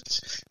 But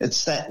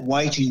it's that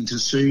waiting to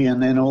see,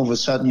 and then all of a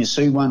sudden you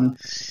see one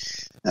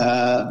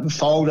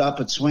fold up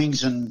its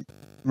wings and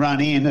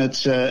run in.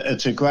 It's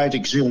a great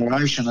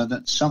exhilaration, and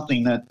it's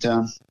something that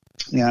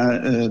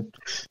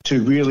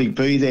to really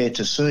be there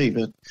to see.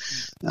 But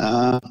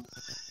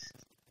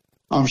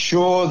I'm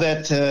sure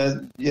that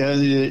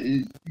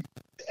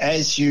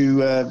as you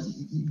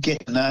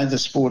get to know the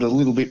sport a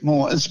little bit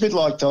more, it's a bit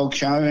like dog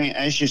showing.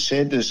 As you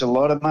said, there's a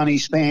lot of money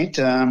spent.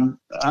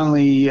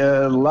 Only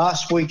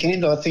last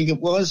weekend, I think it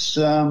was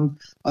over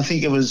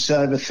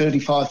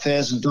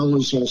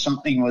 $35,000 or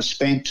something was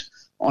spent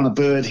on a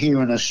bird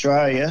here in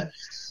Australia.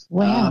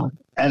 Wow.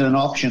 At an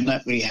auction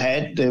that we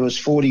had, there was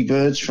 40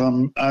 birds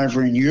from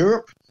over in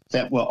Europe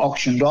that were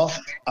auctioned off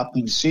up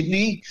in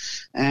Sydney,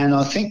 and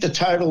I think the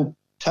total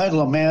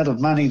total amount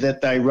of money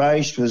that they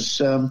raised was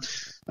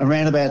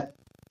around about,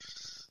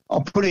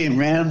 I'll put in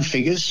round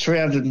figures,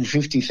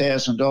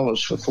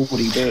 $350,000 for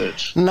 40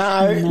 birds.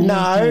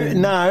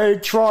 No.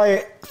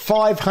 Try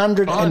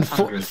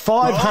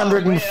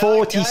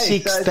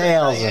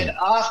 546,000.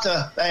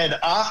 They had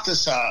after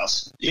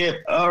sales. Yeah,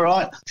 all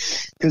right.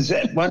 Because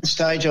at one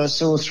stage I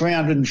saw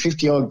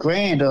 350 odd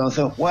grand, and I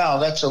thought, wow,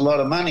 that's a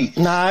lot of money.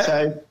 No,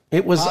 so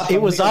it was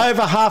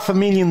over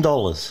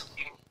 $500,000.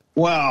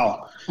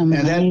 Wow.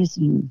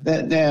 Amazing.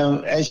 Now,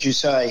 as you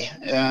say,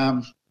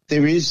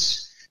 there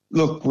is.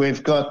 Look,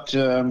 we've got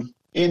in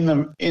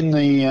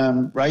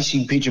the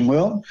racing pigeon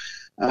world,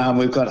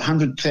 we've got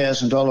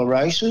 $100,000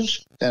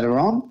 races that are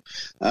on.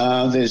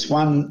 There's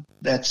one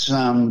that's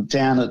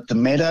down at the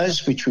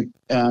Meadows, which we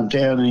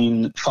down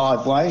in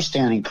Five Ways,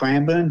 down in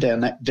Cranbourne,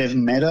 down at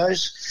Devon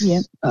Meadows.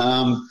 Yep.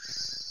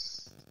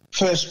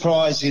 First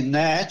prize in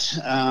that.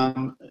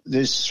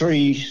 There's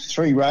three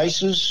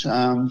races.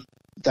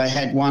 They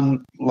had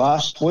one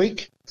last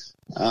week.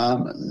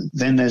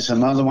 Then there's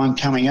another one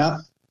coming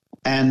up.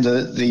 And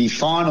the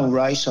final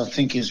race, I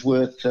think, is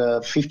worth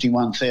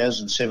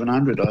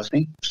 $51,700, I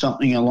think,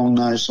 something along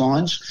those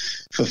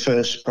lines for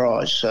first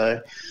prize. So,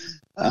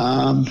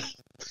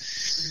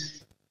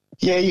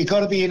 you've got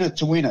to be in it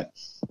to win it.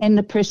 And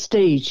the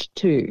prestige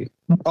too.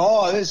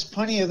 Oh, there's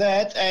plenty of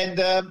that. And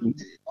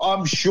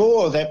I'm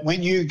sure that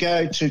when you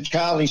go to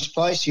Charlie's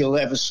place, he'll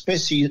have a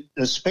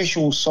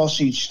special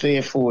sausage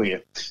there for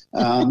you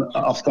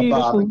off the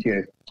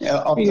barbecue.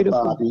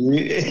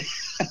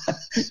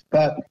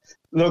 But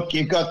look,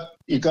 you've got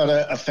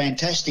a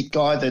fantastic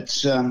guy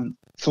that's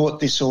thought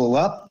this all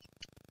up,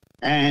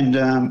 and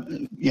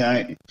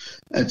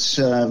it's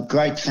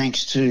great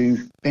thanks to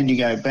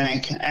Bendigo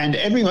Bank and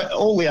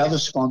all the other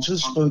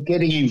sponsors for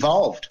getting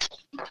involved.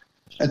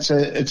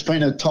 It's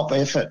been a top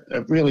effort.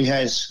 It really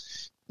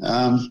has.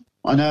 I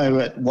know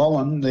at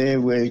Wallen,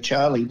 there where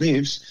Charlie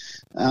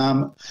lives,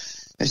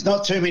 there's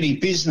not too many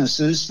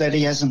businesses that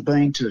he hasn't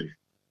been to.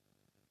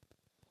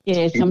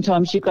 Yeah,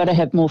 sometimes you've got to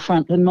have more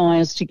front than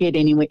Myers to get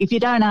anywhere. If you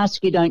don't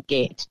ask, you don't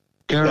get.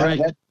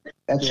 Correct.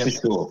 That's for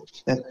sure.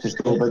 That's for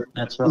sure. But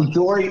that's right.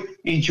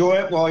 Enjoy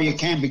it while you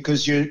can,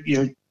 because your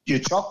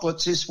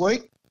chocolates this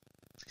week,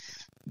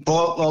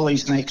 boiled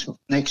lollies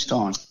next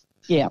time.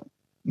 Yeah.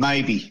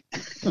 Maybe.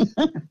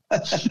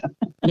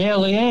 Now,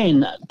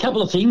 Leanne, a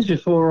couple of things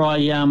before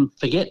I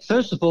forget.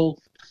 First of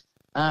all,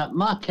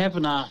 Mark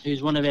Kavanagh,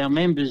 who's one of our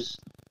members,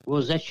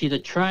 was actually the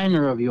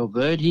trainer of your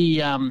bird.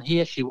 He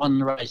actually won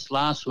the race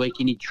last week,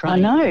 and he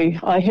trained. I know.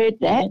 I heard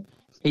that.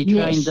 He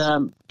trained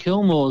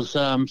Kilmore's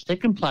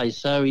second place,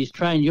 so he's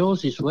trained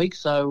yours this week.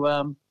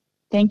 So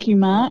thank you,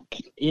 Mark.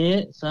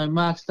 Yeah, so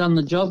Mark's done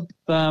the job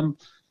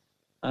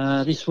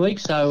this week.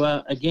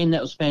 So again,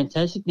 that was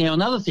fantastic. Now,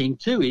 another thing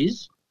too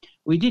is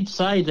we did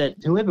say that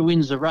whoever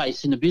wins the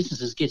race in the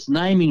businesses gets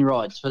naming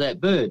rights for that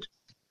bird.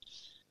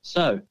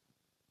 So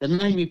the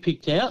name you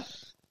picked out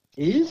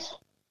is.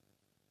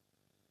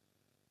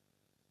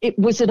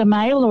 Was it a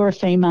male or a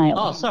female?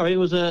 Oh, sorry, it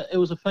was a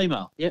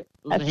female. Yep,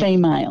 a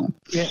female.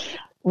 Yeah.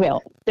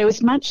 Well, there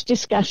was much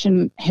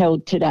discussion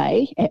held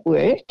today at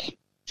work,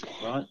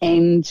 right?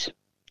 And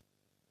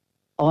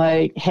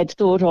I had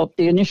the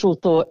initial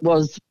thought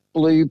was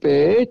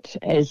bluebird,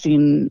 as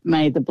in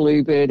may the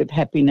bluebird of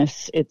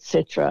happiness,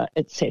 etc.,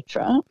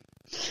 etc.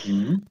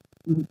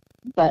 Mm-hmm.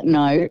 But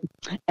no.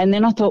 And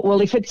then I thought,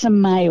 well, if it's a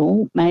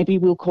male, maybe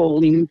we'll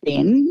call him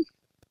Ben,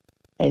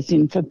 as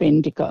in for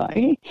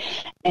Bendigo.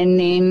 And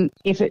then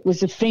if it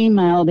was a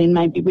female, then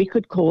maybe we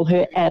could call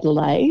her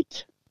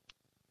Adelaide,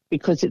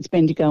 because it's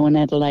Bendigo and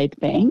Adelaide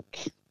Bank,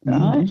 right?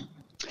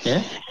 Mm-hmm.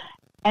 Yeah.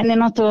 And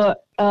then I thought,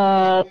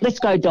 let's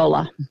go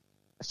Dollar.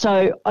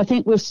 So I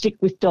think we'll stick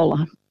with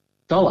Dollar.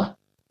 Dollar?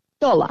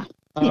 Dollar.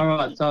 All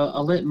right, so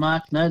I'll let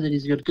Mark know that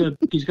he's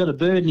got a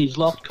bird in his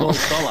loft called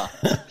Dollar.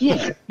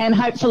 Yeah, and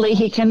hopefully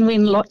he can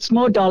win lots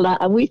more Dollar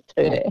with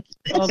her.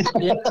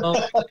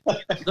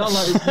 Dollar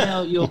is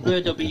now your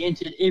bird that will be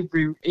entered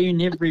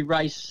in every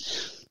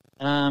race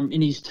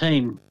in his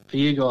team for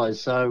you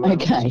guys. So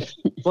okay.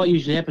 What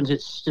usually happens,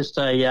 it's just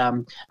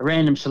a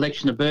random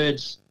selection of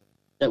birds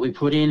that we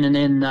put in, and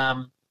then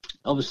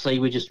obviously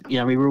we just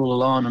we rule a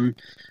line on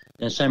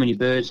so many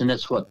birds, and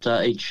that's what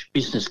each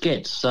business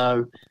gets.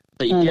 So.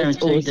 But you're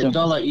guaranteed that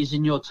Dollar is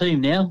in your team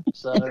now.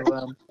 So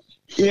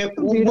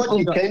what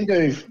you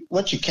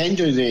can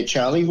do there,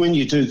 Charlie, when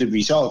you do the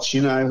results,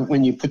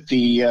 when you put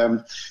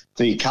the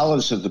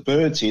colours of the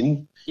birds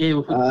in,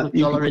 we'll put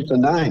you Dollar can put the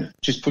name.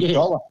 Just put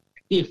Dollar.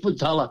 Yeah, put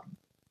Dollar.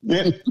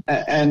 Yeah,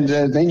 and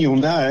then you'll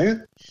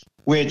know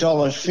where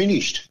Dollar's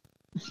finished.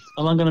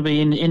 Well, I'm going to be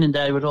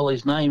inundated with all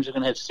these names. I'm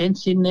going to have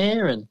Sense in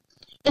there and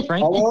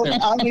Frank.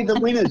 Only the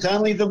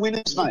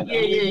winners, mate.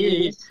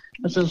 Yeah.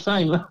 That's what I'm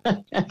saying.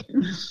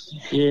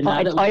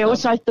 I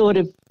also thought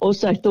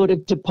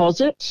of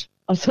Deposit,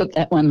 I thought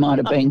that one might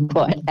have been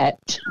quite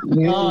apt.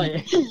 Oh, yeah.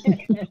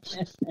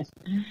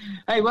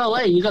 Hey,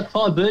 you got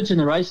 5 birds in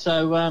the race,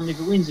 so if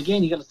it wins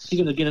again, you got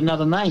to get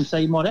another name. So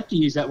you might have to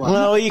use that one.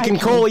 Well, you can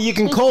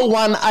call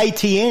one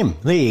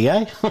ATM. There you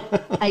go.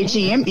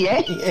 ATM,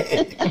 yeah.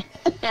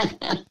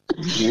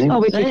 Oh,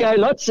 we could go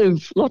lots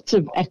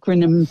of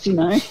acronyms, you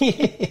know.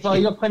 Well,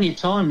 you've got plenty of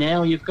time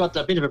now. You've got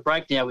a bit of a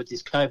break now with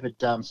this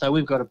COVID, so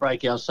we've got to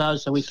break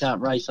ourselves, so we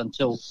can't race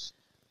until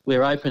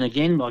we're open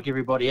again, like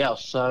everybody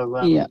else.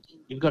 So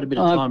you've got a bit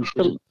of time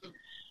to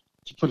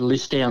put a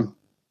list down.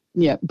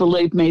 Yeah,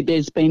 believe me,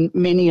 there's been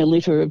many a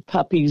litter of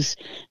puppies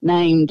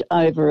named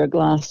over a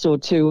glass or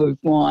two of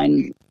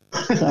wine.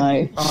 So,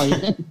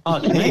 I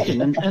can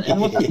imagine.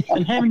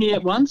 And how many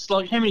at once?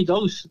 Like, how many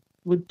dogs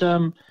would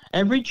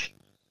average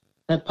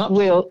that pup?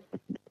 Well,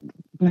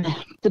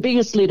 the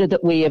biggest litter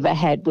that we ever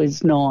had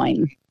was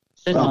 9.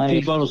 That's a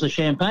few bottles of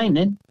champagne,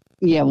 then.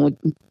 Yeah, well,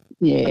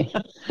 yeah.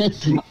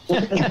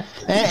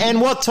 And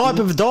what type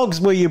of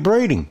dogs were you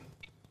breeding?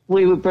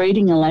 We were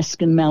breeding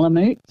Alaskan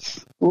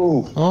Malamutes.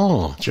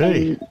 Oh,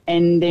 gee.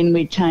 And then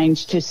we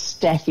changed to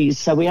Staffies,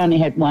 so we only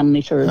had 1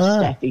 litter of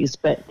Staffies,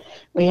 but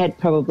we had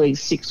probably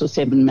 6 or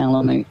 7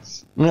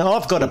 Malamutes. Now,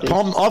 I've got a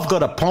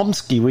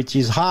Pomsky, which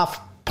is half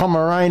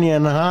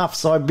Pomeranian, half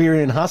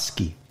Siberian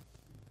Husky.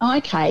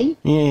 Okay.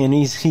 Yeah, and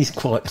he's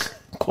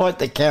quite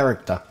the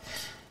character.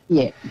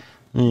 Yeah.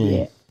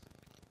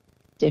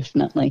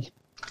 Definitely.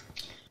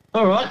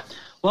 All right.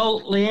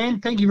 Well,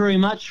 Leanne, thank you very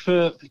much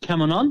for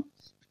coming on.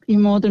 You're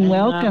more than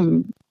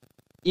welcome.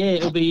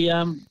 It'll be.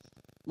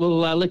 We'll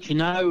let you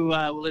know.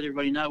 We'll let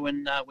everybody know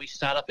when we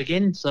start up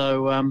again.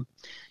 So,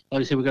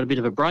 like I said, we've got a bit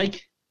of a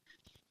break,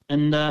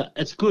 and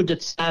it's good.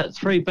 It's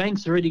 3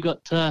 banks already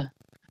got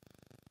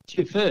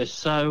 2 first,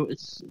 so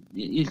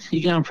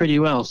you're going pretty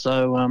well.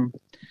 So,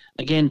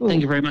 again,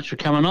 thank you very much for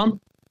coming on.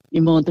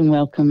 You're more than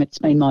welcome. It's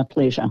been my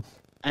pleasure.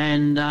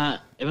 And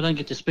if I don't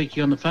get to speak to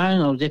you on the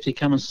phone, I'll definitely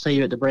come and see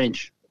you at the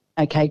branch.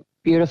 Okay,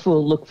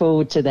 beautiful. Look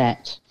forward to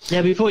that.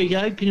 Now, before you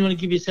go, can you want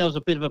to give yourselves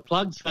a bit of a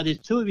plug? So there's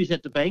 2 of you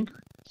at the bank.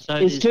 So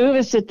there's 2 of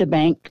us at the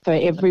bank for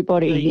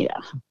everybody here.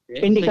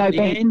 Bendigo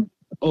Bank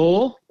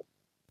or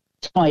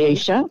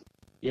Tyesha.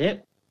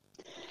 Yep.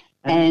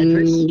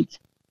 And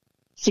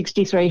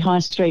 63 High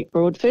Street,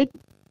 Broadford.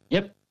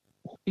 Yep.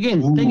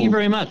 Again, thank you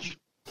very much.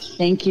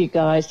 Thank you,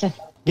 guys.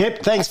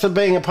 Yep, thanks for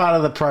being a part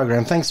of the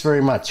program. Thanks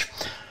very much.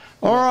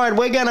 All right,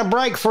 we're going to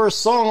break for a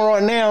song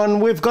right now,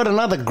 and we've got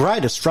another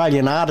great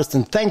Australian artist,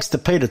 and thanks to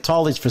Peter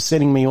Tollage for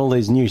sending me all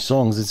these new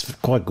songs. It's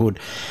quite good.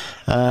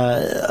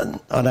 I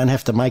don't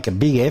have to make a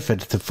big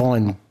effort to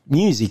find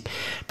music.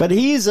 But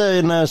here's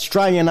an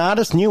Australian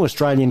artist, new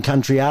Australian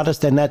country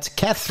artist, and that's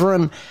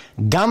Catherine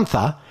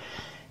Gunther.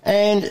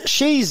 And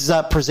she's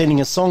presenting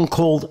a song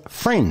called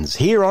Friends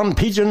here on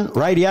Pigeon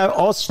Radio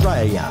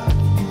Australia.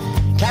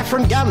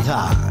 Catherine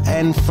Gunther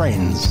and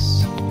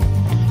Friends.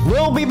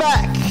 We'll be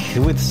back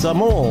with some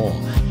more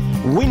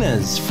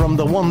winners from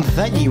the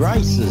Wonthaggi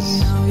races.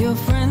 You know your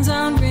friends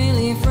aren't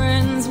really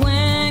friends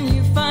when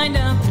you find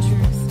out the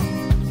truth.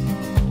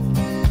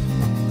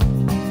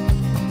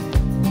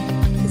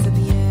 'Cause at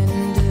the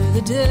end of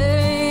the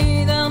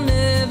day, they'll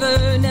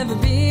never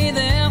be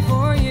there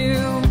for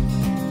you.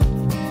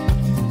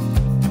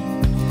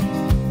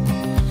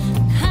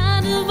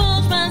 I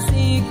divulge my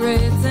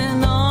secrets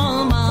and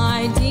all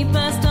my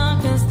deepest,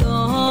 darkest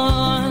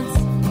thoughts.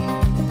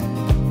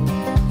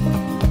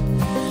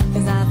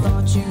 'Cause I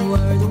thought you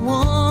were the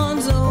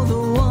ones, oh, the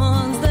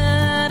ones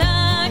that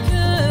I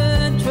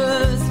could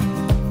trust.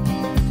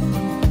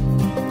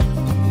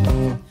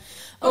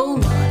 Oh,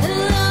 what a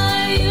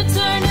lie you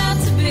turned out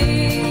to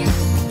be.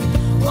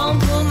 Won't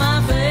put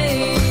my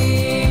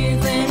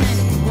faith in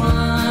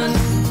anyone.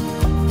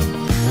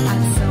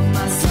 I'd sell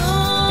my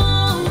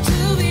soul to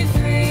be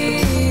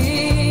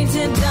free,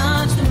 to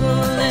dodge the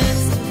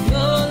bullets of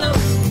your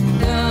loaded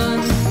gun.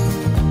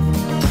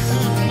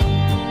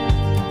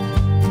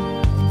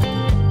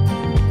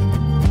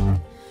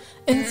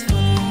 It's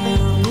funny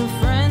how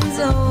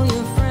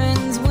your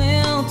friends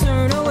will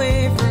turn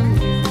away from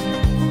you.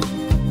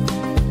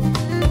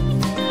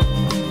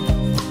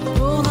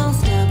 Oh, they'll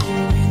stab you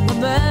in the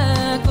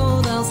back,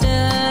 oh, they'll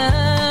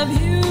stab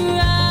you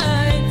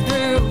right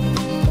through.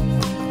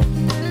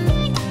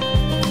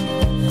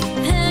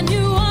 And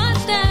you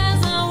watched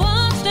as I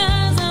watched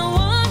as I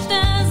watched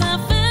as I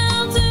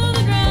fell to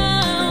the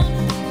ground.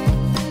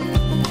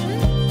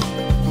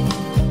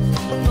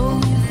 Oh,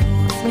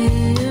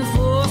 you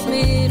forced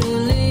me to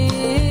leave.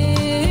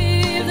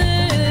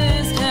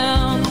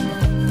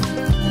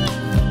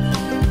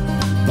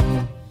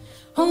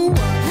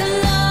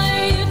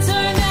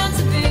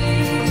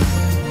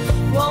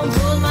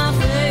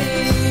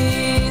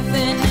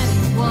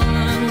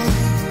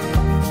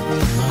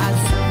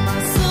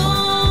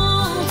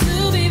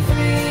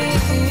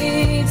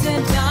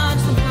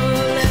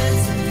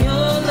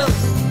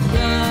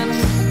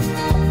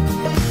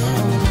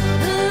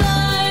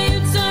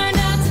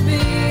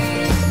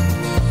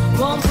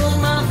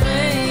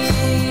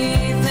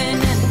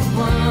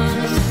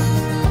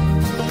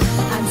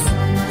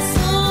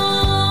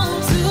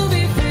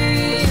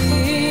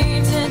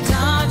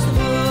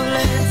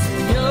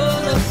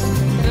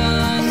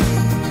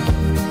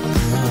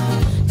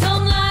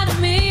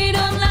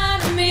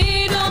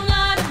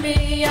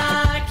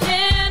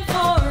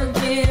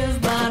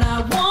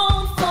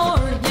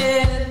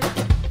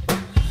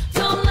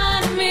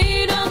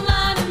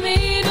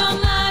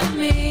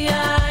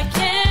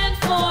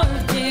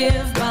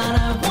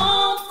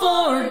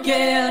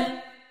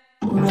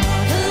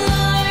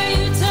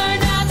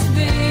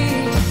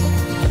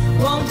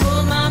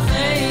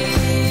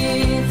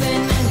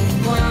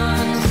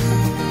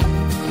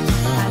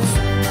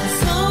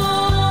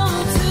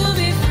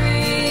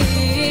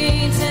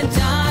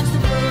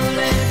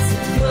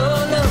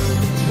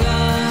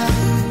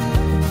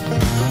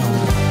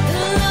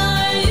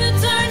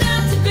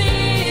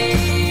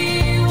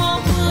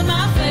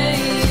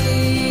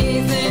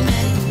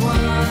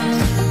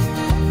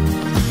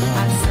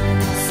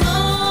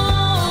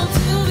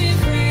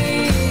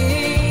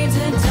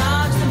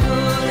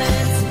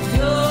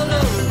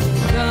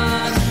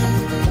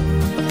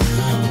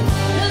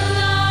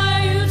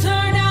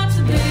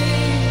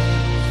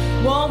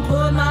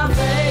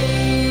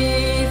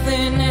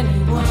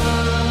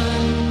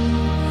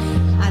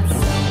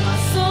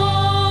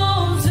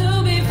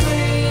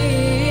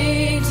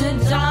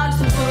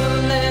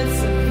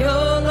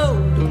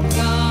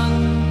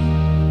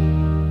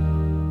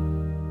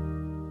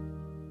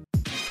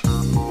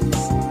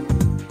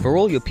 For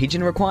all your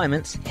pigeon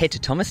requirements, head to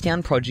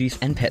Thomastown Produce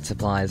and Pet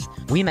Supplies.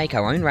 We make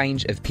our own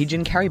range of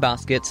pigeon carry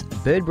baskets,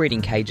 bird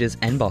breeding cages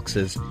and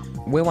boxes.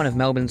 We're one of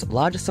Melbourne's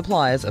largest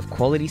suppliers of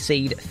quality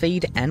seed,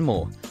 feed and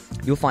more.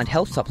 You'll find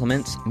health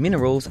supplements,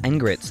 minerals and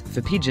grits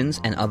for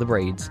pigeons and other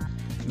breeds.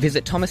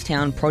 Visit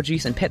Thomastown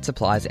Produce and Pet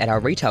Supplies at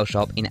our retail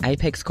shop in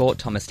Apex Court,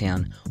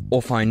 Thomastown,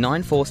 or phone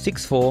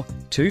 9464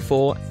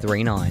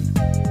 2439.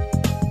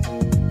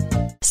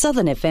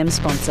 Southern FM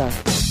sponsor.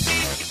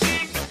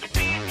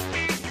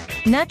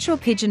 Natural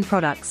Pigeon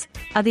Products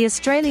are the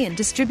Australian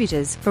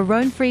distributors for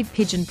Röhnfried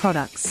Pigeon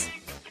Products.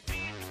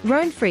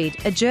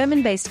 Röhnfried, a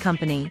German-based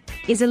company,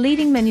 is a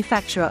leading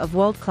manufacturer of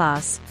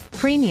world-class,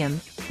 premium,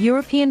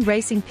 European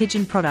racing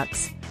pigeon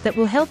products that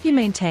will help you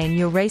maintain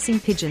your racing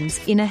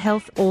pigeons' inner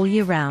health all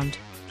year round.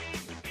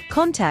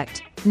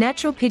 Contact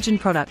Natural Pigeon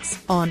Products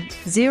on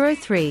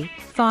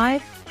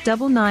 035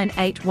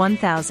 998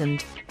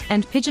 1000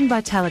 and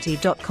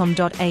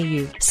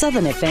pigeonvitality.com.au.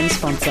 Southern FM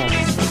sponsor.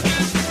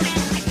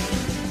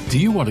 Do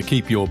you want to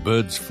keep your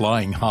birds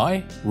flying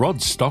high?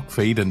 Rod's Stock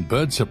Feed and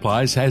Bird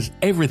Supplies has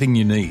everything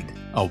you need.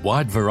 A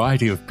wide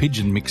variety of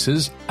pigeon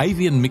mixes,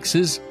 avian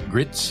mixes,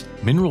 grits,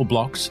 mineral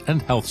blocks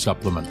and health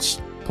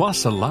supplements.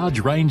 Plus a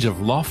large range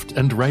of loft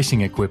and racing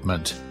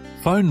equipment.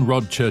 Phone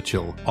Rod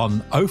Churchill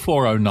on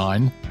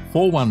 0409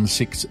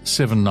 416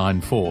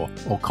 794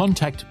 or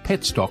contact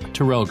Petstock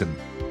Terrelgan.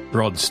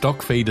 Rod's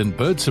Stock Feed and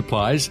Bird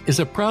Supplies is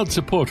a proud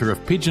supporter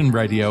of Pigeon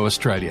Radio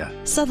Australia.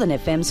 Southern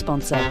FM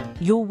sponsor.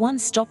 Your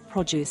one-stop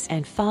produce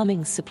and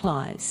farming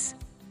supplies.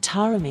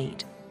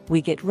 Tarameed. We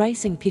get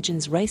racing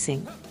pigeons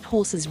racing,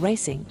 horses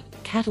racing,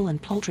 cattle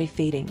and poultry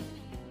feeding.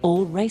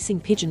 All racing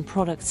pigeon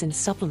products and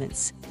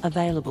supplements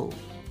available.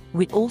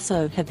 We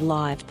also have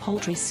live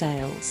poultry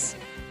sales.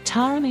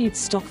 Tarameed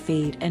Stock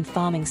Feed and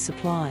Farming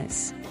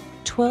Supplies.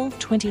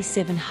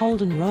 1227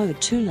 Holden Road,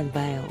 Toolan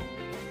Vale.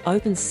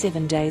 Open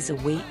 7 days a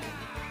week.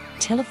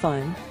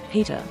 Telephone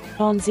Peter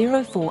on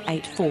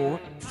 0484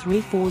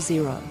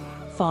 340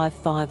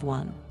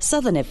 551.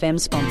 Southern FM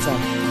sponsor.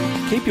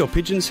 Keep your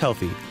pigeons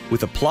healthy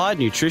with Applied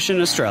Nutrition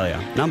Australia,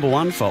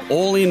 #1 for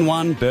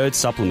all-in-one bird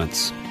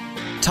supplements.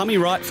 Tummy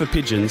Right for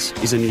Pigeons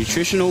is a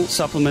nutritional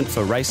supplement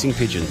for racing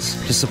pigeons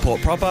to support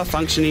proper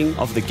functioning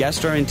of the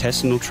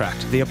gastrointestinal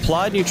tract. The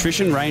Applied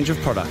Nutrition range of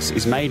products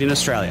is made in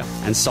Australia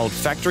and sold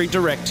factory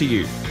direct to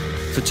you.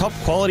 For top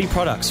quality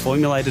products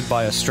formulated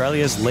by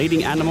Australia's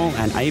leading animal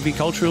and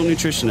avicultural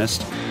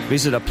nutritionist,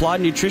 visit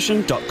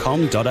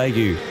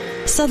appliednutrition.com.au.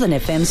 Southern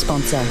FM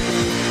sponsor.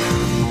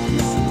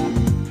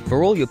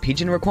 For all your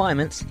pigeon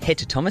requirements, head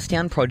to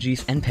Thomastown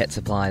Produce and Pet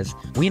Supplies.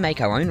 We make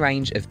our own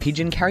range of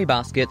pigeon carry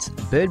baskets,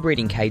 bird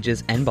breeding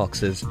cages and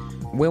boxes.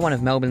 We're one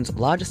of Melbourne's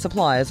largest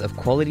suppliers of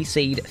quality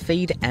seed,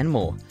 feed and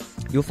more.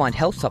 You'll find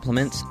health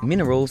supplements,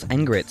 minerals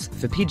and grits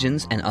for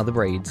pigeons and other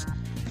breeds.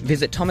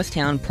 Visit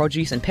Thomastown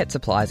Produce and Pet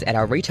Supplies at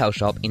our retail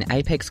shop in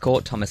Apex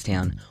Court,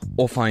 Thomastown,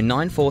 or phone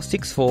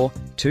 9464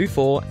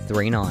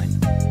 2439.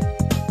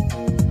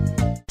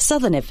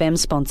 Southern FM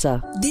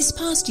sponsor. This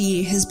past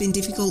year has been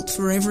difficult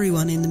for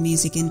everyone in the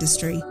music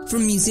industry,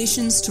 from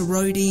musicians to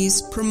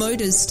roadies,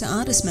 promoters to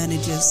artist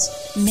managers.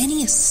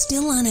 Many are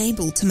still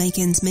unable to make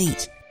ends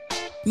meet.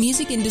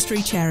 Music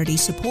Industry Charity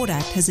Support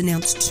Act has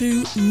announced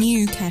 2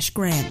 new cash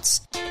grants,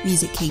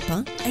 Music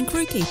Keeper and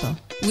Crew Keeper,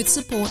 with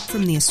support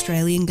from the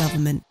Australian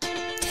Government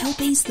to help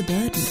ease the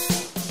burden.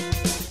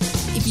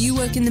 If you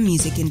work in the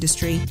music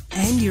industry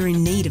and you're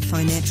in need of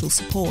financial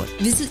support,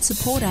 visit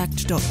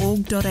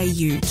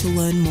supportact.org.au to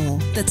learn more.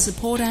 That's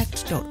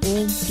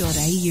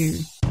supportact.org.au.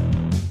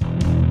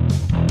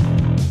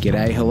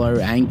 G'day, hello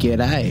and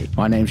g'day.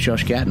 My name's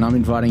Josh Gatt and I'm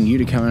inviting you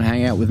to come and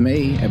hang out with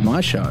me at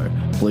my show,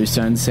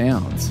 Bluestone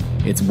Sounds.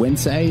 It's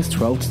Wednesdays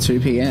 12 to 2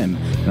 p.m.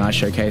 and I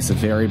showcase the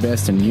very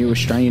best and new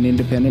Australian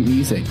independent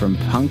music, from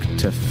punk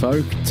to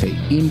folk to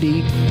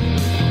indie.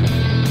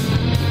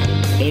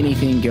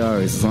 Anything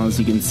goes as long as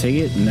you can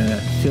see it in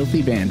a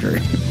filthy band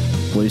room.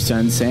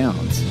 Bluestone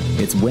Sounds.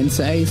 It's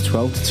Wednesdays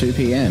 12 to 2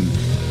 p.m.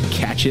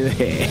 Catch you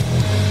there.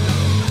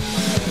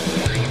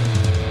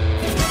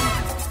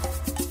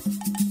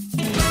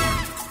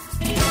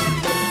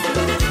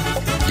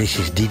 This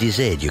is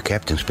DDZ, your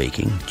captain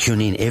speaking.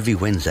 Tune in every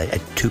Wednesday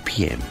at 2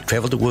 p.m.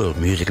 Travel the world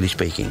musically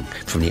speaking,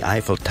 from the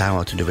Eiffel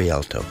Tower to the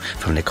Rialto,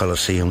 from the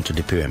Colosseum to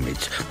the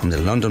Pyramids, from the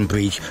London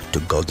Bridge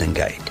to Golden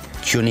Gate.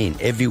 Tune in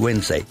every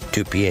Wednesday,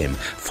 2 p.m.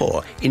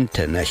 for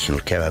International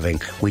Caravan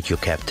with your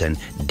captain,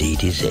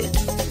 DDZ.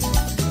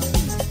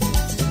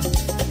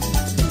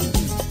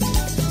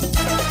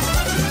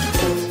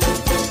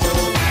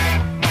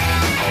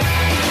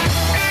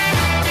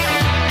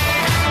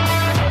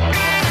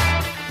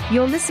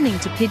 You're listening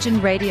to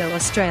Pigeon Radio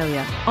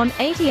Australia on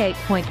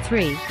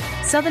 88.3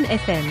 Southern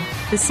FM,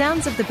 the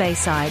sounds of the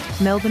Bayside,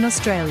 Melbourne,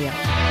 Australia.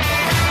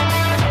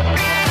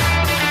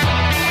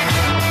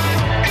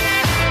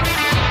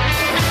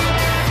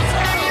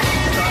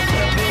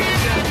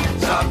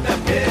 Stop the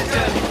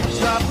pigeon!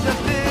 Stop the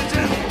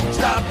pigeon!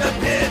 Stop the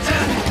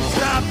pigeon!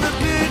 Stop the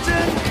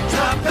pigeon!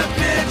 Stop the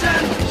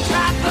pigeon!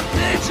 Stop the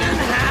pigeon!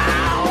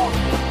 How?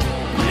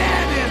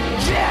 Nab him,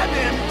 jab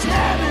him,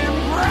 tab him!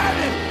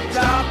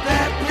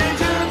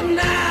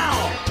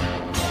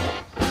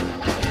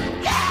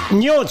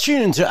 You're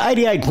tuned to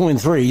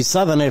 88.3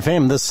 Southern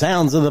FM, the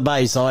sounds of the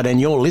Bayside, and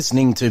you're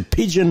listening to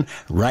Pigeon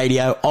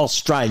Radio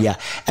Australia.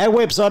 Our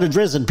website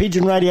address at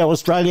Pigeon Radio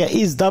Australia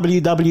is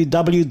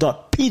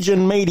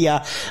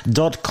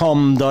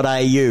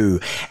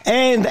www.pigeonmedia.com.au.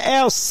 And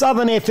our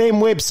Southern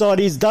FM website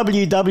is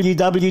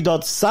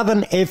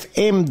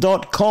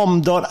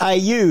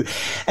www.southernfm.com.au.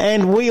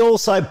 And we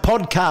also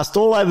podcast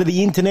all over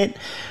the internet.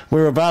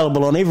 We're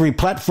available on every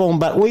platform,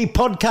 but we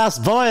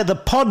podcast via the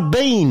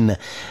Podbean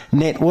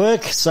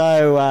network.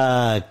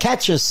 So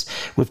catch us.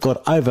 We've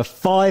got over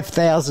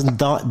 5,000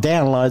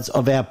 downloads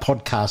of our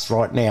podcast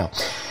right now.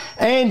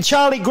 And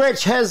Charlie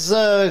Gretsch has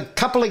a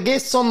couple of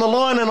guests on the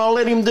line, and I'll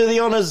let him do the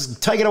honours.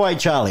 Take it away,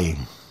 Charlie.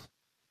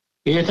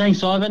 Yeah,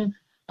 thanks, Ivan.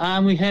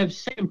 We have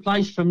second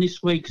place from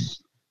this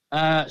week's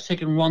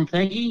second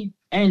Wonthaggi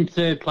and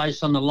third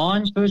place on the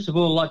line. First of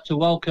all, I'd like to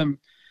welcome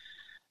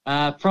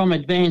from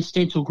Advanced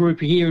Dental Group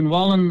here in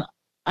Wallen,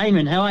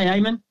 Eamon. How are you,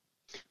 Eamon?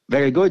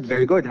 Very good,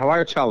 very good. How are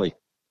you, Charlie?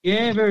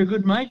 Yeah, very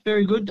good, mate,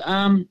 very good.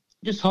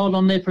 Just hold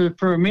on there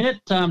for a minute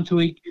till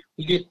we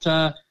get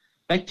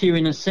back to you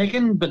in a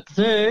second. But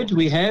third,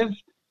 we have,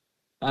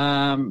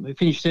 we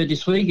finished third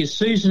this week, is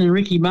Susan and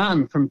Ricky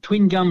Martin from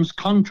Twin Gums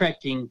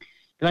Contracting.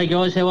 G'day,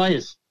 guys, how are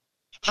you?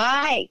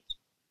 Hi.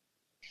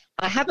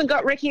 I haven't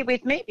got Ricky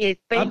with me. He's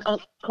been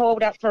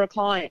called up for a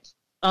client.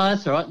 Oh,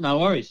 that's all right, no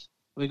worries.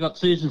 We've got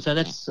Susan, so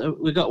that's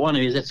we've got one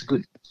of you. That's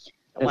good.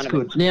 That's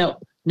good. Now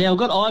I've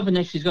got Ivan.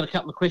 Actually, he's got a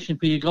couple of questions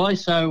for you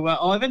guys. So,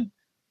 Ivan,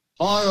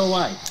 fire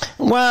away.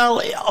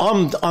 Well,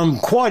 I'm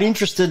quite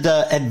interested.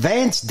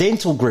 Advanced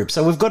Dental Group.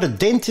 So we've got a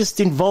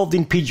dentist involved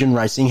in pigeon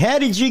racing. How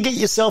did you get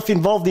yourself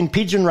involved in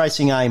pigeon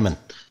racing, Eamon?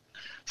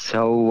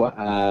 So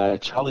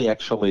Charlie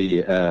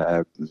actually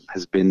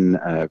has been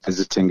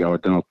visiting our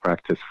dental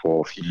practice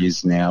for a few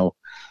years now.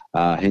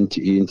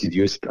 He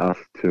introduced us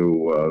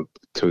to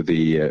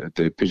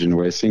the pigeon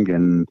racing,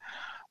 and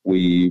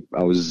I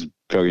was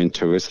very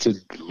interested.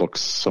 It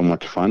looks so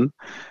much fun,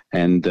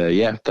 and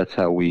that's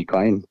how we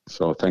got in.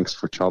 So thanks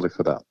for Charlie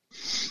for that.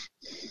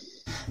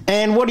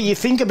 And what do you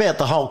think about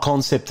the whole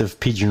concept of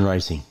pigeon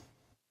racing?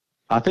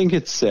 I think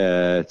it's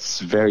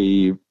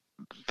very,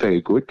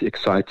 very good,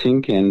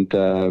 exciting, and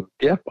I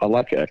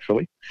like it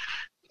actually.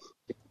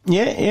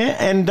 Yeah.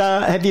 And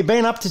have you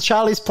been up to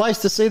Charlie's place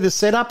to see the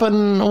setup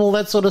and all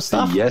that sort of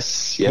stuff?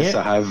 Yes, yeah.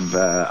 I have.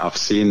 I've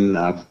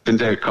been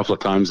there a couple of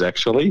times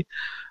actually.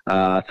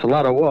 It's a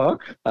lot of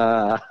work,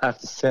 I have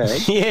to say.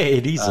 Yeah,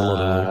 it is a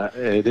lot of work.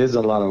 It is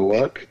a lot of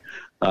work.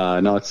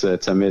 No,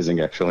 it's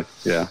amazing actually.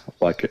 Yeah, I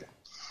like it.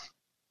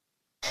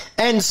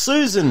 And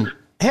Susan,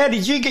 how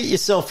did you get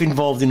yourself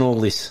involved in all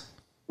this?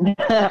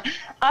 I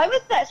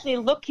was actually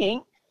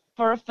looking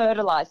for a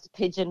fertilised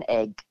pigeon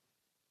egg.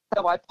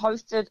 So I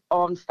posted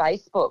on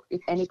Facebook if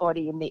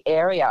anybody in the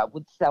area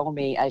would sell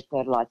me a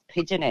fertilised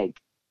pigeon egg.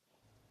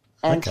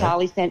 And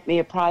Charlie sent me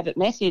a private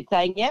message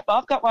saying, yep,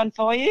 I've got one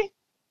for you.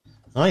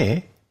 Oh,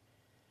 yeah.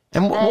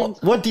 And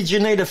what did you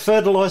need a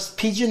fertilised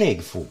pigeon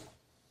egg for?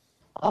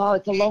 Oh,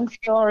 it's a long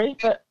story,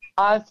 but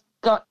I've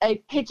got a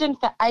pigeon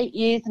for 8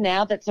 years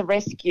now that's a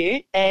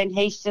rescue, and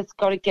he's just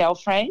got a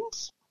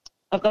girlfriend.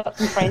 I've got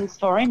some friends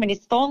for him, and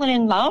he's fallen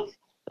in love.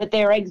 But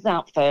their eggs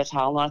aren't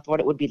fertile, and I thought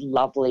it would be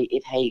lovely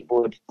if he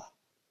would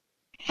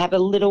have a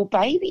little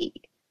baby.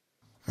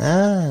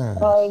 Ah.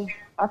 So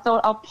I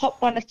thought I'll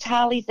pop one of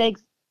Charlie's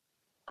eggs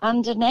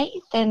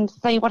underneath and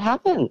see what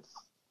happens.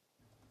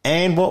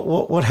 And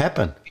what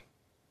happened?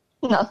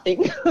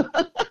 Nothing.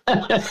 What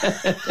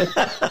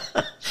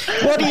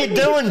are you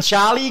doing,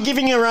 Charlie? You're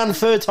giving her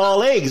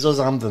unfertile eggs or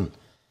something?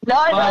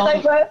 No,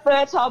 they were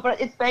fertile,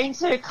 but it's been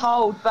too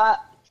cold.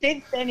 But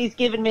since then, he's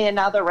given me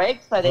another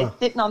egg, so they're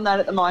sitting on that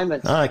at the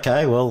moment.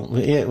 Okay,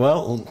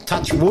 well,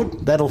 touch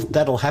wood.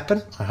 That'll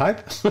happen, I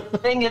hope.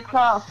 Fingers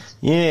crossed.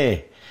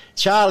 Yeah.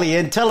 Charlie,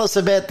 and tell us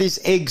about this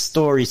egg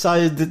story.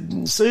 So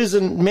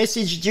Susan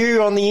messaged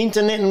you on the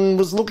internet and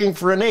was looking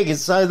for an egg,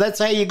 so that's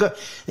how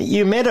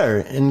you met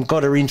her and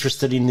got her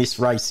interested in this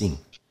racing.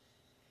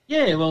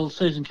 Yeah, well,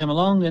 Susan came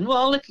along, and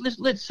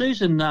let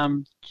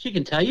Susan. She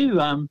can tell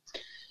you.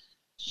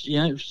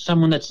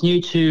 Someone that's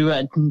new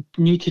to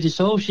this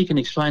all, she can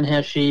explain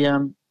how she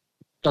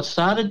got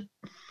started.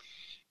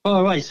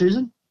 Fire away,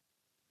 Susan.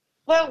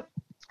 Well,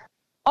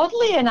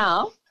 oddly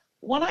enough,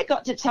 when I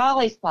got to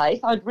Charlie's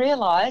place, I'd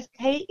realised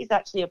he is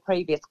actually a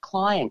previous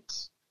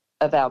client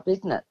of our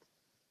business.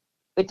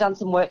 We'd done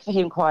some work for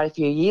him quite a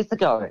few years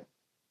ago.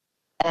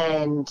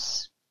 And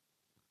so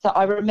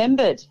I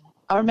remembered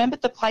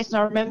the place, and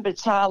I remembered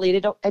Charlie.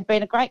 It had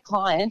been a great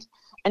client,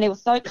 and he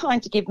was so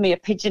kind to give me a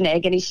pigeon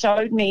egg, and he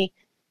showed me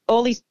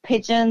all his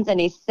pigeons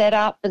and his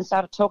setup and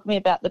started talking to me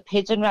about the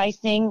pigeon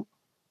racing.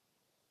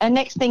 And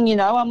next thing you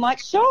know, I'm like,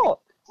 sure,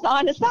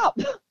 sign us up.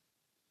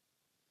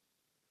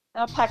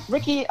 I packed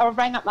Ricky. I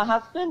rang up my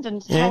husband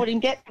and told him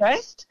get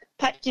dressed,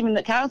 packed him in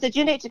the car and said,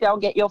 you need to go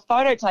and get your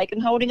photo taken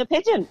holding a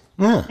pigeon.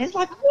 Yeah. He's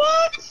like,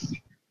 what?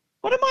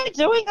 What am I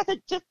doing? I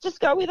said, just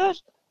go with it.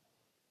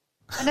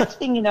 The next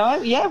thing you know,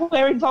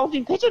 we're involved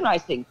in pigeon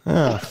racing.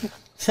 Oh,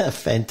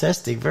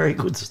 Fantastic, very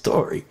good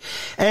story.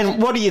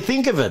 And what do you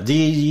think of it? Do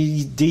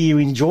you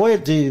enjoy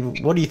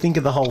it? What do you think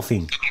of the whole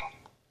thing?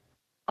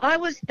 I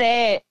was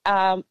there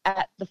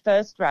at the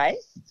first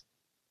race,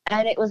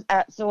 and it was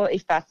absolutely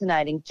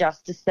fascinating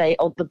just to see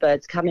all the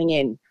birds coming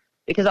in,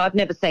 because I've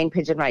never seen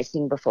pigeon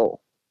racing before.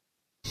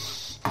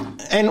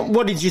 And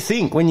what did you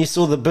think when you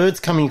saw the birds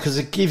coming? Because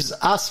it gives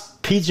us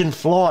pigeon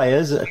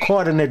flyers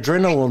quite an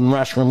adrenaline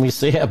rush when we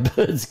see our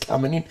birds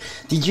coming in.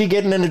 Did you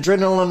get an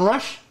adrenaline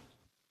rush?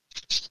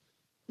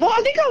 Well,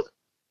 I think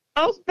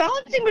I was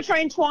balancing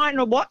between trying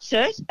to watch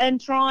it and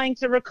trying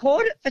to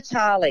record it for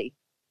Charlie.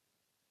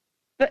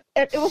 But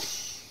it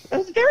was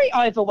very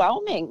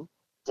overwhelming.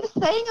 Just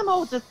seeing them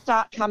all just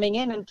start coming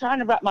in and trying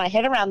to wrap my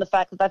head around the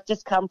fact that they've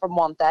just come from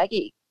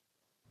Wonthaggi.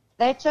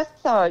 They're just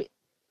so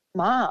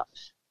smart.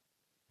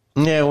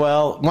 Yeah,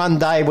 well, one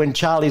day when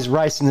Charlie's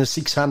racing the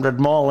 600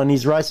 mile and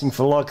he's racing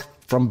for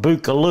from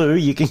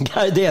Bookaloo, you can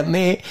go down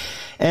there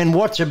and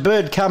watch a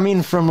bird come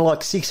in from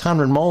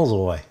 600 miles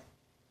away.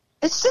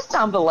 It's just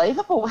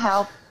unbelievable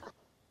how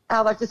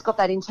they've just got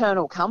that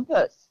internal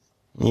compass.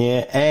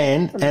 Yeah,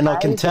 and I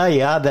can tell you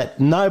that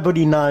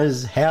nobody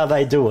knows how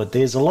they do it.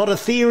 There's a lot of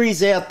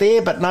theories out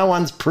there, but no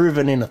one's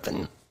proven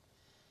anything.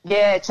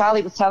 Yeah,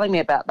 Charlie was telling me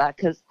about that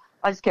because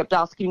I just kept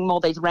asking him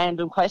all these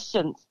random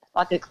questions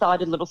like an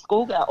excited little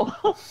schoolgirl.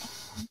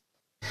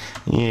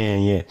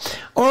 Yeah.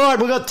 All right,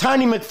 we've got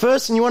Tony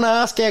McPherson. You want to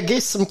ask our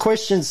guests some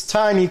questions,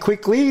 Tony,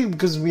 quickly,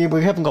 because we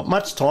haven't got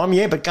much time.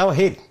 Yeah, but go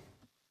ahead.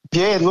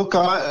 Yeah, look,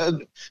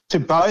 to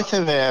both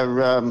of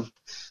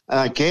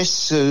our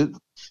guests,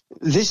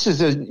 this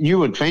is a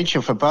new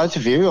adventure for both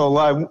of you,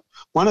 although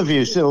one of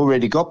you's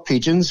already got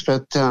pigeons,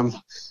 but,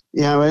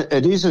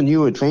 it is a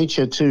new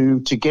adventure to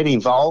get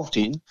involved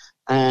in.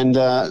 And,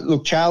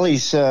 look,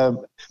 Charlie's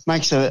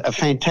makes a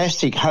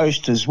fantastic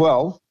host as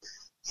well.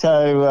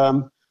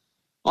 So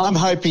I'm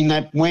hoping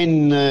that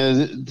when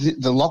the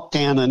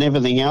lockdown and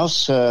everything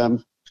else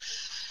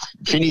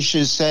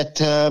finishes,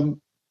 that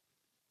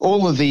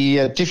all of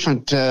the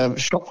different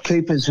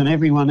shopkeepers and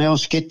everyone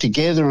else get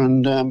together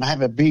and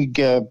have a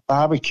big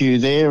barbecue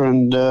there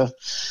and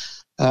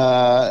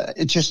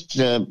just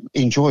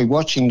enjoy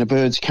watching the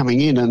birds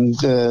coming in. And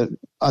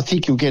I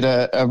think you'll get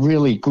a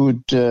really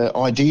good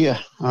idea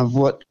of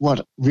what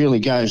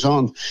really goes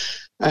on.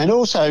 And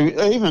also,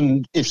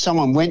 even if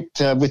someone went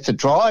with the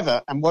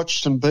driver and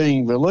watched them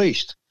being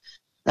released,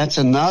 that's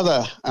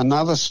another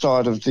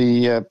side of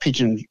the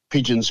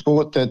pigeon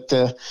sport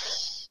that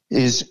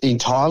is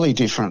entirely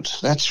different.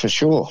 That's for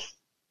sure.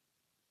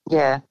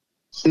 Yeah.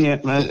 Yeah,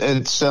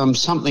 it's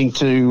something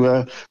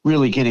to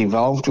really get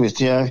involved with.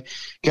 Go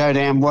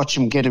down, watch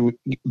them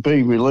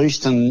be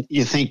released, and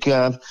you think,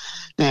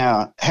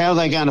 now, how are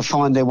they going to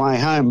find their way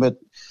home? But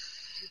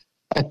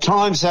at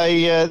times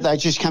they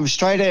just come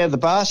straight out of the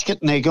basket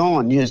and they're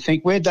gone. You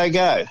think, where'd they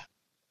go?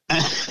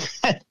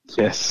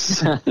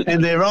 Yes.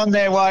 And they're on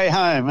their way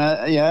home.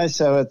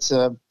 So it's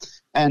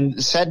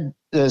and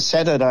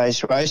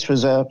Saturday's race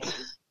was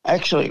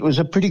actually it was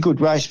a pretty good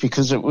race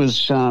because it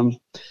was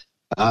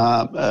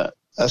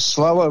a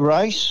slower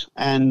race,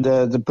 and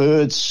the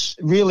birds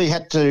really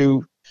had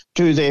to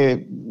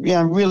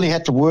really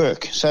had to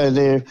work. So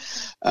their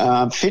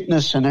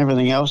fitness and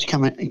everything else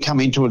come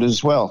into it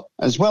as well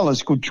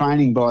as good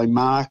training by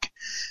Mark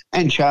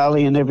and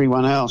Charlie and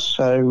everyone else.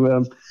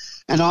 So,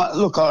 and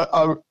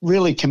I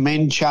really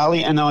commend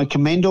Charlie, and I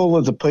commend all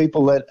of the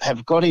people that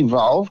have got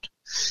involved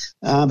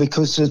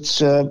because it's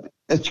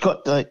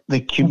got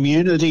the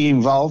community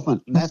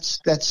involvement. And that's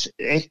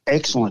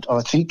excellent,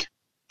 I think.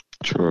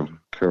 True,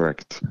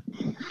 correct.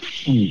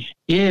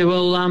 Yeah,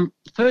 well,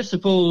 first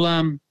of all,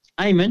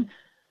 Eamon,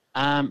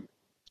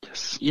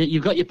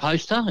 you've got your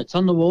poster. It's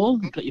on the wall.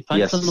 You've got your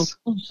face on the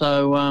wall.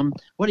 So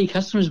what have your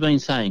customers been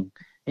saying?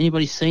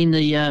 Anybody seen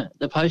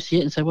the post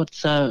yet and say,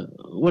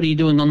 what are you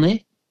doing on there?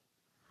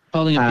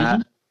 Holding a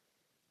pigeon?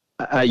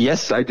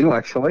 Yes, I do,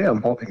 actually.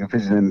 I'm holding a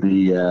pigeon in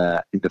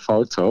the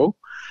photo.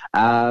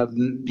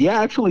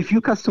 Actually, a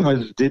few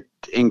customers did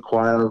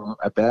inquire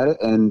about it,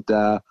 and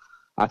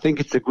I think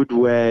it's a good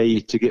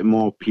way to get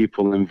more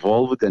people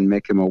involved and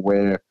make them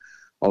aware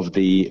of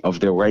the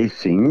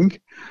racing.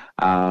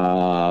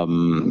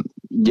 It's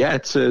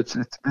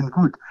been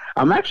good.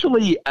 I'm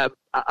actually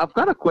I've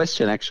got a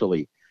question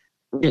actually.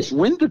 Yes.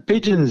 When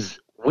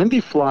they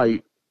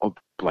fly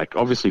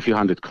obviously a few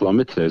hundred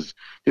kilometers,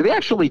 do they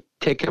actually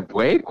take a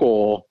break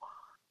or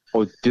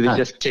do they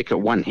just take a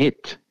one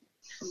hit?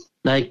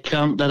 They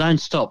don't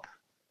stop.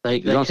 They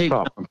don't keep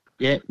stop. going.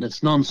 Yeah,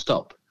 it's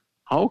non-stop.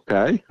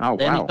 Okay. Oh,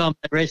 The wow. only time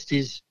they rest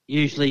is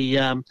usually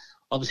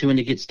obviously when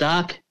it gets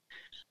dark.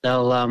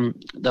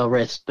 They'll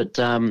rest, but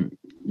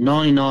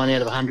 99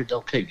 out of 100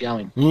 they'll keep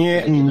going.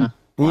 Yeah.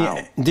 Wow.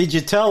 Yeah. Did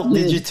you tell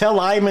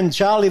Eamon,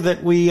 Charlie,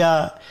 that we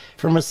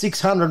from a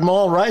 600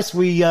 mile race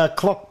we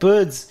clocked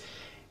birds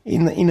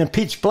in a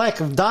pitch black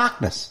of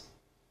darkness?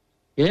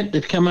 Yeah,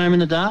 they've come home in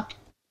the dark.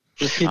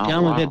 Just keep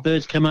going. Wow. We've had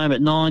birds come home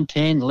at 9,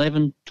 10,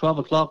 11, 12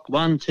 o'clock,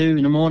 1, 2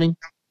 in the morning.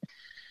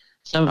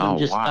 Some of them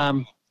just,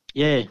 wow.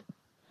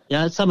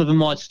 some of them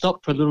might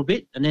stop for a little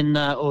bit and then,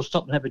 or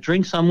stop and have a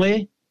drink somewhere.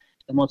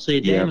 They might see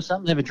a dam or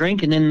something, have a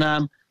drink, and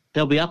then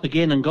they'll be up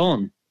again and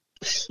gone.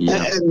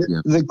 Yeah.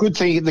 The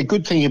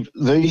good thing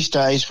these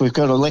days, we've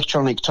got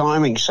electronic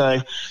timing,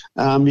 so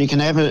you can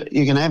have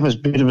a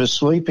bit of a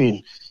sleep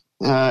in.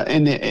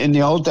 In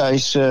the old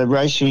days,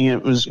 racing,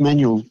 it was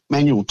manual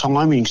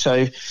timing,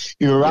 so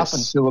you were up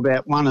until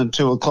about 1 and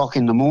 2 o'clock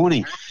in the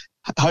morning,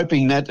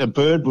 hoping that a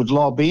bird would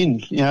lob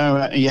in.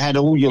 You had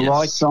all your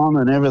lights on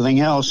and everything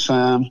else,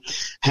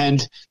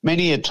 and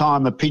many a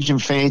time a pigeon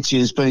fancier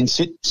has been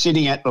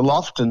sitting at the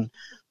loft and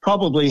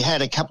probably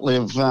had a couple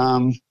of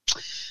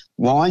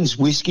wines,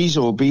 whiskies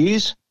or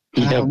beers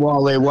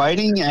while they're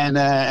waiting, and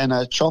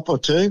a chop or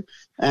two,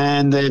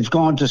 and they've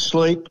gone to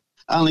sleep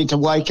only to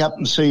wake up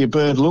and see a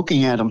bird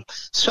looking at them.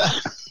 So,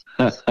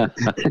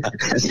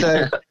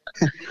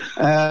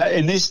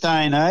 in this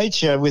day and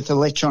age, with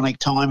electronic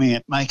timing,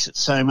 it makes it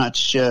so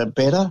much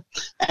better.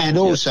 And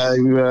also,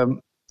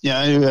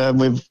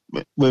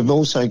 we've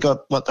also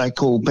got what they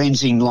call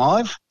Benzing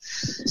Live.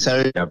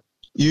 So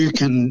you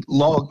can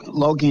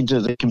log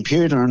into the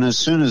computer, and as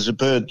soon as a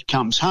bird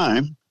comes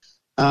home,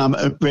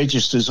 it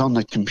registers on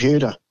the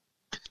computer.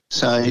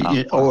 So,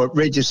 or it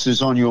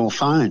registers on your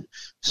phone.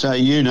 So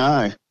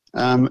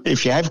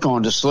if you have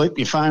gone to sleep,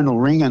 your phone will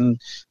ring and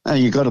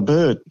you got a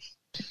bird.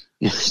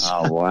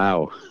 Oh,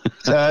 wow.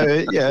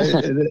 So,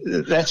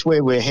 that's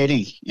where we're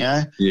heading,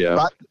 Yeah.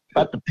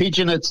 But the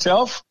pigeon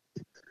itself,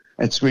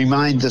 it's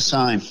remained the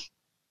same.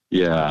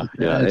 Yeah.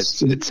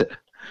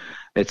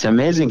 It's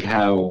amazing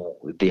how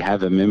they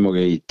have a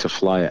memory to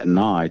fly at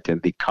night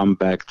and they come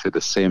back to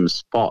the same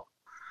spot.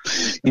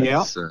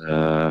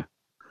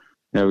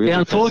 Really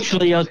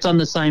unfortunately, I've done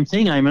the same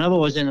thing, Eamon. I've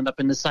always ended up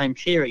in the same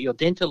chair at your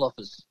dental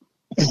office.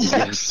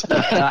 Yes.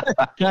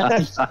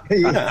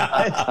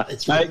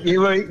 Mate,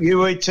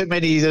 you eat too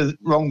many of the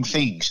wrong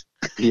things.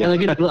 Yeah.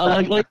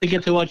 I like to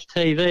get to watch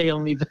TV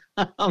on me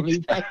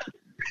back.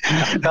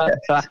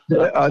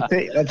 I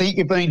think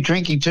you've been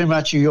drinking too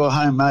much of your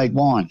homemade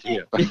wine.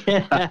 Yeah.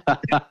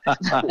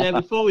 Now,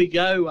 before we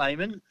go,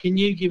 Eamon, can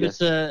you give us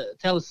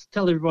tell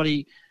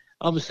everybody?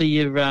 Obviously,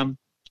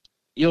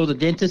 you're the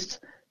dentist.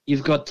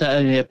 You've got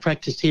a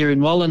practice here in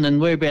Wallan, and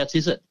whereabouts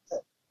is it?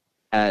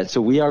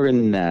 So we are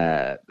in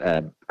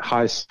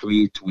High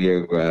Street.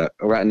 We're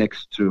right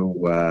next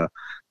to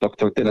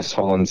Dr. Dennis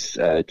Holland's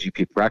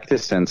GP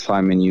practice and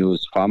Simon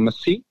Hughes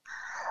Pharmacy.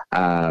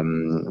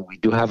 We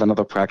do have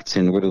another practice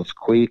in Riddles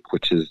Creek,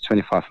 which is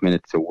 25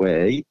 minutes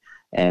away,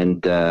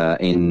 and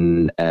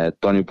in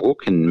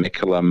Donnybrook in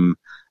Mickleham,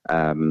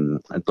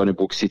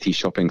 Donnybrook City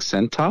Shopping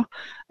Centre,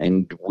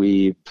 and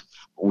we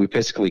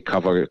basically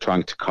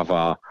trying to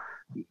cover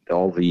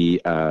all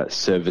the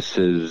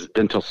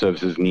dental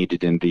services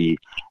needed in the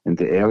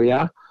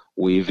area.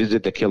 We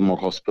visit the Kilmore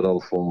Hospital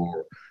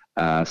for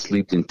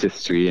sleep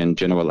dentistry and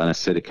general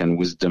anesthetic and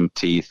wisdom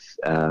teeth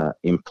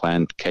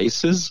implant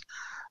cases.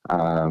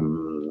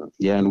 And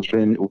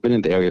we've been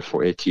in the area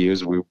for 8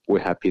 years. We're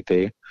happy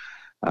there,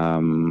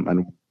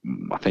 and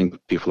I think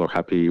people are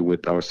happy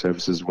with our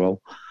service as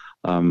well.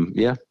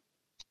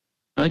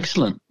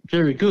 Excellent,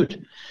 very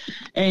good.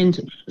 And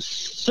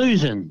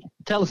Susan,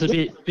 tell us a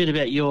bit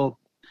about your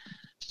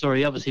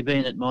story. Obviously,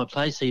 being at my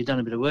place, so you've done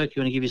a bit of work.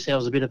 You want to give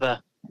yourselves a bit of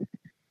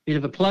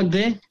a plug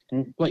there,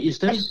 what you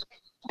do?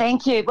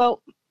 Thank you.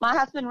 Well, my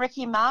husband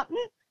Ricky Martin,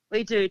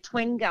 we do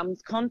Twin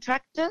Gums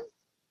Contractors.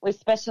 We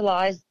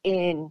specialise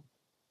in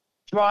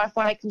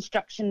driveway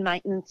construction,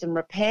 maintenance and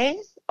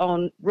repairs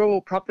on rural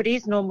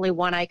properties, normally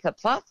 1 acre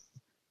plus.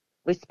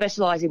 We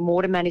specialise in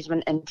water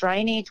management and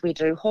drainage. We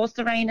do horse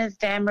arenas,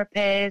 dam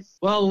repairs.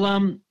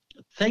 Well,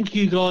 thank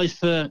you guys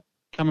for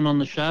coming on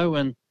the show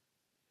and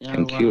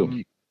thank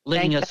you.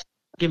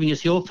 Giving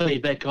us your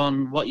feedback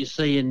on what you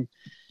see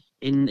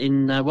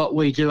in what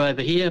we do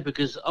over here,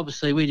 because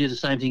obviously we do the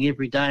same thing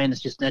every day and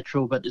it's just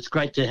natural, but it's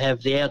great to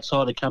have the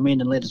outsider come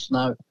in and let us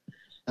know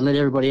and let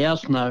everybody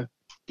else know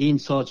the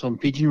insights on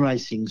pigeon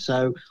racing.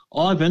 So,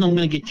 Ivan, I'm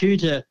going to get you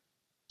to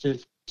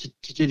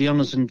do the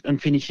honours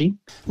and finishing.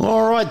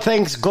 All right,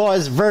 thanks,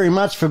 guys, very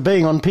much for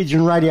being on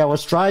Pigeon Radio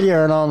Australia,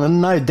 and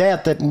I'm no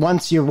doubt that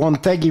once your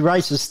Wonthaggi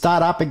races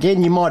start up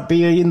again, you might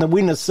be in the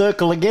winner's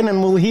circle again,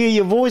 and we'll hear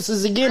your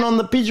voices again on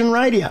the Pigeon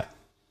Radio.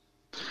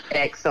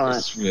 Excellent.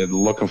 Yes, we're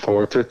looking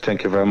forward to it.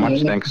 Thank you very much.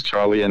 Mm-hmm. Thanks,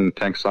 Charlie, and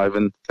thanks,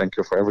 Ivan. Thank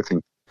you for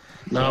everything.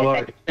 No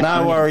worries.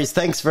 No worries.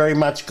 Thanks very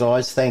much,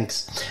 guys.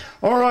 Thanks.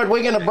 All right,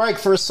 we're going to break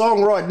for a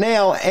song right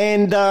now,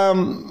 and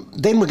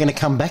then we're going to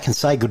come back and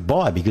say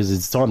goodbye because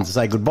it's time to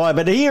say goodbye.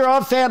 But here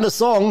I've found a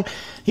song.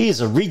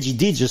 Here's a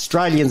Ridgy-Didge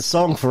Australian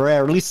song for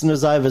our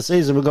listeners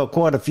overseas, and we've got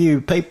quite a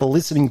few people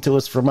listening to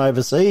us from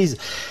overseas.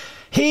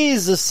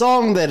 Here's a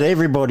song that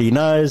everybody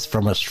knows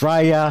from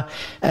Australia,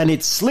 and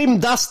it's Slim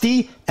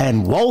Dusty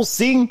and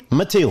Waltzing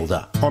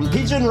Matilda on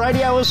Pigeon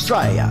Radio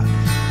Australia.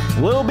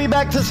 We'll be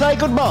back to say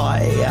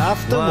goodbye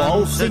after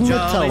Waltzing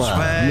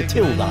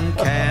Matilda.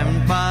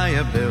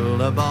 Campfire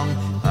Billabong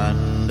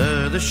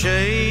under the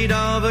shade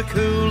of a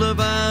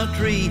coolabah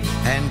tree,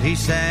 and he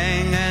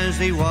sang as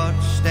he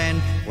watched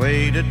and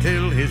waited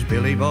till his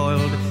billy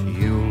boiled.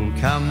 You'll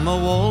come a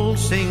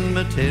waltzing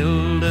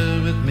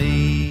Matilda with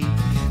me.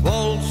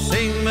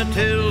 Waltzing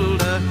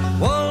Matilda,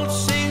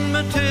 waltzing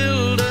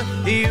Matilda,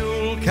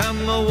 you'll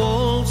come a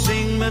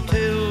waltzing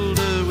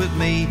Matilda with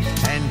me.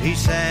 And he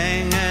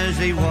sang as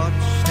he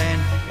watched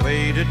and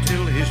waited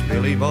till his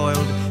billy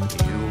boiled.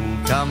 You'll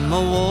come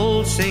a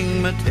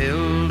waltzing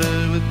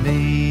Matilda with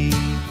me.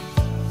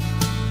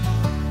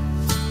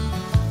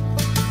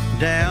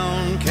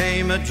 Down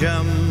came a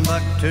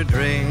jumbuck to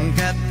drink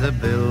at the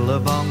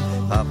Billabong.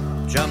 Up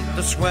jumped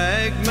the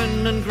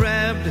swagman and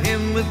grabbed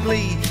him with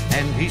glee.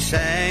 And he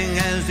sang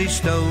as he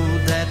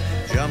stowed that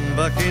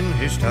jumbuck in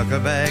his tucker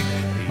bag.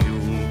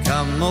 You'll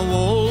come a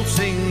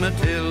waltzing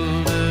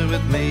Matilda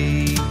with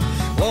me.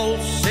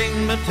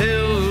 Waltzing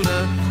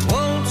Matilda,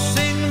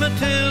 waltzing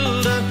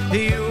Matilda,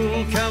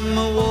 you'll come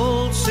a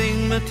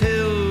waltzing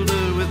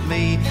Matilda with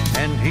me.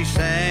 And he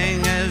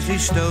sang as he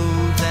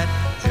stowed that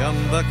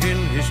jumbuck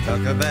in his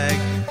tucker bag.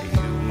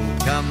 You'll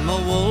come a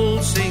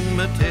waltzing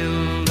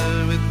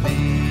Matilda with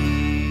me.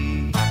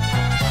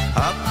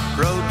 Up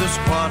rode the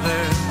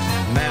squatter,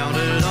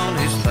 mounted on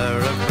his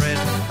thoroughbred.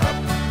 Up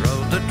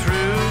rode the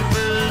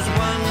troopers,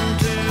 1,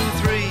 2,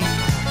 3.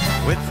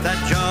 With that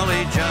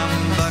jolly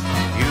jumbuck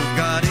you've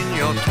got in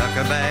your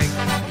tucker bag,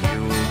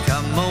 you'll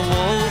come a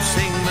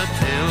waltzing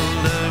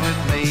Matilda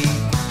with me.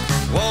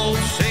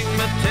 Waltzing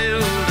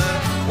Matilda,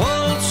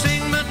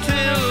 waltzing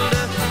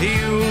Matilda,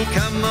 you'll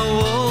come a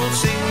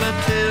waltzing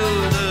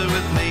Matilda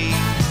with me.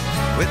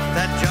 With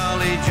that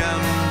jolly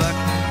jumbuck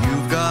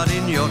you've got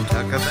in your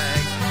tucker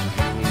bag,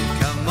 you'll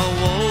come a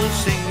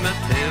waltzing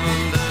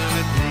Matilda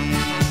with me.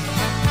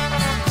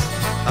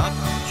 Up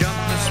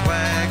jumped the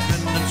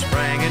swagman and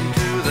sprang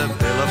into the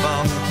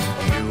Billabong.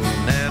 You'll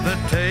never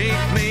take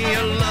me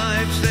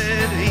alive,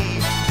 said he,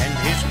 and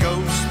his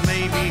ghost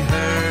may be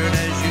heard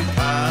as you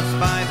pass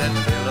by that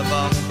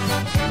Billabong.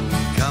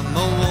 You'll come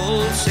a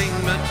waltzing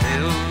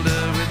Matilda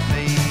with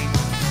me.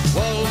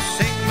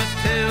 Waltzing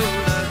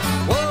Matilda,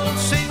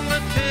 waltzing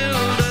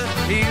Matilda,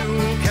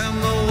 you'll come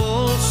a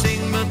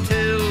waltzing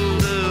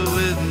Matilda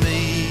with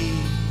me.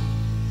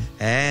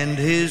 And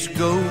his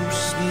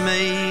ghost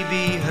may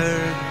be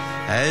heard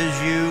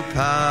as you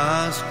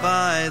pass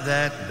by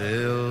that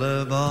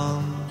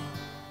Billabong.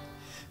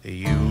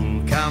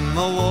 You'll come a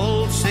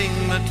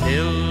waltzing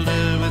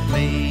Matilda with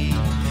me.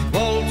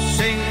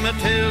 Waltzing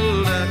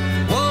Matilda,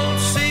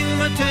 waltzing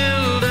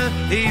Matilda,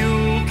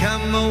 you'll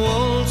come a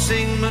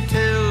waltzing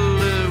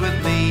Matilda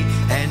with me.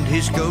 And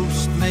his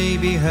ghost may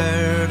be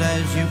heard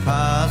as you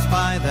pass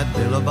by that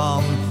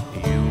Billabong.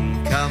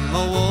 You'll come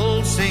a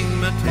waltzing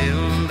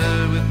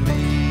Matilda with me.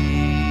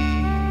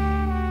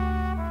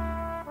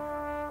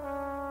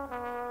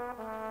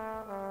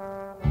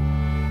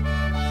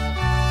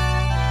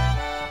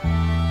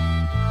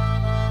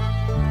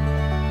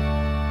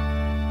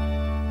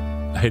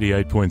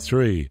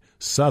 88.3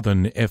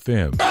 Southern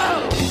FM.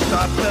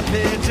 Stop the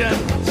pigeon,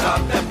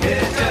 stop the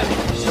pigeon,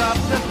 stop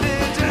the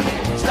pigeon,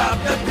 stop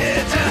the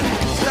pigeon,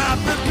 stop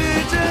the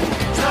pigeon,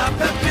 stop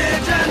the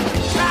pigeon,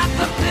 stop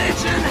the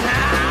pigeon,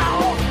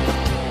 how?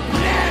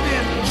 Nab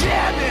him,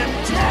 jab him,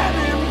 tab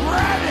him,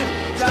 grab him,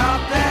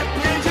 stop that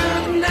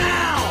pigeon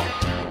now!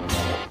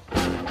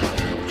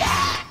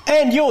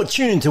 And you're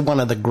tuned to one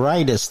of the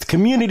greatest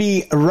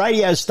community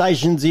radio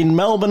stations in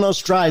Melbourne,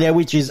 Australia,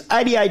 which is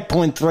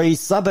 88.3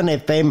 Southern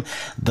FM,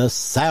 the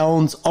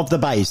sounds of the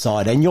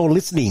Bayside. And you're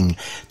listening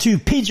to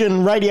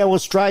Pigeon Radio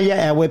Australia.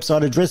 Our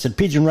website address at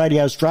Pigeon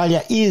Radio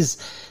Australia is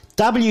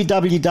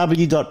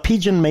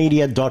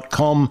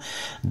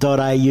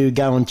www.pigeonmedia.com.au.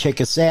 Go and check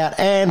us out.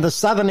 And the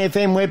Southern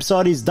FM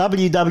website is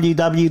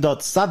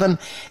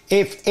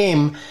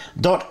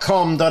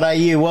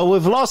www.southernfm.com.au. Well,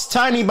 we've lost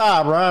Tony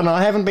Barbara and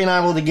I haven't been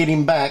able to get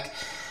him back,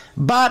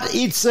 but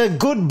it's a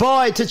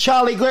goodbye to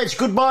Charlie Gretsch.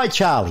 Goodbye,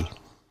 Charlie.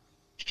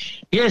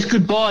 Yes,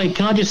 goodbye.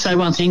 Can I just say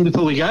one thing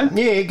before we go?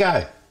 Yeah,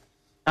 go.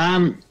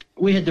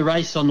 We had the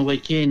race on the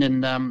weekend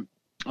and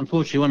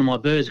unfortunately, one of my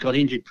birds got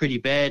injured pretty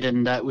bad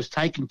and was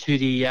taken to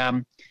the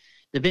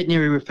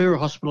veterinary referral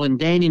hospital in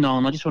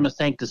Dandenong. I just want to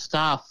thank the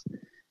staff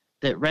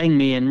that rang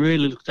me and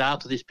really looked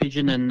after this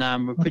pigeon,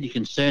 and we're pretty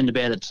concerned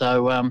about it.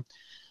 So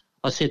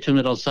I said to them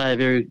that I'll say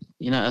a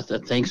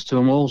thanks to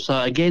them all.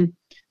 So again,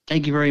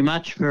 thank you very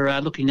much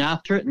for looking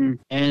after it, and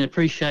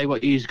appreciate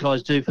what you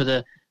guys do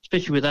for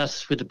especially with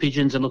us with the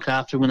pigeons, and look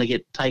after them when they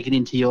get taken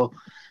into your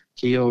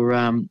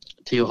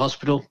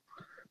hospital.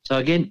 So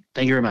again,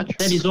 thank you very much.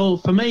 That is all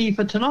for me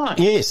for tonight.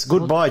 Yes,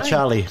 goodbye,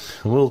 Charlie.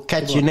 We'll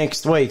catch you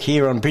next week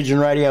here on Pigeon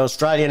Radio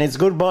Australia. And it's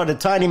goodbye to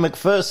Tony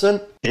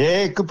McPherson.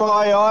 Yeah,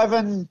 goodbye,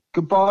 Ivan.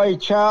 Goodbye,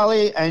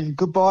 Charlie. And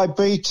goodbye,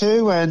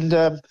 B2. And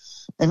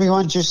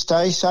everyone just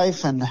stay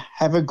safe and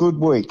have a good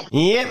week.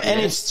 Yep, and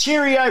it's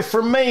cheerio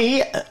from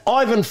me,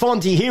 Ivan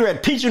Fonte, here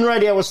at Pigeon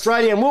Radio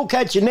Australia, and we'll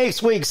catch you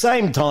next week,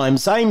 same time,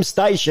 same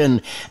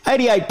station,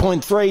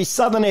 88.3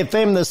 Southern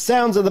FM, the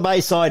sounds of the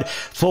Bayside,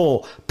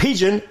 for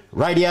Pigeon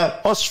Radio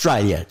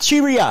Australia.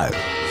 Cheerio.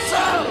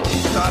 So,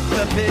 stop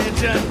the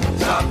pigeon,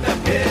 stop the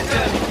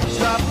pigeon,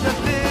 stop the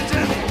pigeon.